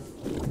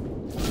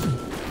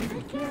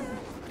 Take care.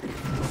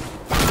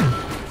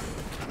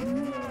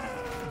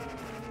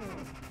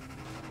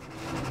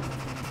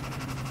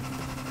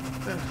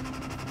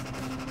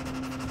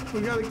 We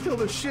gotta kill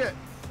the shit.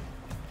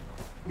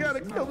 We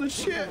gotta kill the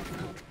shit.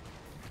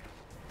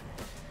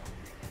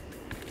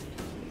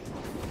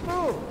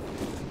 Oh.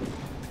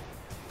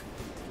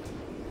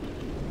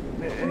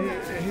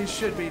 He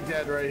should be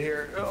dead right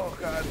here. Oh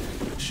god,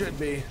 should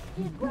be.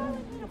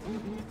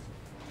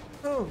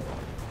 Oh,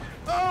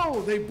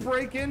 oh, they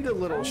break into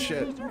little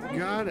shit.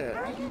 Got it.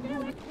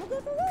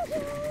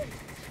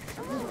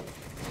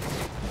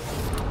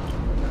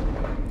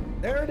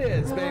 There it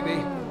is,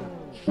 baby.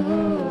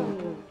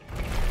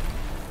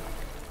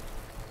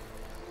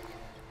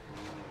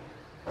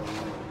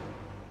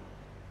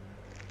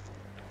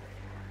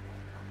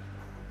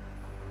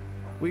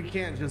 We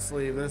can't just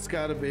leave. That's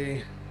got to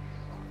be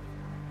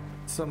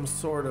some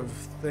sort of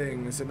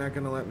thing. Is it not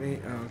going to let me?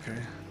 Oh,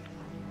 okay.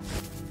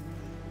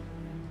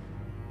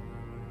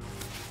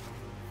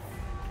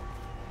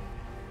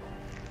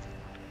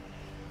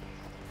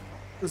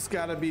 There's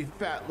gotta be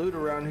fat loot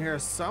around here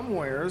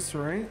somewheres,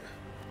 right?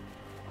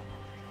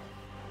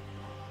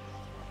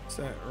 Is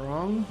that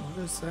wrong?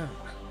 What is that?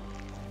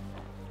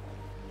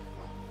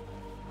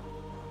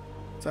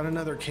 Is that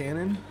another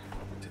cannon?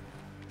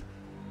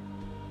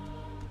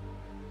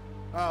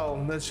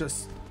 Oh, that's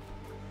just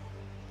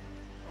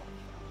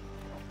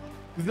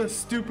the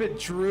stupid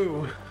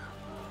Drew.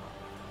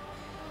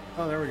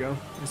 Oh, there we go.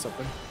 There's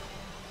something.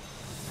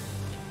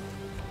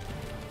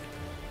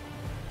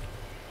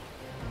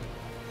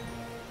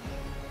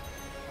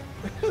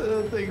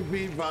 The thing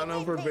beat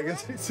Bono for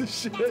biggest piece of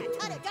shit. That's a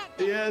ton of dark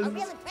matter. Yes. A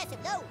real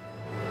impressive load.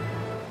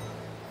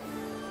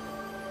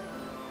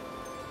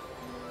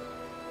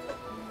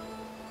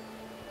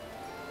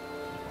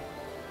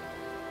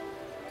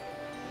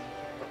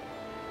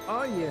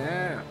 Oh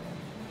yeah.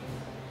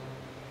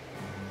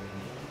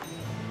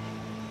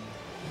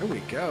 There we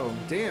go.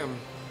 Damn.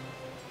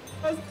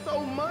 That's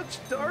so much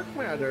dark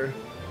matter.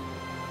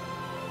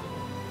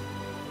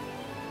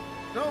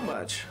 So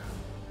much.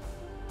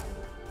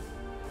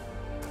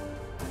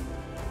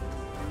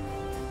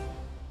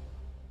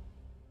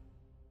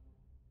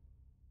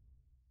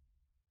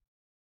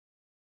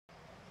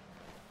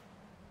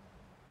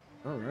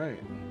 All right.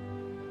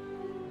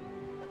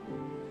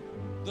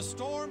 The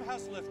storm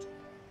has lifted.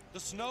 The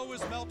snow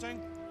is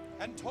melting,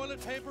 and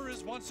toilet paper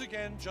is once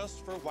again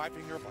just for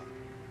wiping your butt.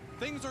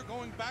 Things are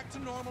going back to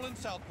normal in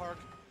South Park,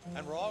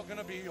 and we're all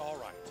gonna be all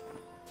right.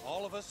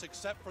 All of us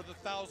except for the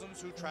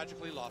thousands who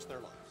tragically lost their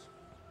lives.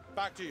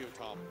 Back to you,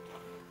 Tom.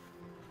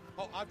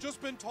 Oh, I've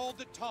just been told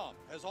that Tom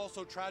has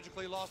also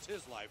tragically lost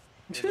his life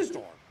in the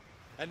storm.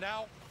 And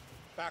now,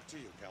 back to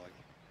you, Kelly.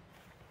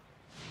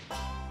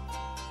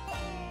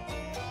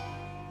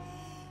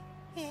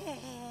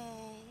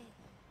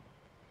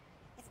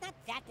 It's not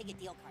that big a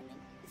deal, Cartman.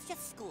 It's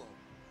just school.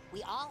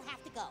 We all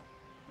have to go.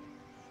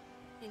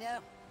 You know,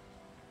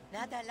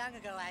 not that long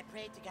ago I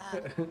prayed to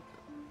God,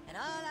 and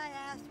all I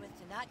asked was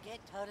to not get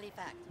totally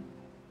fucked.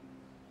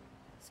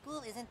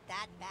 School isn't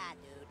that bad,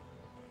 dude.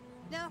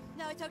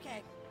 No, it's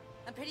okay.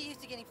 I'm pretty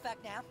used to getting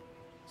fucked now.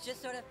 It's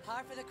just sort of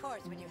par for the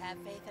course when you have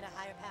faith in a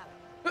higher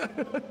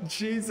power.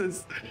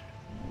 Jesus.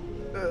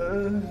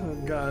 Oh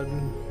God.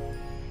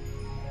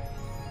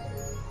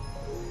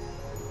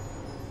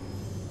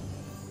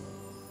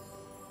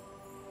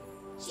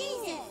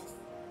 Jesus!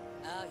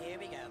 Oh, here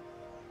we go.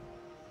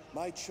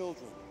 My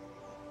children,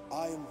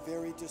 I am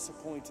very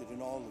disappointed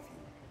in all of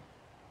you.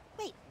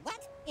 Wait,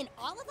 what? In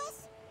all of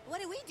us? What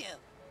do we do?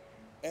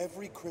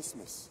 Every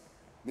Christmas,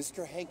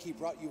 Mr. Hankey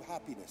brought you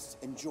happiness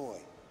and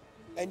joy.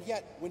 And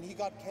yet, when he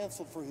got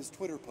canceled for his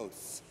Twitter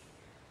posts,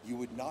 you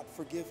would not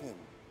forgive him.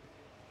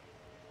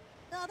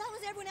 No, that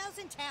was everyone else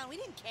in town. We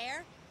didn't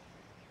care.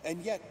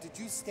 And yet, did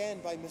you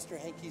stand by Mr.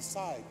 Hankey's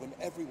side when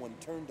everyone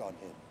turned on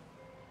him?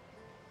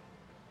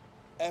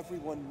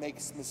 Everyone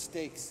makes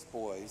mistakes,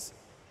 boys.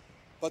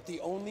 But the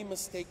only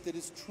mistake that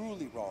is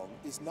truly wrong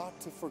is not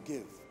to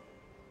forgive.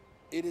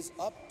 It is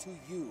up to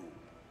you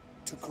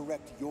to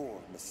correct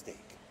your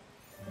mistake.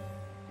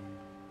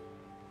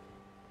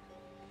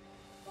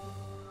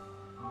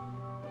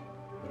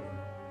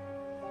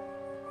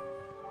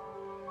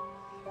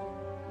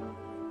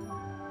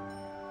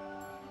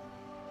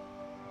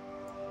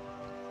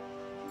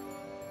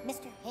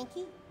 Mr.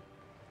 Hankey?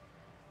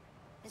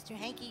 Mr.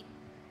 Hankey,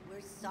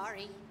 we're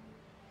sorry.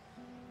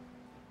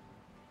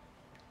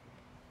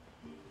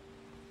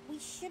 We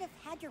should have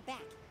had your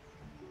back.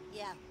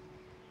 Yeah,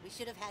 we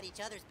should have had each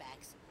other's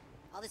backs.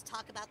 All this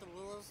talk about the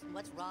rules and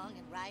what's wrong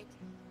and right.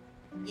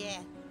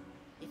 Yeah,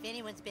 if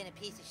anyone's been a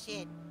piece of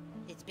shit,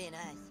 it's been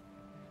us.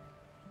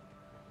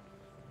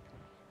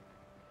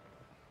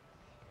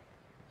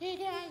 You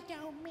guys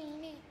don't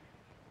mean it.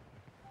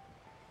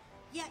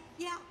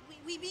 Yeah,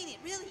 we mean it,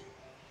 really.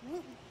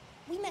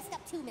 We messed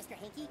up too, Mr.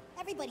 Hankey.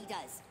 Everybody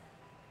does.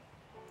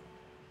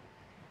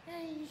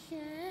 Are you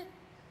sure?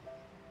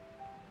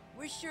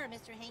 We're sure,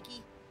 Mr.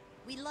 Hankey.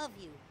 We love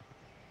you.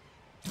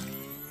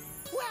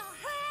 Well,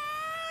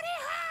 howdy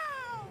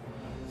ho!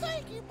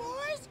 Thank you,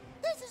 boys.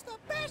 This is the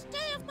best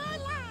day of my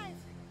life.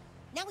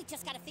 Now we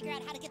just gotta figure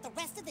out how to get the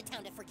rest of the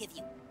town to forgive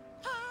you.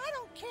 I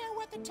don't care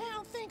what the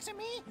town thinks of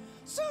me,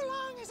 so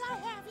long as I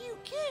have you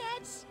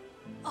kids.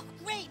 Oh,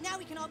 great! Now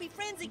we can all be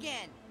friends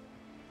again.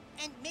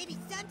 And maybe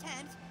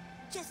sometimes,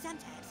 just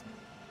sometimes,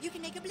 you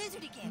can make a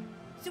blizzard again,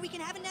 so we can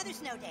have another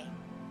snow day.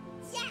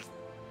 Yeah!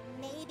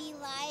 Maybe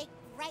like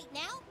right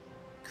now?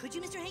 Could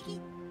you, Mr.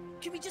 Hankey?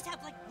 Could we just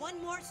have like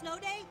one more snow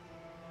day?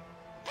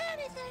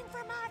 Anything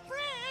for my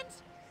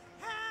friends.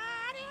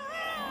 Howdy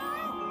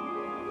ho!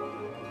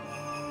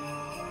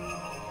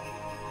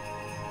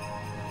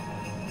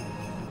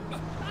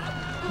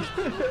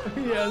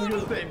 Yeah, I was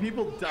gonna say,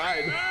 people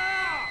died.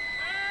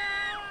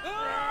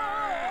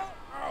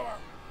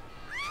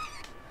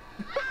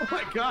 Oh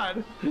my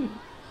God.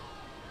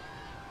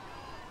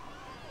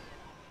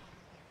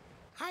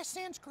 I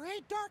sense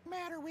great dark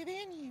matter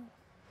within you.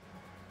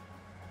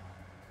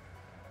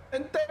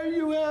 And there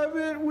you have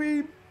it.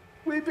 We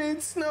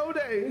beat Snow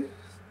Day.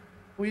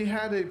 We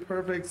had a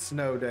perfect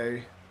snow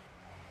day.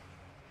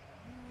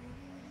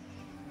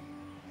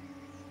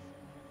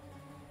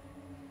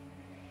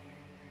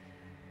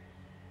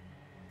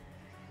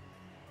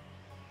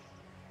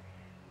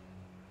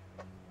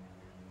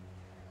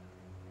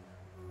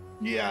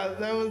 Yeah,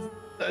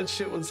 that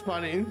shit was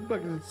funny.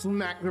 Fucking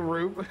smack the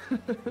roof.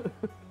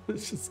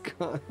 It's just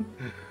gone.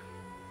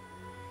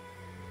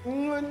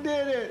 I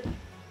did it.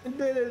 I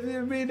did it.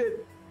 You beat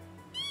it.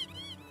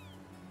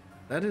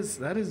 That is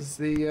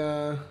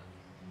the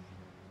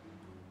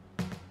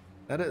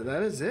that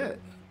is it.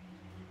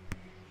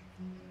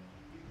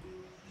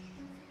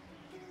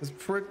 It's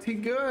pretty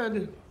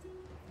good.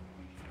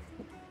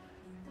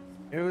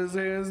 It was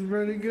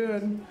pretty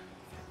good.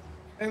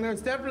 And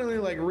there's definitely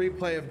like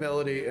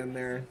replayability in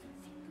there.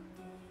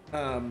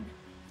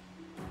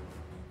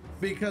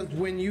 Because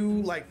when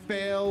you like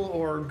fail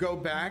or go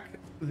back,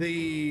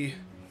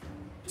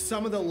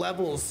 some of the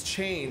levels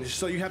change,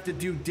 so you have to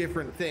do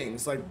different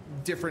things, like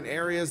different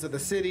areas of the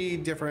city,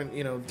 different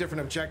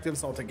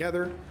objectives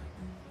altogether.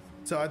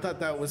 So I thought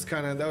that was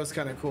kind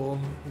of cool.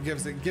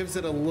 It gives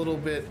it a little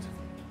bit,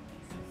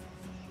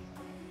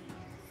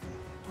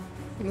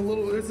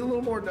 it's a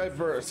little more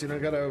diverse. You know,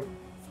 gotta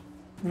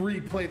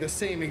replay the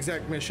same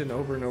exact mission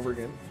over and over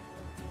again.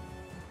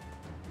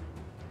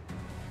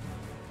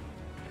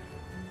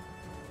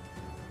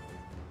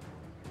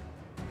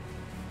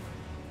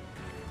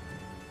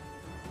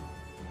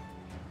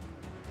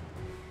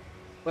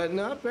 But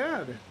not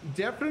bad.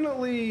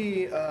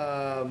 Definitely,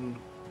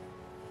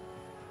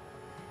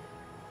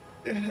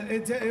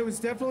 it was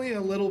definitely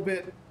a little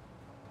bit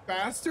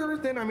faster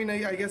than, I mean,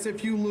 I guess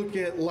if you look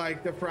at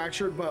like the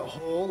Fractured But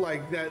Whole,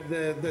 like that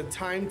the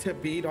time to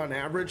beat on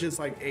average is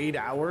like 8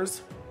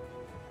 hours.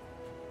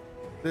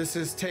 This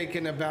is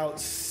taken about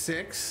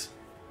 6.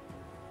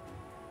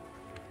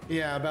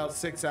 Yeah, about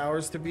 6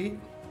 hours to beat.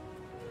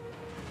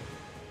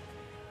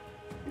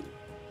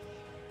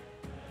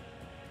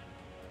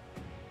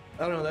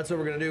 I don't know, that's what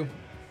we're gonna do.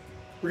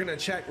 We're gonna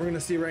check, we're gonna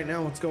see right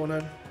now what's going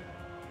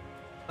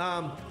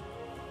on.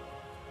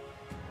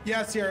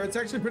 Yeah, Sierra, it's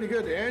actually pretty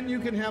good, and you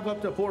can have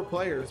up to 4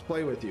 players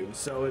play with you,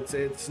 so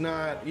it's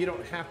not, you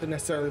don't have to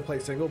necessarily play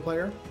single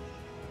player.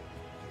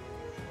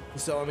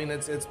 So I mean,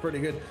 it's pretty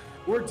good.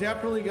 We're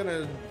definitely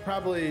gonna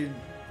probably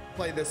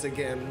play this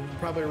again,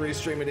 probably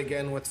restream it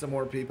again with some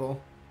more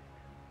people.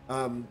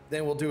 Then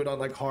we'll do it on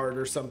like hard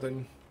or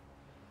something.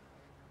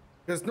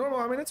 Because normal,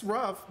 I mean, it's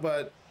rough,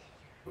 but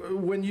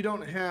when you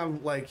don't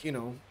have like, you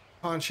know,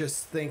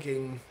 conscious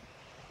thinking,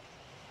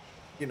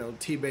 you know,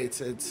 T-baits,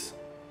 it's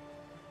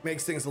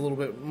makes things a little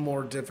bit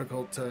more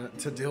difficult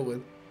to deal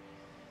with.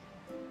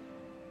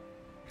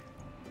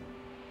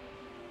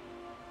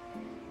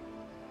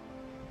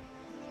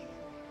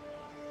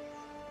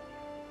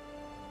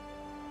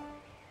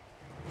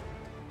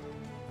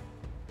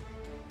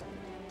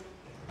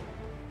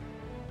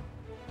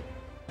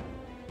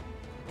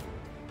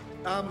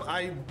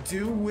 I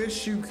do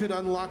wish you could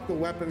unlock the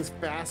weapons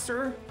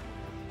faster,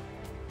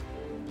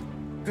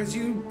 because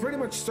you pretty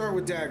much start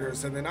with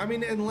daggers, and then, I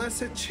mean,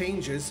 unless it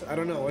changes, I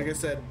don't know. Like I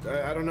said,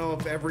 I don't know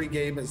if every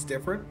game is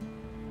different.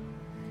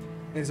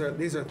 These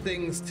are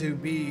things to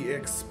be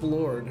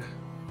explored.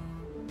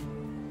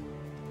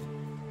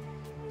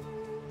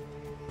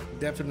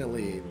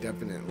 Definitely.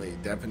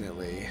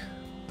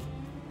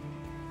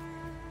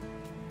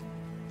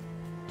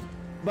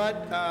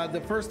 But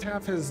the first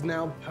half is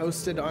now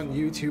posted on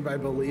YouTube, I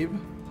believe.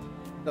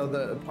 So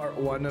the part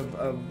 1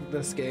 of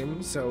this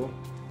game. So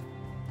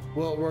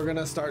we're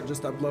gonna start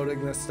just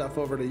uploading this stuff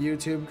over to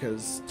YouTube,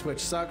 because Twitch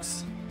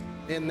sucks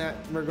in that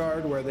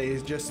regard, where they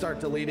just start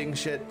deleting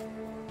shit.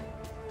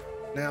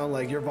 Now,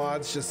 like, your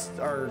VODs just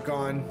are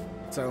gone.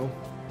 So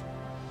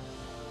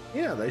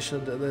yeah, they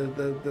should.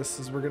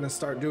 We're gonna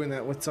start doing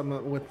that with some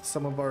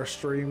of our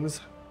streams,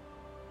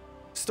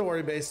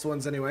 story-based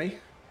ones anyway.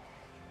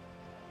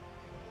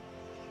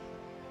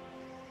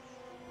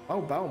 Oh,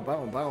 boom.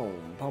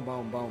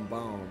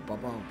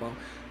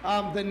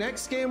 The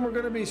next game we're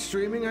going to be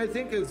streaming, I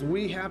think, is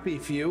We Happy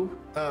Few.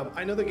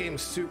 I know the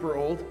game's super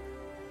old,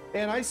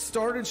 and I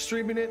started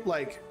streaming it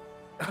like,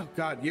 oh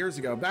god, years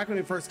ago, back when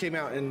it first came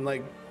out, and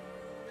like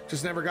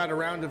just never got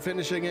around to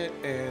finishing it,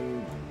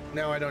 and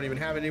now I don't even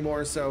have it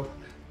anymore. So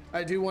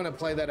I do want to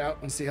play that out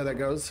and see how that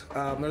goes.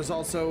 There's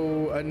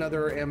also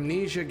another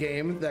Amnesia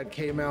game that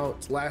came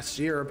out last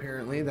year,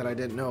 apparently, that I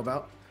didn't know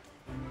about.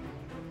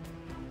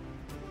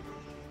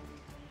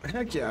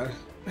 Heck yeah.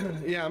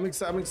 Yeah, I'm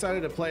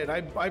excited to play it.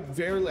 I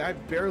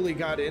barely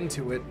got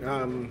into it.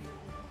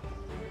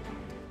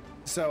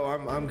 So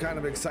I'm kind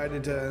of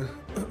excited to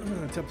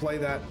to play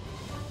that.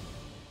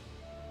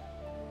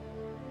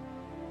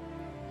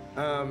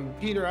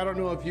 Peter, I don't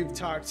know if you've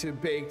talked to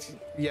Baked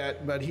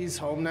yet, but he's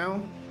home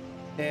now,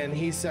 and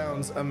he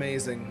sounds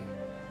amazing.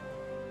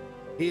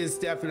 He is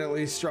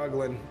definitely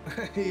struggling.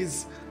 He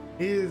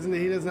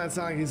does not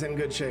sound like he's in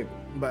good shape,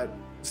 but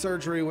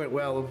surgery went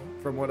well,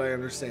 from what I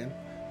understand.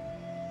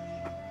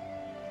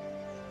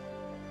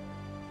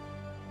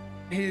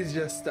 He's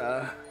just,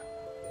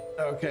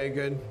 okay,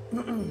 good.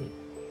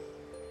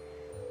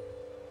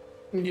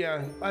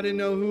 Yeah, I didn't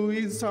know who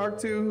he's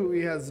talked to, who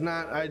he has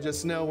not. I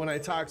just know when I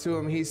talked to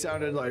him, he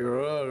sounded like,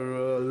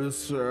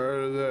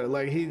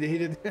 like he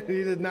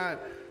did not.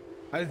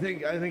 I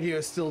think he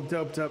was still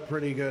doped up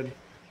pretty good.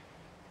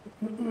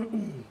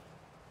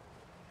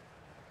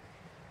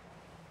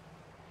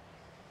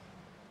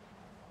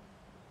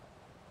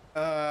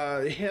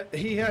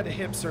 he had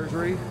hip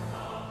surgery.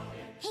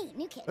 Hey,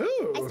 new kid.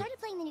 Ooh. I started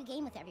playing the new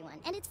game with everyone,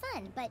 and it's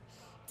fun, but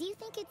do you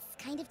think it's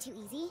kind of too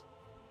easy?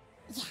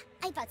 Yeah,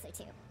 I thought so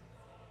too.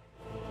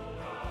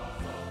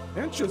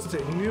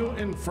 Interesting. New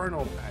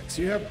Infernal packs.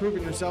 You have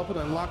proven yourself and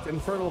unlocked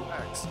Infernal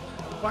packs.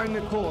 Find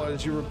Nicole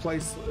as you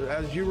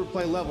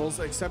replay levels,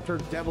 accept her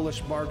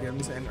devilish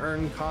bargains, and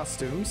earn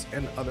costumes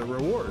and other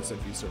rewards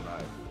if you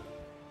survive.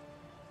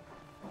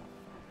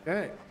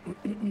 Okay.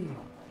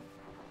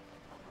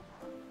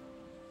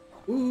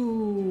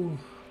 Ooh.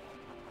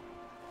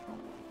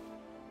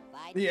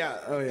 Yeah.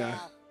 Oh yeah.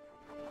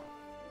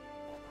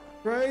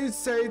 Praise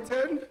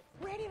Satan.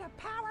 Ready to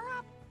power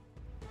up?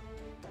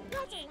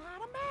 That's a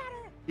lot of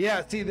matter.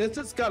 Yeah, see, this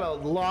has got a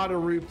lot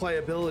of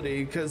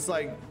replayability because,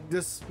 like,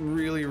 this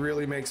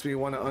really makes me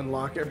want to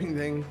unlock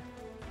everything.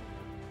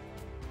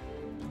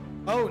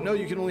 Oh, no,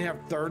 you can only have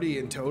 30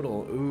 in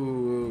total.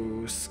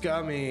 Ooh,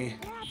 scummy.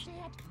 That's it.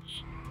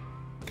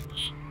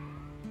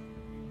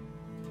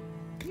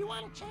 You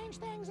want to change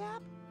things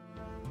up?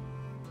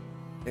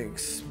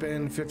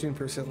 Expend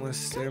 15% less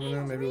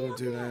stamina. Maybe we'll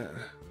do that.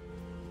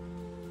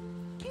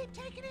 Keep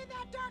taking in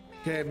that dark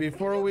magic. Okay,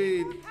 before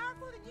we More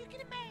powerful than you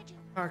can imagine.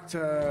 talk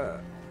to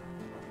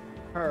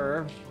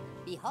her.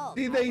 Behold,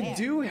 See, they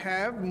do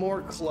have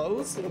more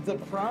clothes. The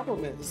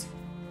problem is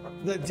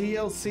the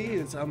DLC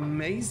is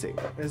amazing.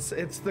 It's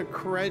the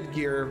cred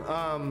gear.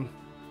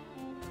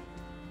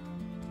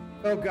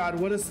 Oh God,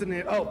 what is the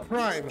name? Oh,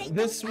 Prime.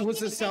 This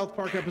was a South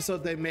Park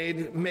episode they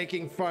made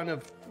making fun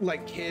of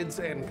like kids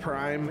and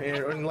Prime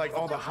and like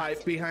all the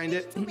hype behind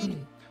it.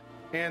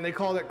 And they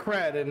called it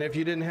cred, and if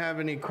you didn't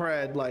have any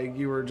cred, like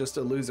you were just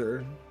a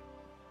loser.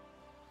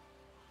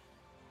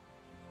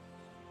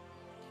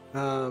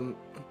 I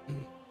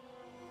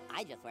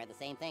just wear the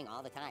same thing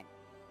all the time.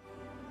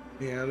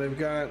 Yeah, they've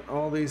got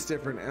all these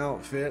different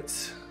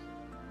outfits.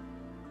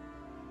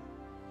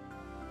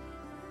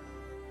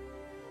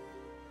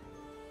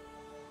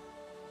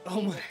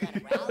 Oh my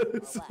God,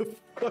 it's a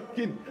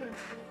fucking...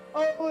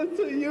 Oh, it's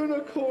a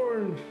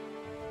unicorn!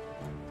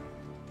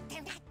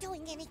 They're not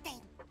doing anything.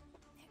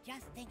 They're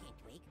just thinking,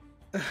 Tweak.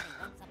 They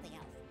want something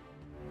else.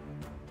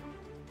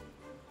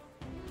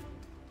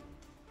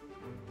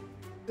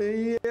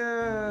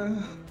 Yeah.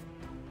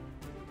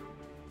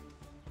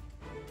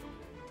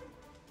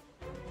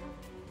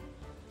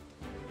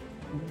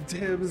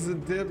 Dibs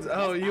and dibs.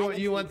 Oh,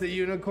 you want the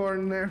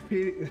unicorn there,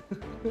 Pete?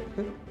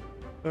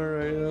 All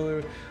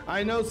right.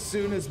 I know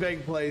soon as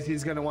Big plays,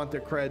 he's gonna want the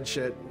cred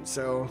shit.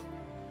 So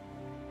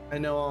I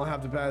know I'll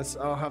have to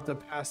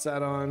pass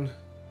that on.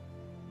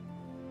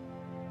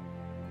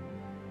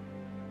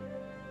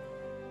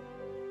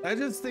 I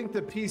just think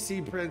the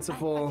PC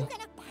principal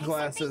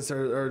glasses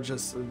are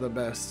just the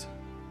best.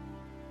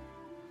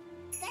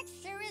 That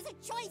sure is a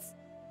choice.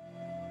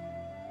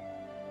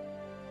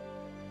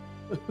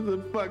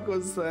 The fuck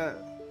was that?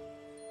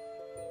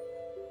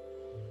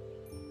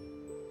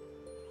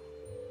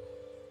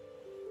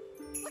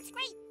 Looks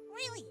great,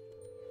 really.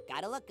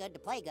 Gotta look good to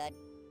play good.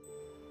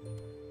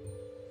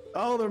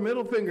 Oh, they're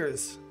middle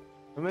fingers.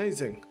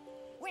 Amazing.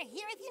 We're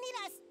here if you need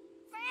us.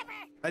 Forever.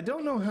 I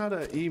don't know how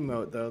to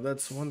emote though.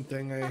 That's one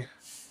thing I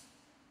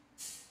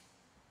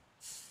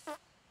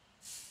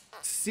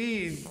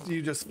see.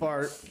 You just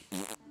fart.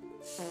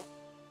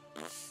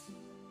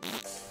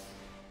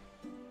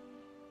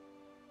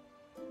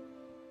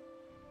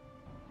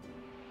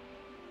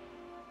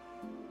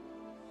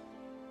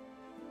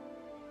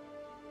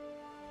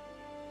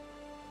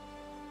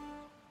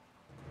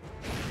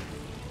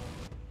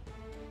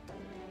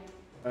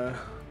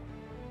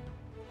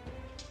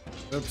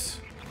 Oops.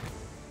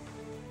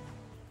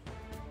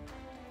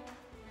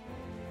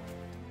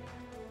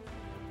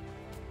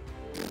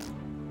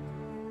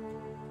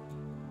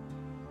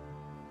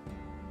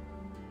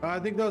 I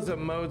think those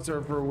emotes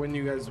are for when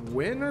you guys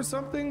win or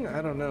something.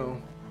 I don't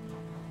know.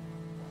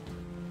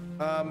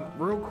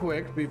 Real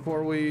quick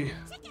before we.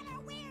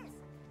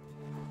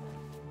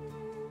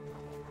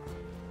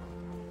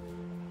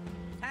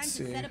 Time to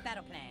set a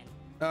battle plan.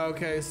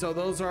 Okay, so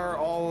those are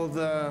all of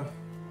the.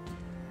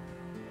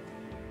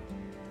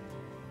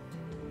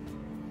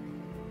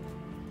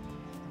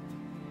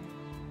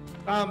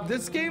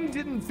 This game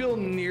didn't feel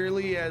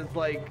nearly as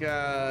like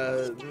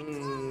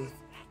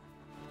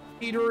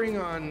teetering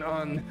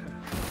on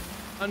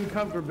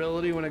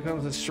uncomfortability when it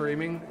comes to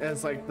streaming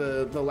as like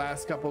the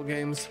last couple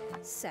games.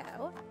 So,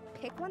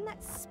 pick one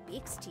that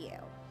speaks to you.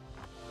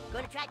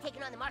 Gonna try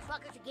taking on the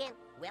Marshwalkers again?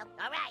 Well,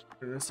 all right.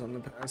 This on the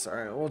pass. All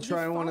right, we'll You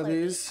try one of follow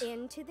me these.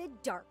 into the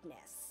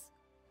darkness.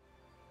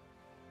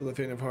 For the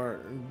faint of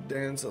heart,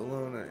 dance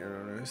alone at your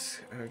own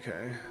risk.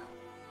 Okay.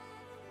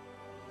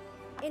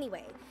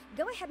 Anyway,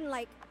 go ahead and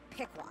like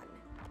pick one.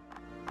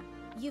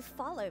 You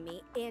follow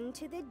me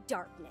into the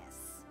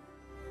darkness.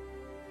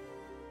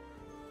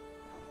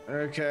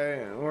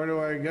 Okay, where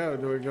do I go?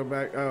 Do we go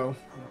back? Oh,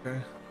 okay.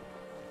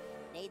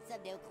 Need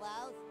some new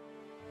clothes?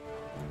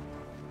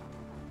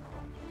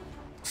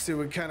 See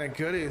what kind of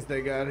goodies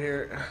they got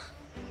here.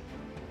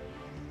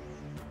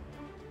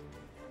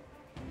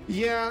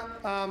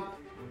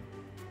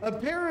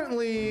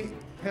 Apparently,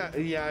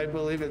 yeah, I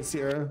believe it's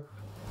Sierra.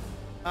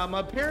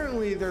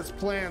 Apparently there's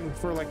planned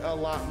for like a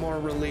lot more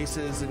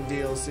releases and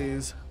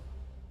DLCs.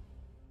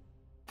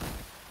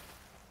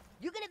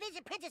 You gonna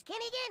visit Princess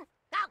Kenny again?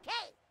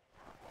 Okay.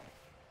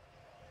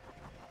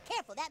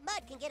 Careful, that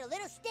mud can get a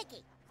little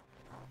sticky.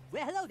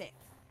 Well, hello there.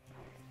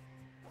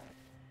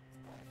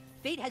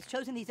 Fate has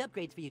chosen these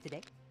upgrades for you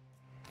today.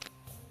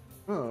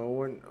 Oh,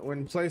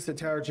 when placed, the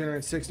tower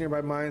generates 6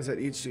 nearby mines that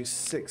each do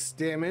 6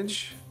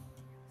 damage.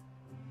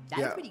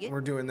 That's pretty good.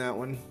 We're doing that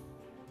one.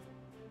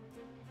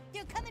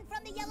 They're coming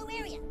from the yellow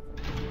area.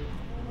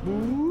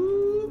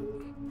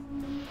 Boop.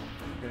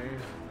 Okay.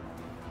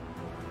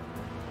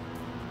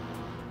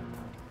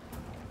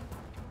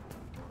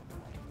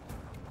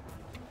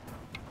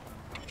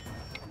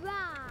 Rah!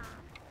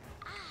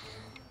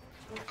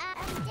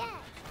 I'm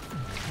dead.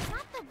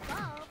 Not the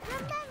ball.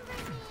 Remember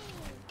me.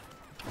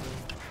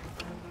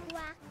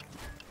 Whack.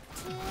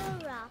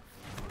 Too rough.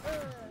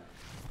 Ugh.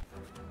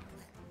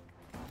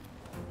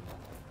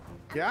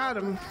 Got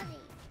him. Bloody.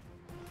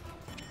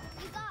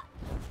 You got.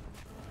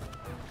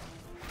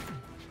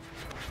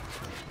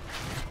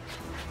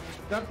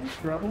 Got in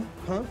trouble,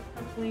 huh?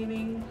 I'm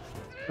leaving.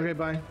 Okay,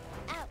 bye.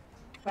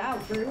 Wow,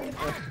 rude.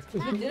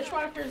 The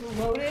dishwasher's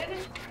loaded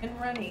and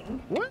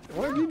running. What?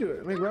 Why did you do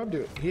it? Make Rob do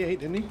it. He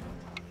ate, didn't he?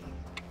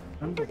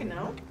 I don't freaking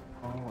know.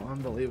 Oh,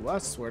 unbelievable. I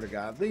swear to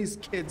God. These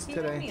kids He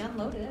let me today.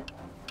 unload it.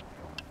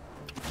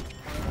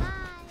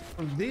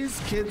 These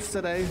kids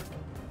today.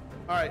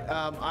 All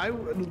right,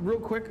 real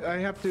quick, I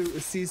have to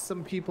see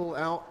some people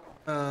out,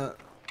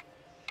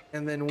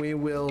 and then we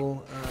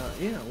will,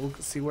 we'll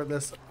see where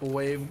this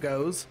wave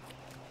goes.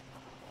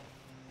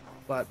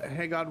 But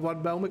hang on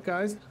one moment,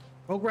 guys.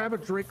 Go grab a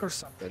drink or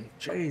something.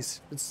 Jeez,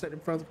 been sitting in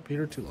front of the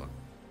computer too long.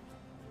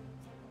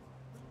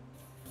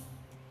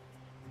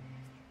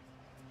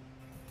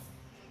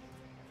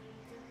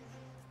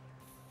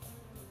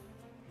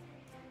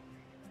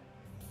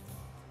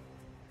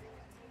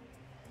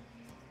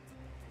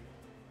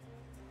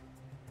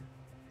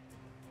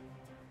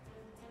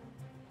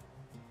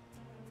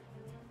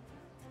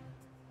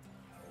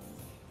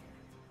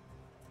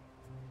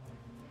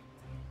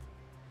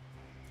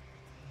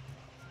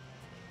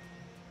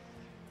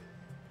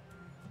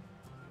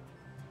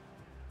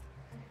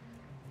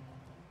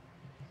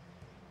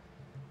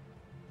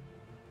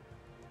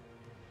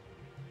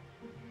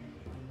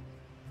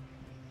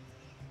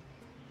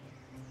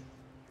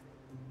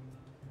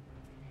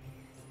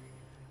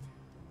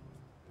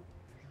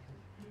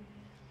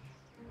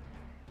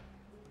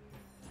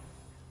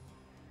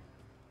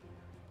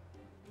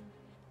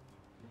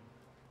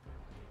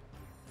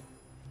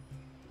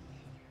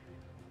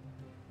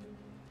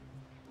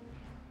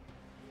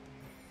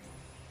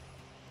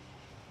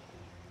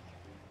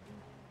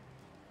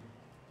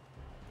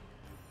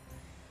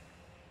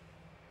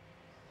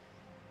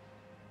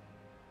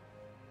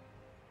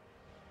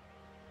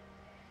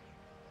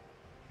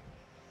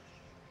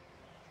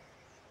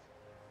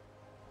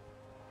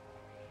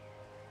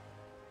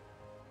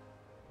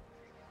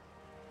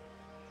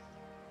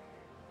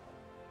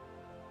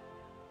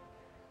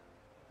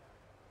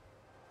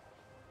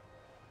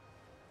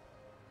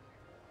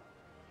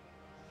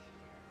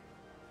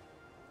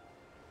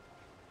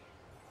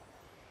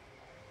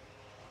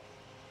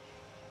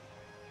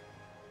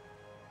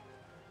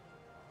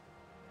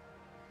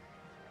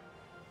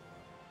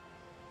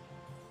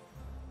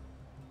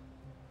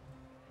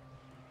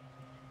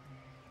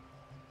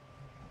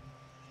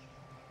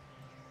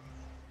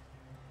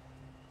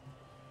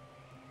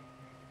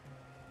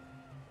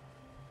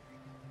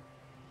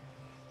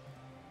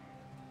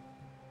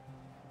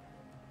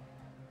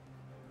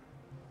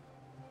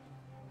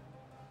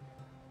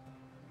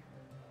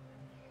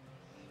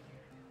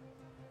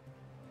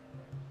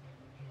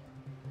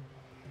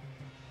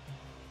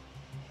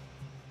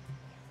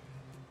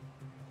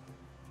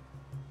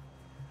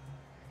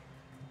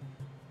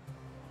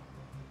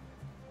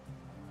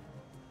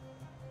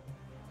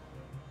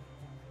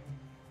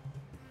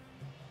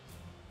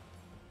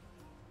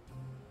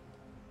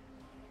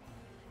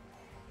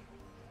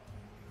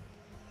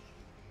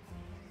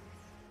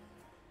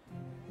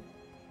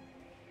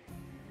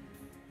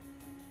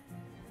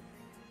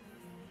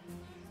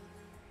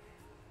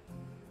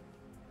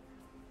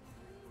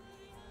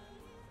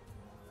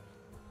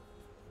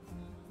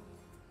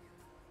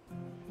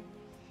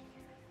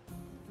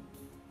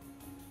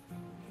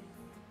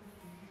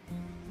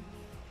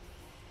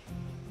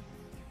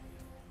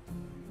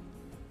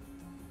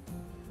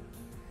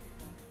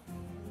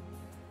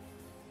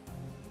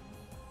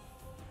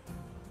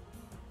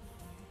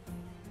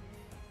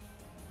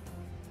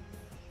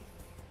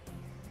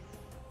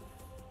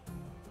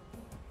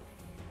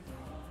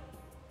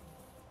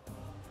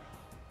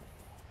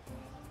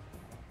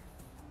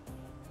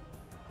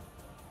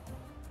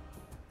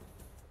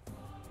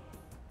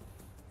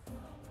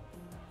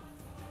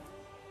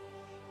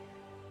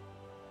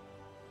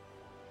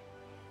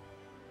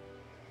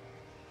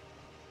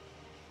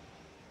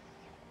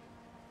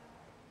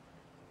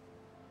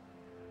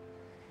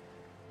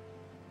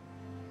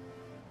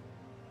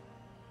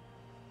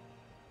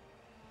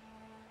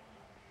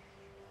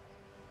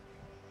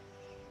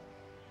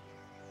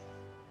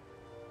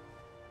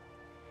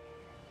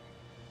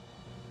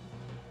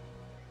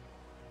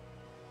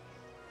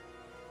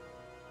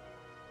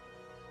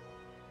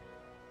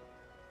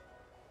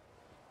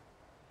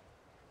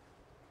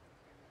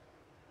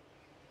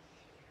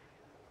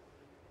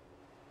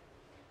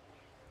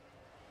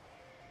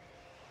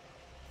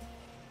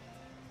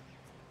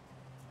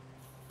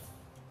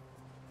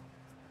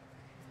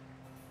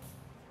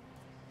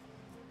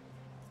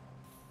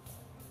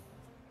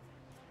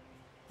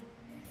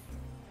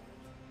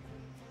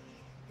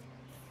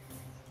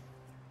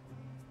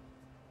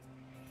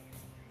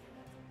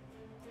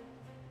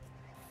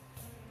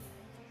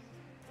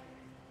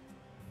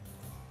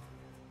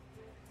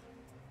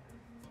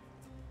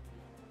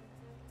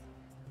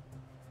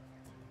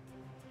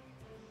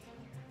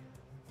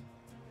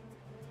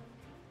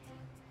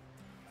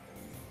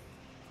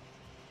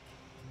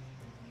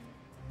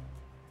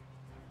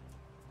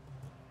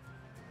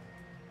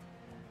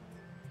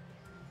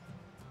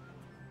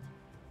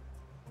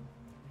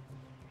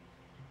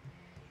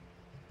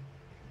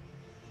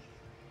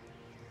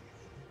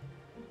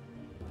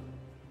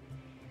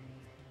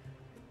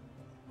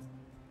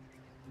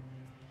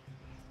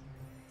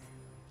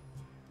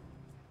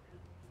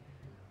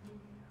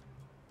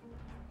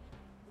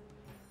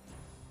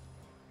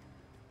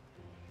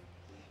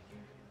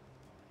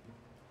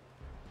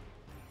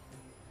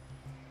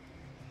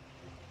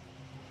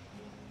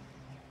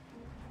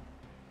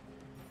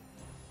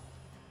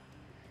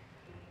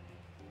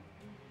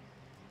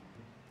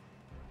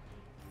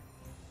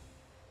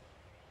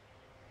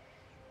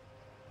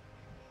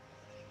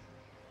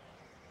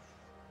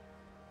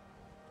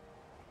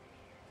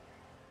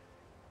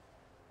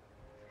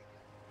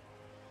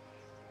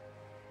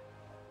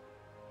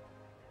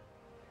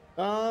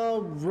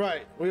 All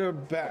right, we are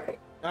back.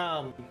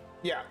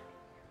 Yeah,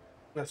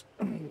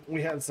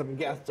 we had some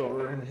guests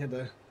over and had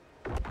to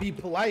be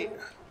polite.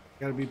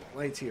 Gotta be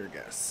polite to your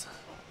guests,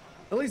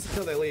 at least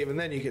until they leave, and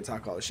then you can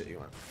talk all the shit you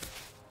want.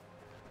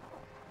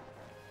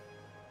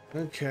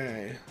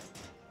 Okay.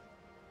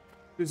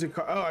 Choose a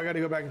card. Oh, I gotta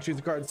go back and choose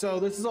a card. So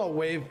this is all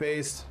wave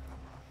based.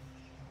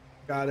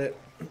 Got it.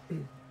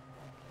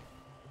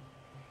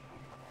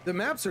 The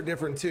maps are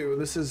different too.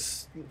 This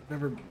is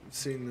never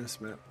seen this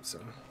map, so.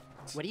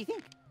 What do you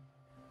think?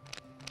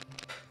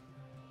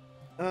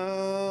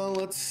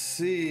 Let's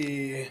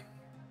see.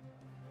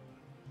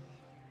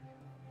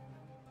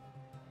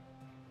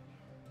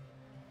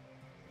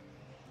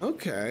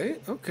 Okay.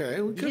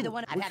 You're the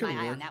one. I've had my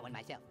eye on that one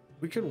myself.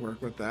 We can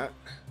work with that.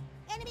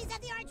 Enemies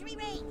at the archery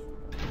range.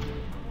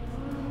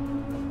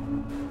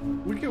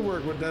 We can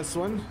work with this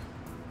one.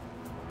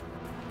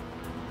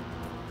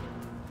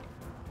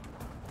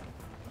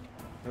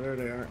 Oh, there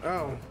they are.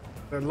 Oh,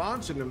 they're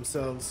launching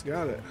themselves.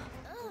 Got it.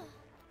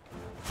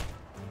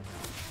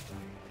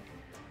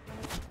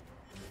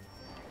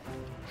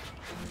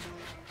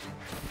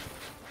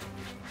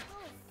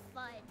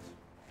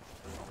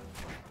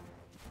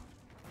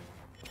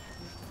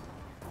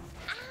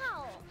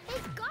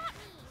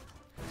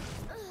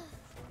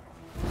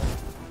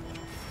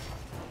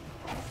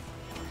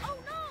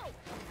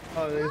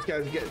 Oh, this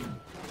guy's getting.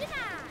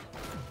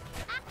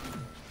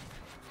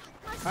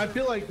 I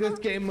feel like this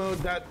game mode,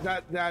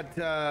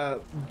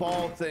 that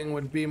ball thing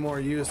would be more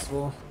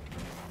useful.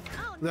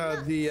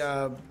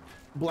 The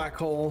black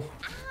hole.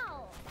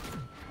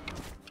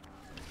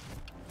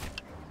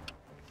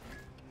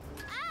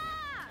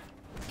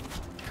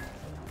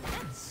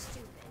 That's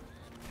stupid.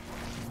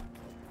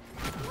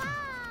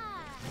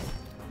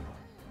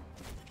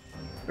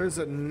 There's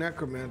a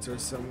necromancer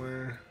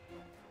somewhere.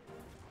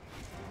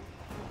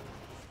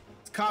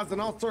 It's causing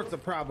all sorts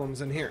of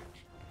problems in here.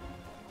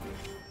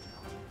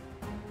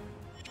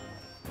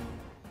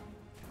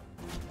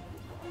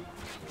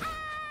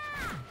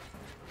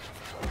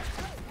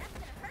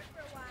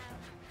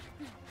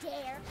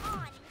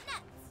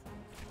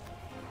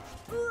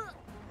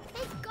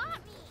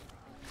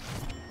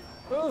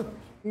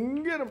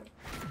 Get him!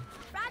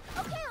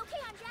 Okay,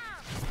 I'm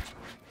down.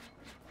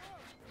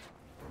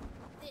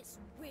 This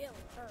will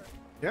hurt.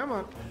 Come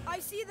on. I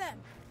see them.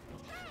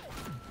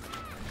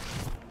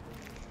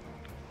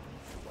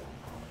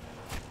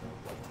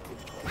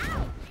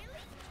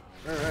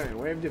 All right,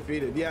 wave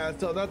defeated. Yeah,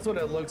 so that's what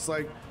it looks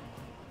like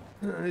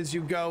as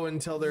you go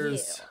until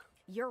there's.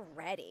 You're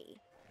ready.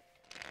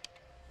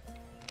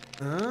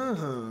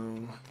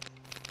 Oh.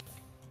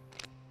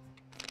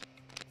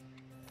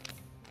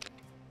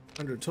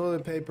 Under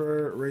toilet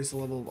paper, raise the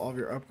level of all of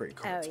your upgrade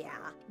cards. Oh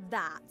yeah,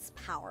 that's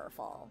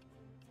powerful.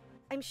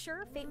 I'm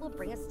sure fate will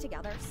bring us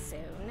together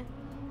soon.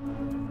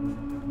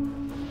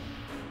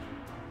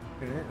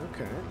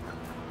 Okay.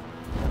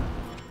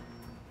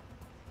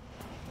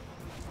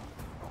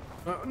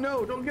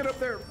 No, don't get up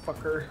there,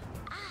 fucker.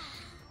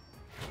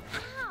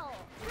 Ow!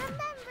 Remember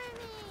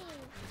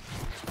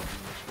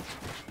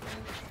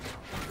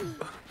me!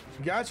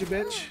 Gotcha,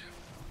 bitch.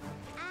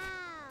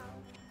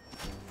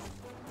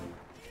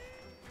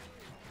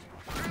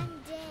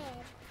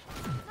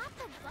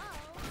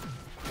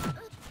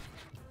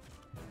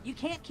 You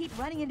can't keep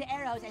running into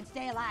arrows and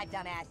stay alive,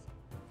 dumbass.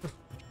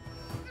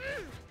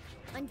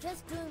 I'm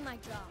just doing my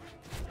job.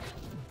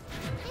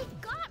 They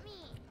got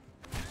me!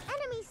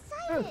 Enemy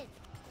sighted!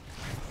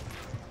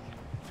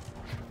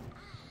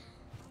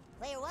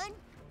 Player one,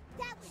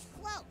 that was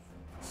close.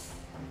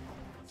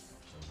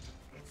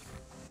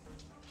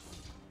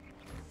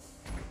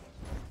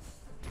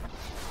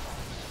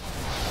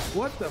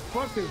 What the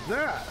fuck is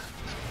that?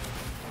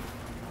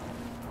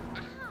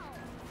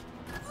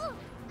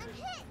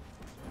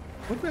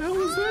 What the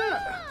hell is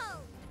that?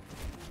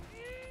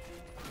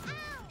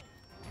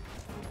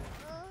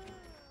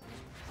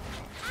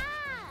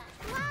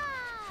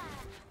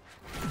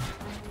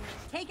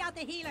 Take out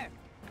the healer.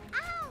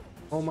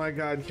 Oh my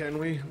god, can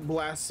we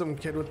blast some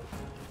kid with...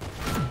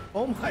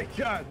 Oh my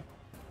god.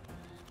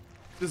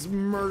 Just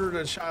murdered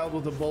a child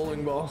with a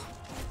bowling ball.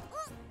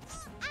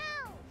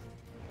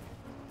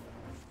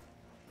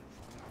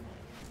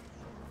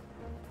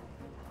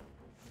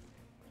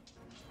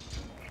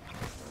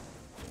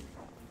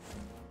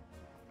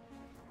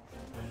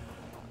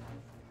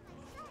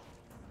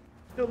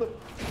 Killed him.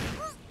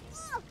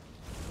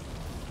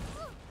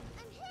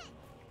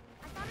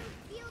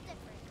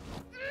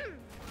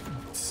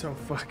 So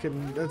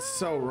fucking, that's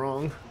so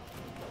wrong.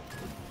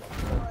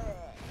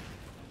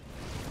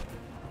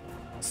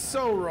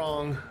 So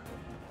wrong.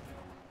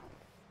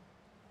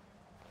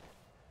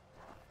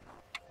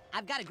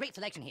 I've got a great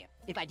selection here,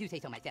 if I do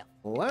say so myself.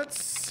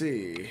 Let's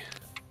see.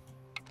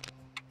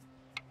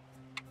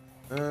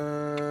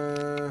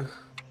 The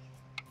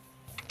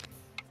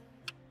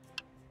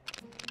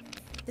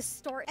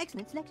store.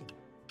 Excellent selection.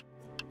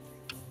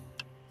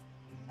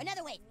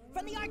 Another way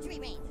from the archery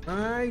range.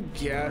 I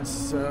guess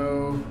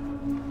so.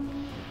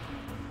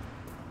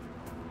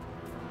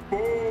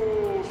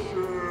 Bullshit.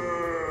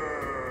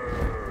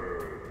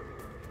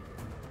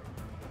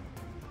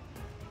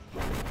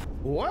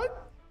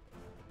 What?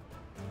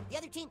 The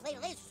other team played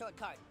a laser sword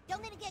card.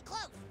 Don't let it get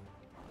close.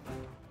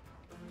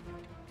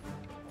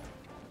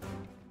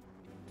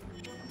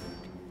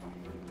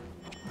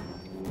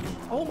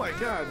 Oh my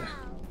god.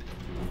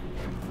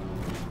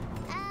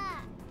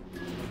 Ah.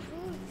 Oof.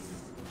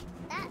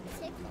 That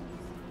tickles.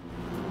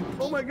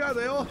 Oh my god,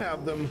 they all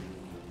have them.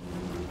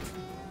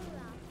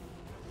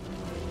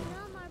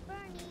 No more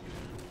Bernie.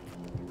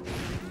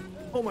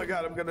 Oh my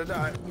god, I'm gonna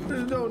die.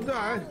 Don't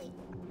die.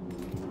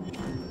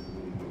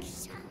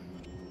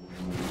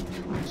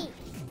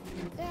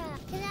 Girl,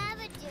 can I have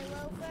a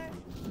do-over?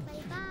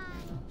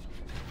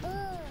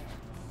 Bye-bye.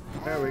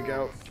 There we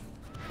go.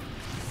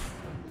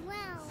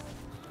 Well.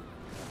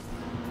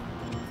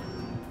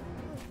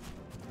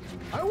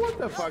 I want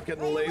the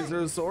fucking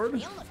laser sword.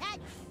 We almost had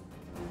you.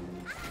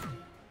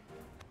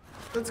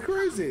 That's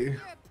crazy. You're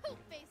a poop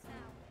face now.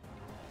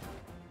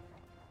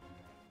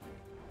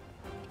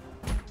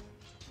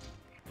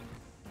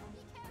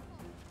 Be careful.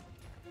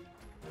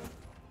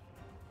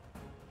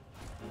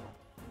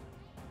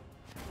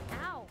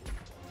 Ow.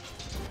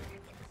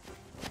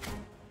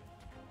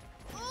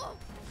 Oh!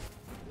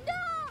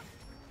 No!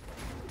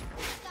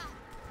 Stop.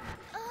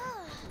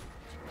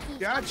 Ugh.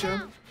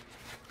 Gotcha.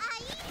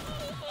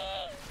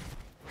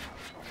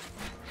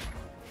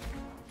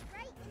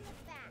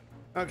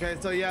 Okay,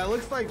 so yeah, it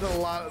looks like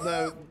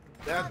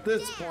at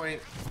this point,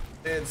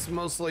 it's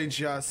mostly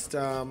just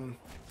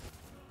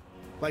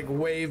like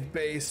wave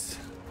based,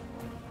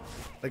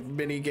 like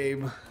mini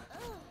game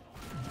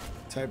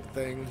type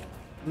thing.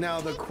 Now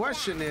the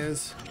question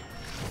is,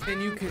 can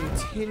you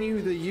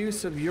continue the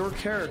use of your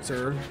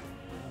character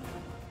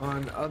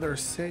on other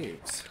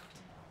saves?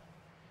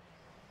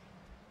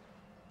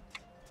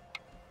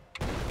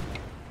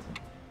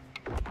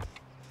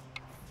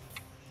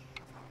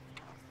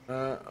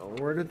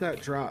 Where did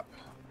that drop?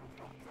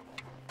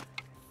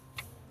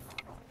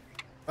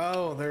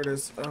 Oh, there it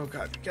is. Oh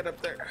god, get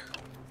up there.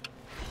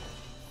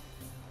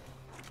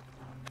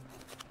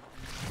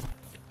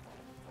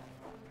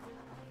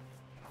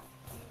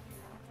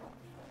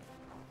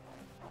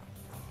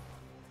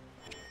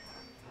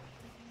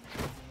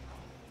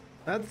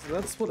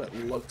 That's what it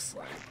looks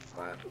like,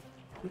 but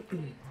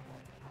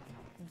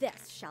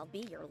This shall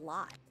be your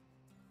lot.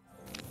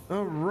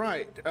 all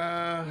right.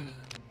 I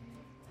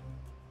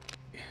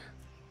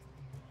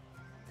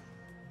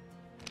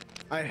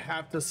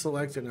have to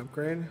select an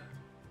upgrade.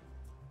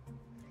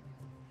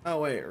 Oh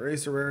wait,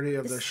 raise the rarity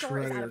of the store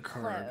is out Shredder of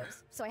card.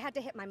 clothes, so I had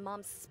to hit my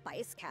mom's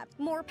spice cap.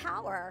 More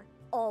power,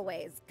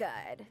 always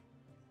good.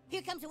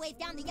 Here comes a wave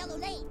down the yellow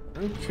lane.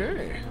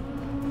 Okay.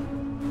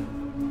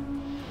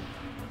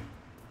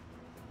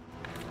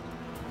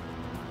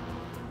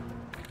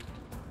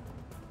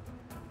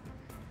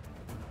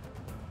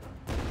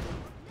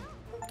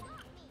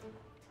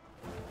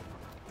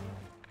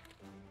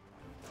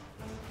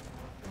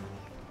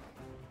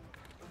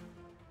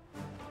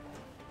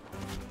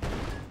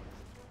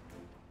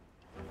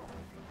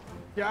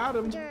 Got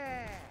him. I'm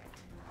dead.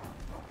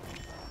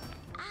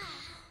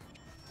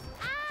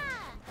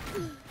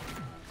 Ooh,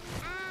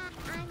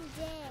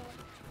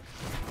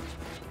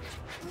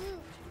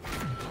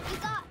 you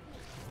got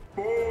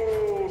me.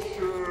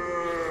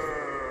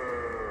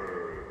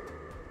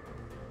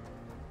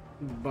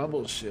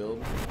 Bubble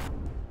shield.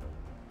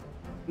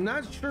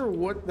 Not sure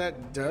what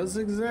that does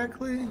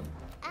exactly.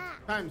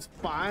 Times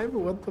 5?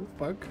 What the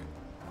fuck?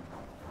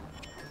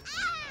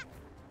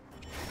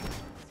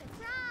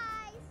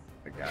 Surprise!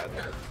 I got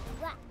it.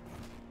 What?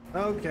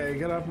 Okay,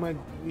 get off my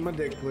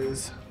dick,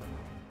 please.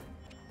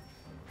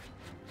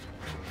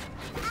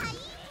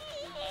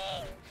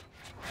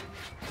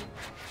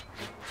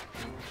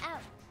 Oh.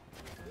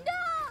 No!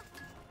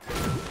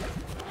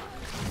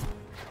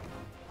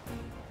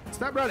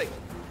 Stop running.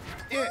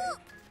 Yeah.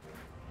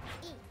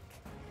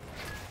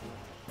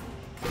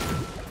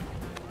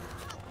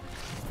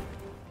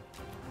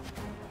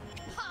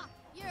 Ha!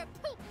 You're a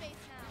poop face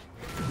now.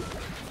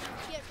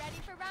 Get ready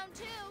for round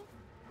 2.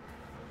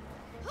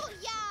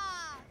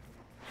 Hoo-yah!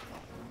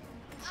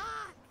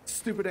 Ah!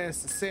 Stupid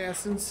ass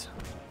assassins.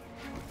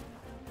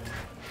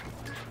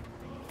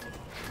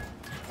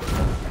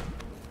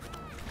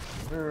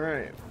 All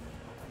right.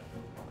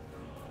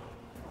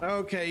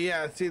 Okay,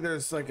 yeah. See,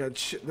 there's like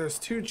there's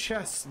 2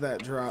 chests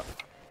that drop.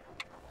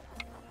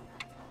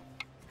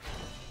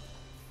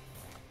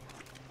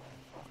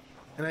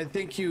 And I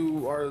think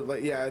you are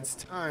like, yeah, it's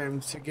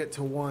time to get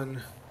to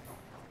 1.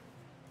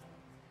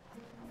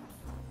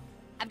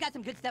 I've got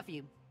some good stuff for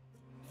you.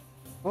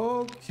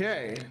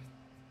 Okay.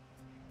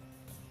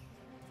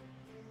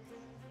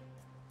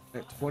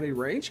 At 20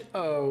 range?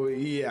 Oh,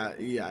 yeah.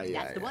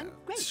 That's the one?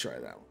 Great. Let's try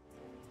that one.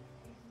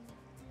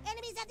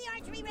 Enemies at the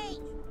archery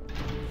range.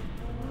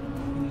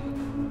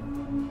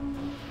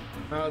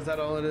 Oh, is that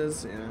all it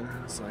is?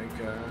 Yeah, it's like,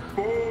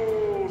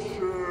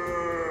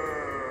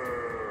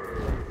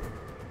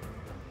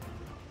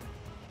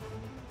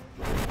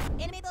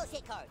 Enemy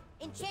bullshit card.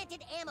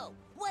 Enchanted ammo.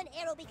 1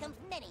 arrow becomes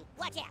many.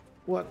 Watch out.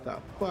 what the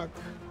fuck?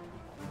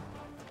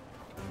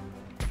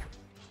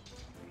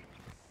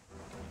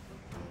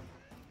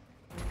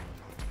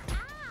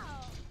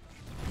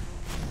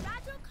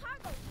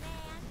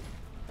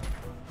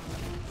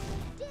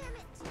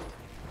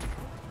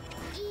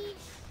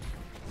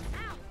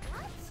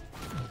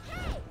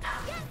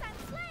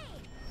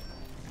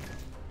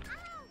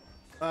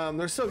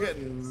 They're still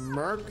getting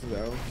murked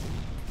though.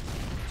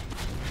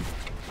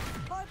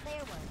 Poor player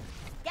one.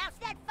 Douse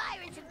that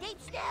fire in some deep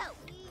snow.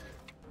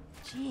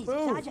 Jeez,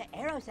 Ooh. dodge an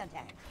arrow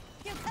sometimes.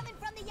 They're coming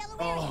from the yellow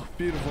area. Oh,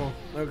 beautiful.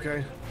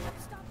 Okay.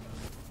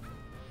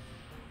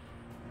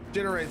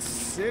 Generates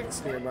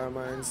 6 nearby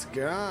mines.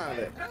 Got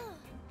it.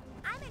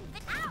 I'm in.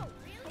 Ow!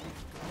 Really?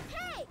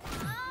 Hey!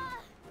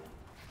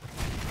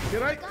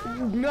 Did I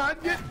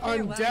not get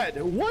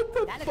undead? What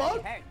the That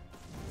fuck? hurt.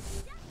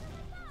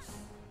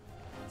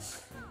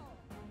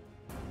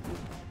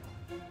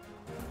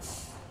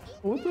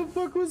 What the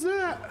fuck was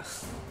that?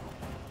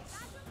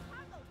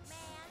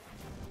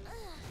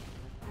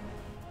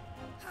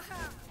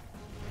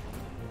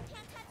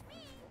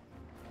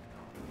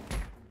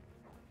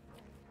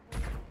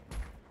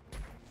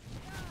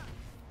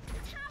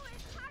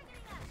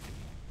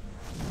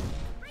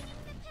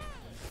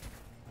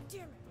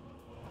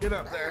 Get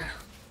up there.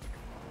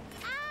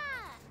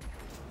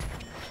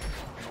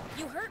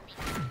 You hurt me.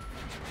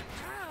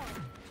 Ow.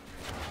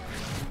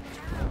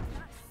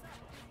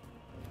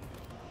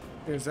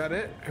 Is that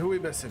it? Who we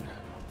missing?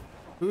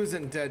 Who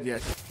isn't dead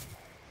yet?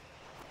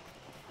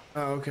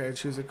 Oh, okay.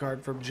 Choose a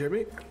card from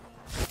Jimmy.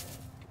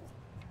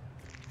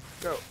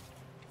 Go.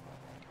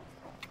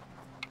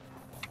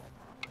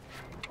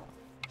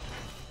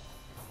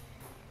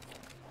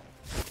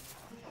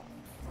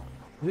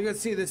 You can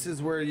see this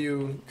is where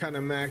you kind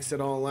of max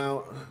it all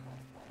out.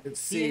 It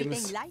See anything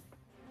seems. you like?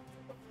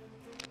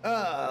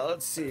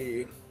 Let's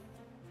see.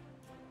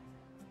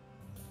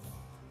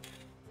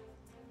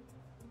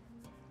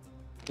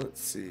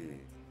 Let's see.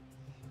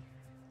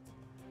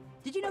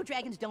 Did you know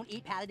dragons don't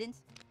eat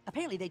paladins?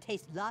 Apparently they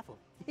taste lawful.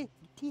 That's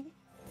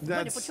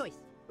Wonderful choice.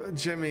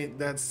 Jimmy,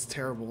 that's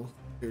terrible,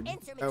 dude.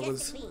 Enter That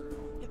was Majestic Beam,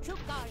 your true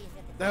guardians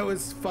of the that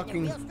was They're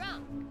fucking. real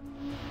strong.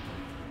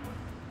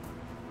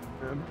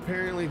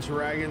 Apparently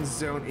dragons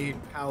don't eat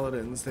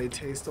paladins. They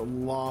taste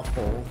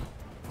lawful.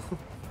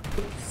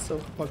 So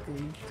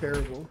fucking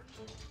terrible.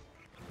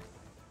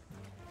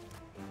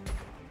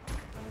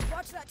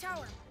 Watch that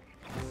tower.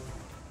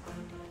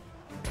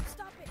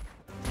 Stop it.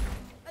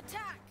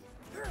 Attack.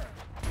 Grr.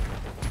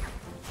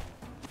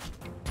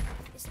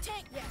 Is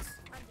tank? Yes,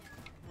 I'm dead.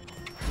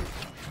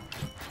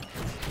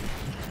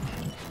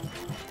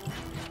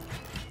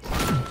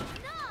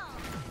 No!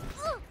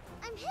 Ooh,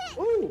 I'm hit!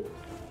 Ooh.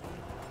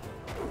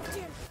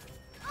 Damn.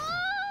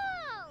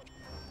 Oh!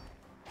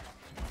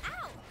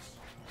 Ouch!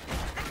 I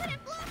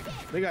couldn't block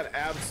it! They got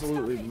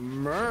absolutely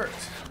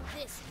murked.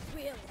 This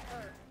really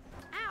hurt.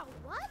 Ow,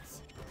 what?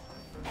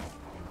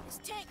 This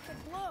tank could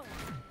blow.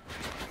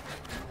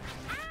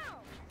 Ow!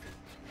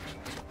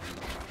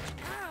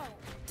 Ow!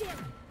 Damn it.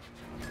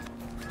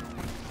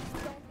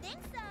 Don't think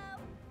so.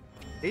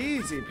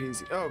 Easy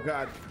peasy. Oh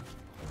god.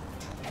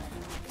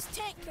 This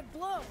tank could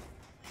blow.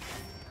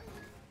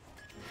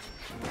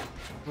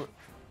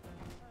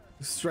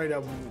 Straight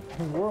up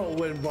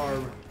whirlwind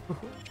barb.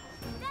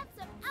 That's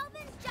some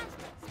Elvin's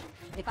justice.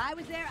 If I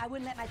was there, I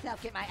wouldn't let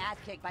myself get my ass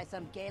kicked by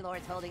some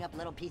gaylords holding up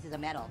little pieces of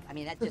metal. I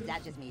mean, that's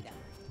just me though.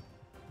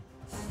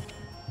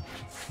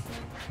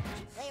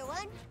 Player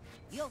one,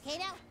 you okay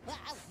now? Well,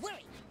 I was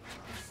worried.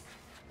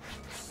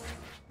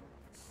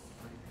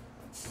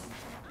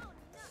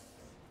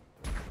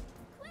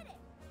 Quit it.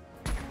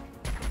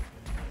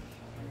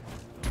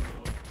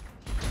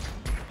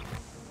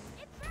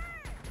 It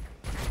burns.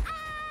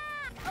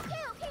 Ah!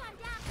 Okay, I'm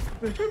down.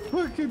 They're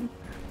fucking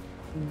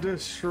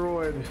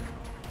destroyed.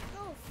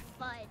 Oh,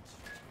 fudge.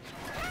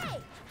 Hey!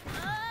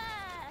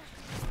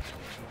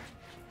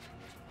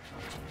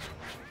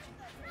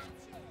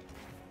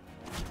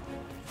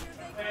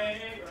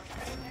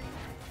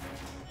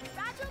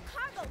 Fragile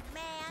cargo,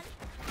 man.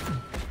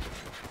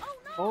 Oh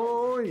no!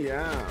 Oh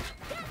yeah.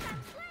 Yes,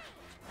 I'm slain.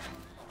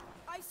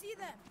 I see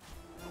them.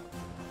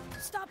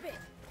 Stop it.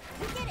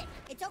 You did it.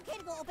 It's okay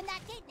to go open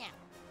that gate now.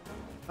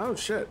 Oh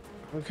shit.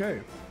 Okay.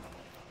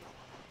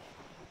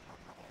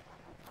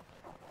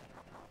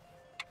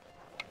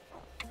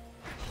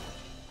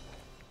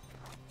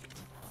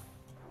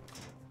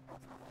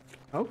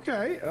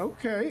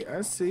 Okay,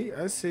 I see.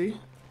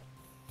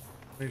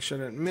 Make sure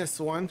I didn't miss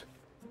one.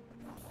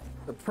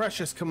 The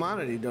precious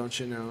commodity, don't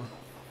you know?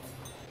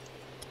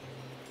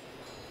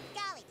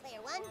 Golly,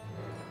 player one.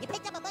 You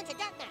picked up a bunch of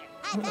dark matter.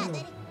 High five,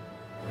 lady.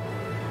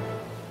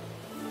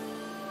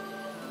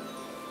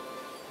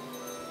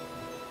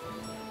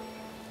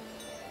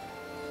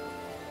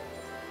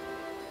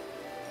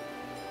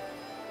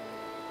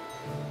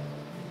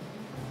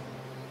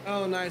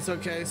 Oh, nice.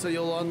 Okay, so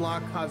you'll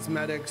unlock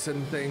cosmetics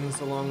and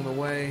things along the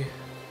way.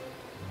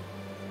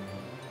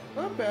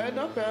 Not bad,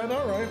 not bad.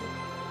 All right.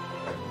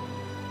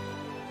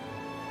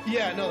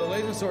 Yeah, no, the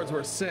laser swords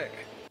were sick.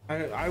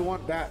 I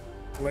want that.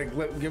 Like,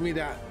 give me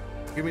that.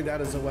 Give me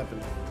that as a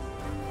weapon.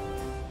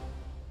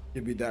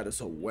 Give me that as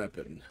a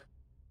weapon.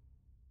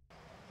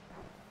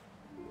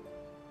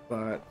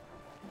 But,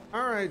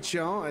 all right,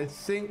 y'all. I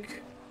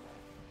think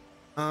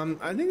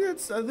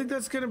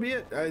that's gonna be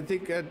it. I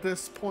think at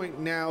this point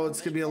now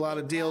it's gonna be a lot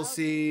of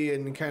DLC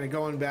and kind of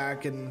going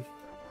back and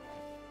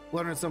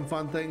learning some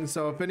fun things.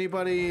 So if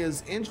anybody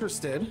is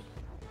interested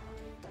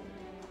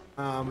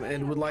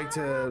and would like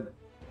to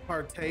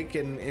partake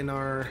in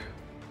our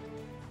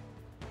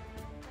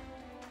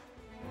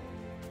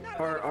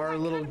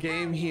little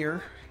game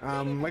here,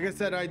 like I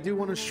said, I do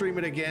want to stream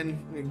it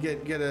again and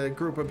get a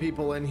group of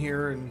people in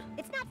here. And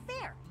it's not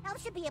fair.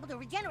 Elves should be able to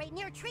regenerate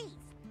near trees.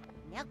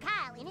 Now,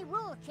 Kyle, any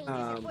rule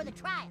changes before the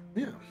trial?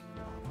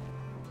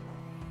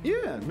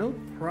 Yeah, no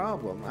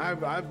problem. I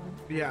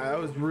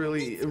was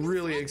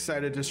really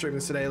excited to stream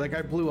this today. Like,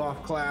 I blew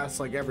off class,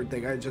 like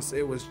everything.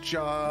 It was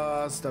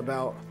just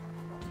about.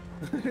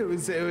 I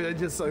was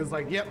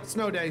like, yep,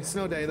 snow day.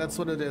 That's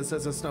what it is.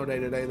 It's a snow day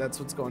today. That's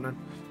what's going on.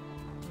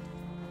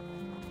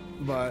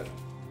 But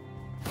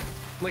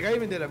like, I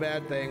even did a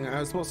bad thing. I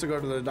was supposed to go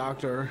to the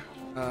doctor,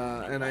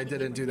 and I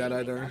didn't do that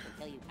either.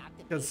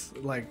 Because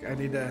like, I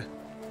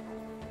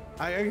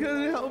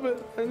couldn't help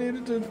it. I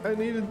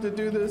needed to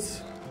do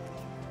this.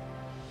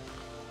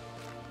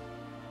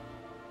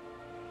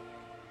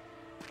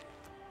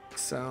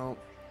 So,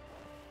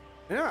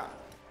 yeah.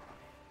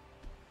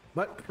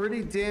 But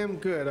pretty damn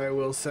good, I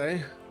will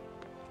say.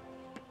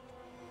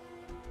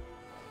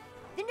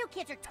 The new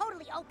kids are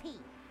totally OP.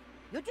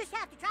 You'll just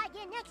have to try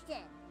again next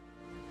gen.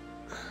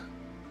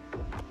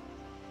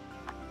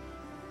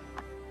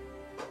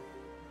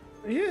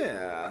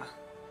 Yeah.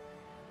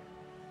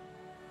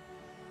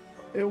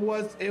 It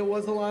was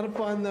a lot of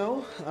fun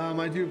though.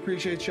 I do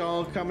appreciate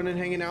y'all coming and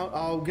hanging out.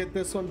 I'll get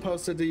this one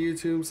posted to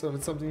YouTube, so if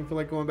it's something you feel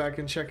like going back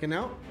and checking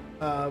out,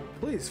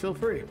 please feel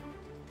free.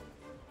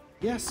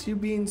 Yes, you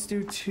beans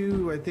do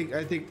too. I think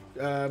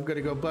I'm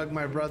gonna go bug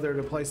my brother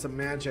to play some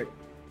Magic,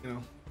 you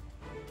know.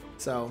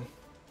 So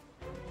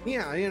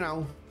yeah, you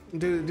know,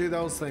 do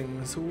those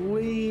things.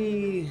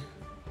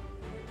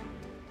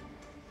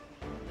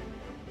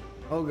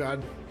 Oh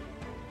God.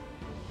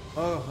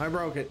 Oh, I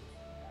broke it.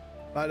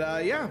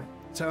 But yeah.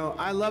 So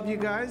I love you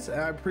guys.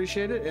 I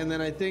appreciate it. And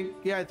then I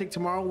think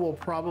tomorrow we'll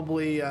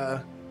probably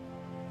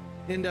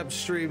end up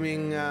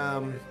streaming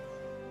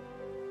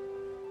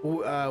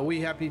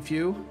We Happy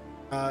Few,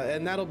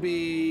 and that'll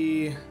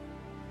be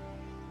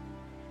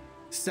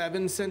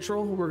 7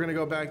 Central. We're gonna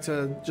go back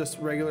to just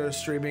regular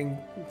streaming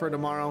for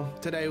tomorrow.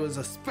 Today was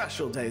a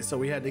special day, so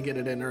we had to get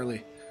it in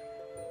early.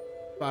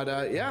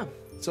 But yeah,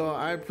 so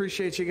I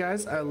appreciate you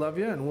guys. I love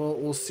you, and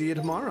we'll see you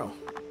tomorrow.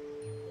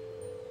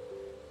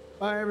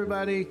 Bye,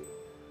 everybody.